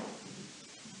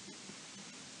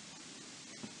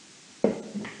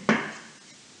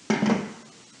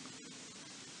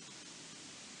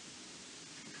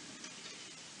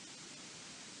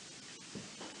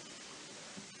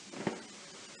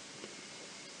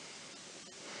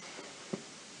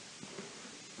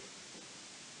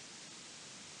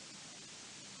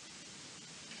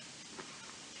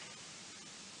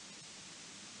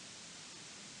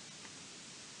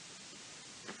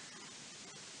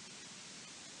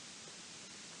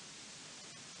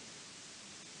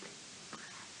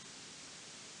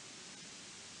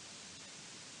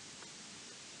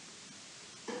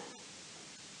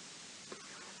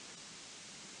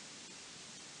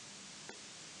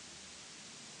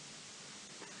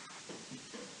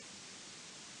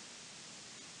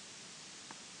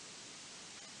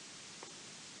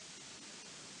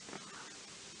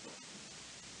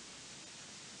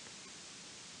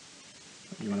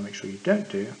 What you want to make sure you don't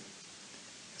do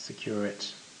is secure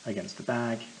it against the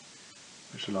bag,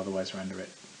 which will otherwise render it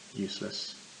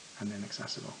useless and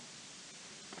inaccessible.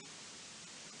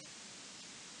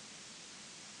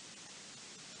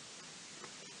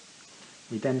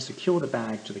 We then secure the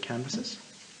bag to the canvases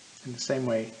in the same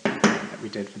way that we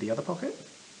did for the other pocket.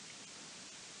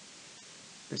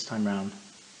 This time round,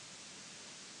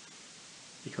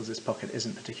 because this pocket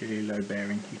isn't particularly load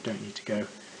bearing, you don't need to go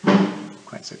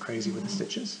quite so crazy with the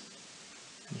stitches,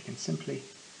 and you can simply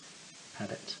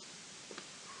add it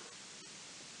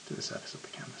to the surface of the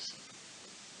canvas.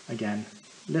 Again,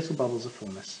 little bubbles of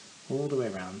fullness all the way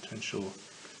around to ensure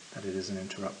that it isn't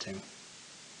interrupting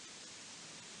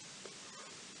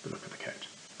the look of the coat.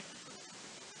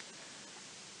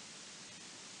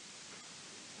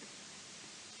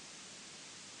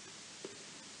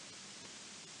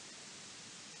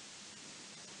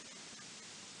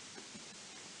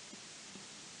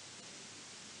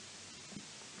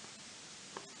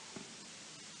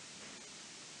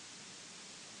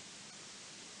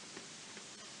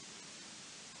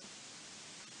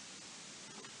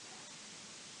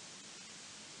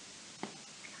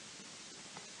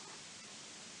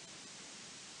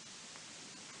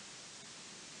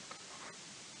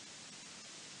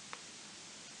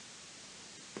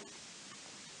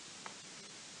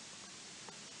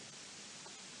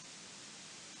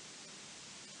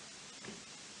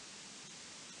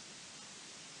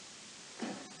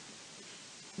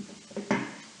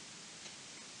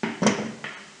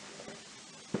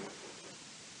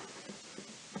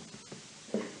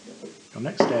 Our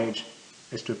next stage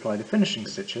is to apply the finishing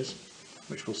stitches,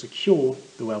 which will secure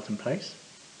the welt in place.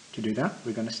 To do that,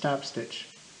 we're going to stab stitch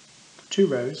 2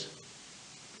 rows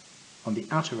on the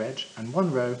outer edge and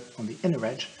 1 row on the inner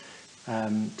edge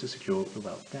to secure the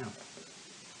welt down.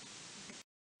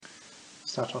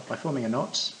 Start off by forming a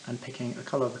knot and picking a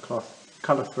colour of the cloth,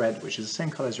 colour thread which is the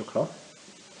same colour as your cloth,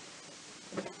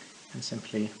 and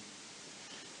simply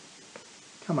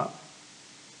come up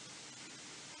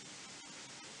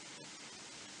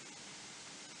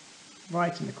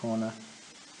right in the corner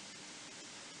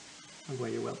of where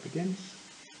your welt begins,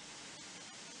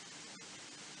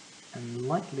 and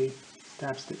lightly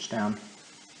stab stitch down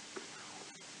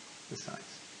the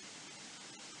sides.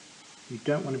 You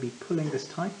don't want to be pulling this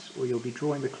tight or you'll be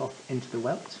drawing the cloth into the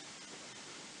welt.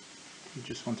 You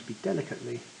just want to be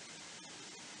delicately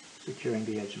securing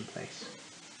the edge in place.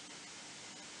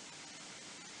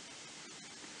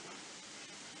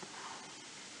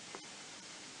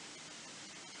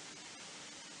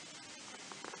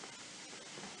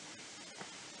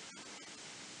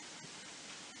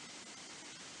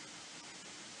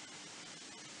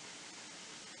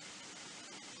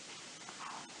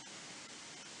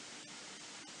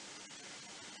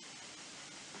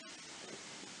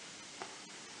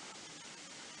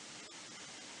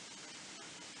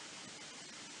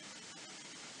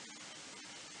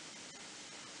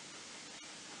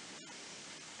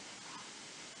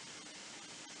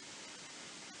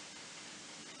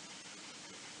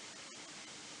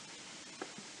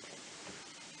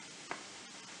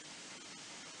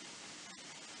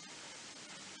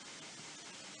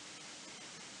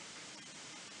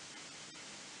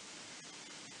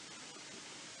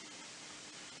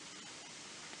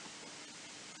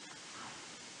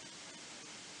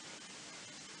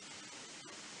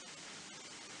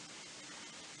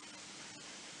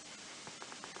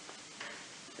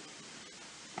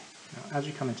 As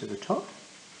you come into the top,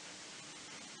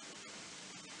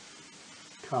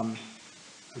 come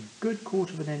a good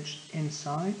 1/4 inch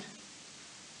inside,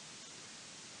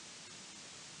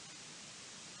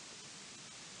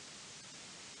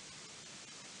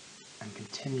 and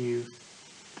continue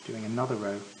doing another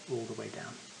row all the way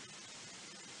down.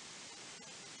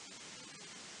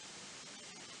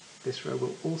 This row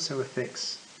will also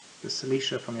affix the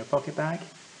silicea from your pocket bag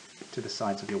to the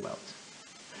sides of your welt.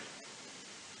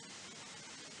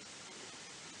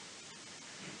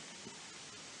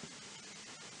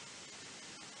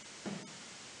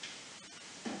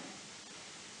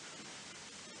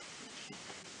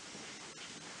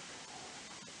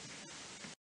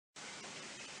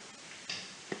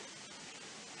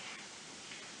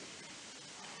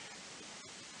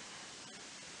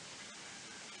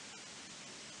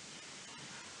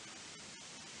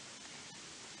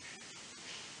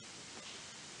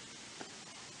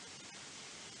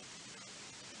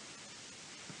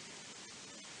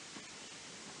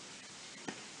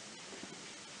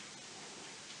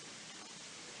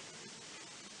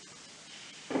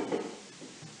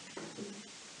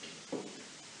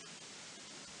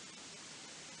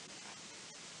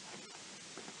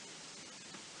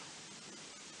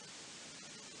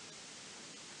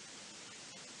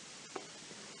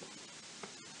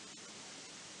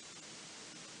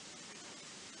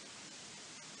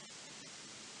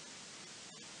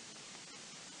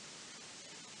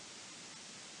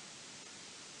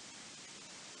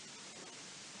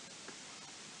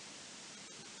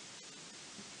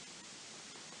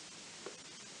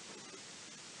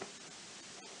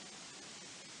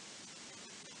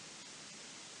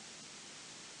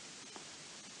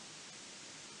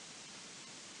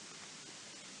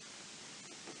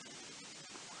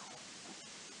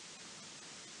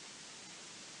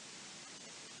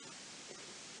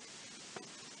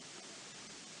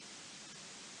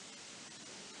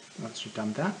 Once you've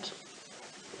done that,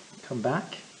 come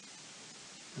back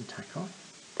and tack on.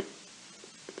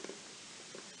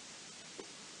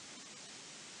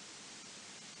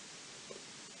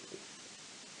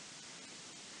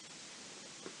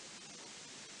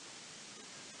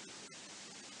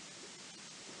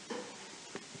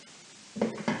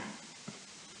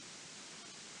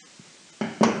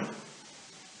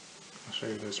 I'll show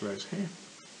you those rows here.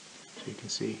 So you can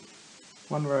see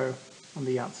 1 row on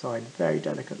the outside, very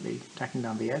delicately tacking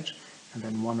down the edge, and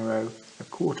then 1 row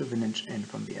 1/4 inch in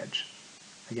from the edge.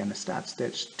 Again, a stab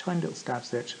stitch, tiny little stab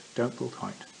stitch, don't pull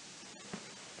tight.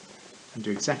 And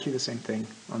do exactly the same thing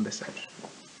on this edge.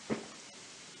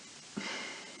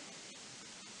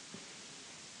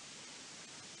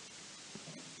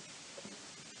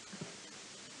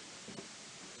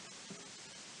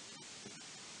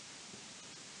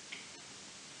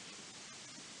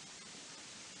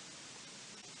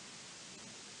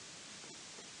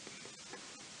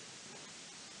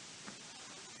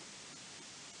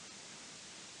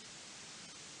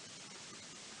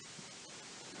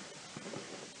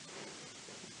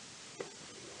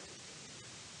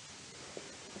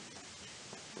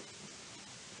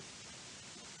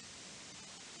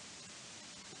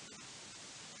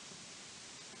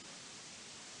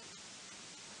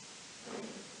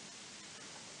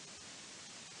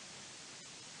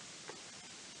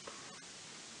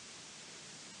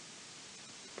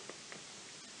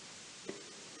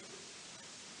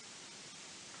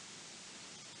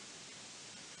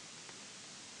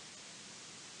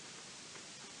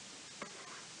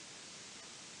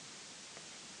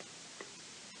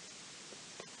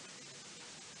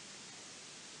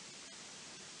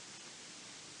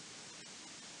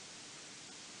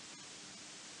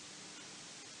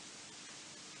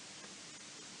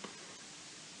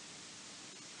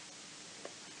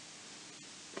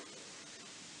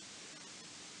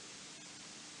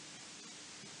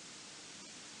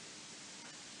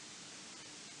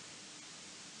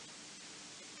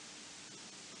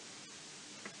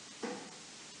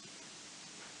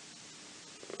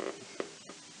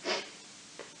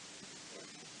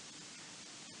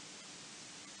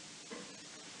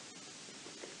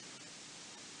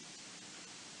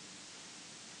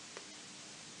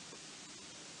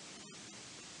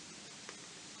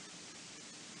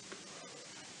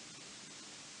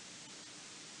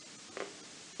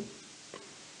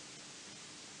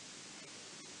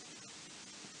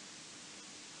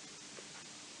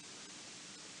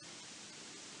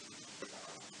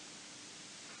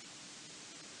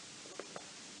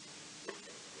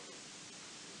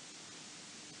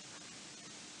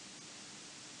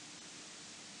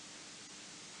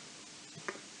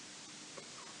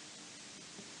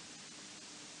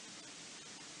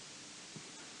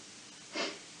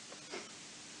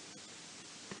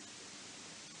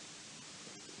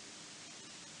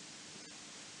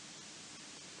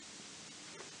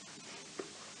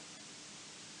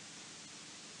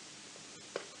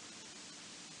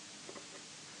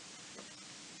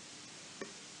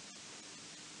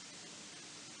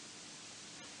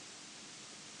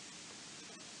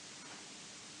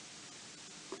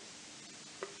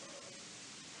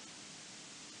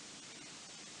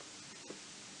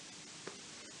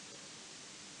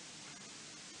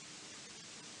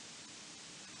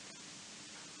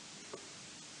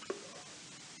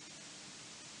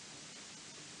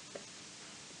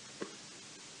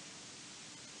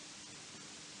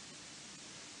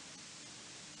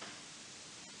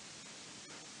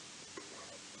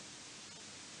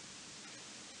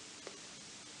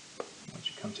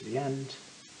 come to the end,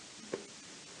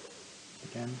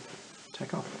 again,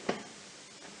 tack off.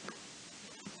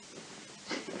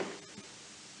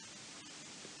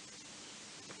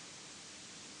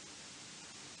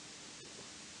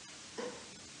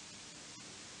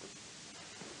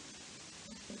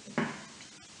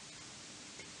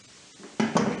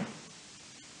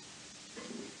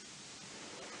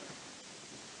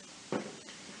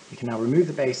 You can now remove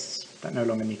the base that no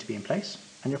longer need to be in place,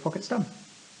 and your pocket's done.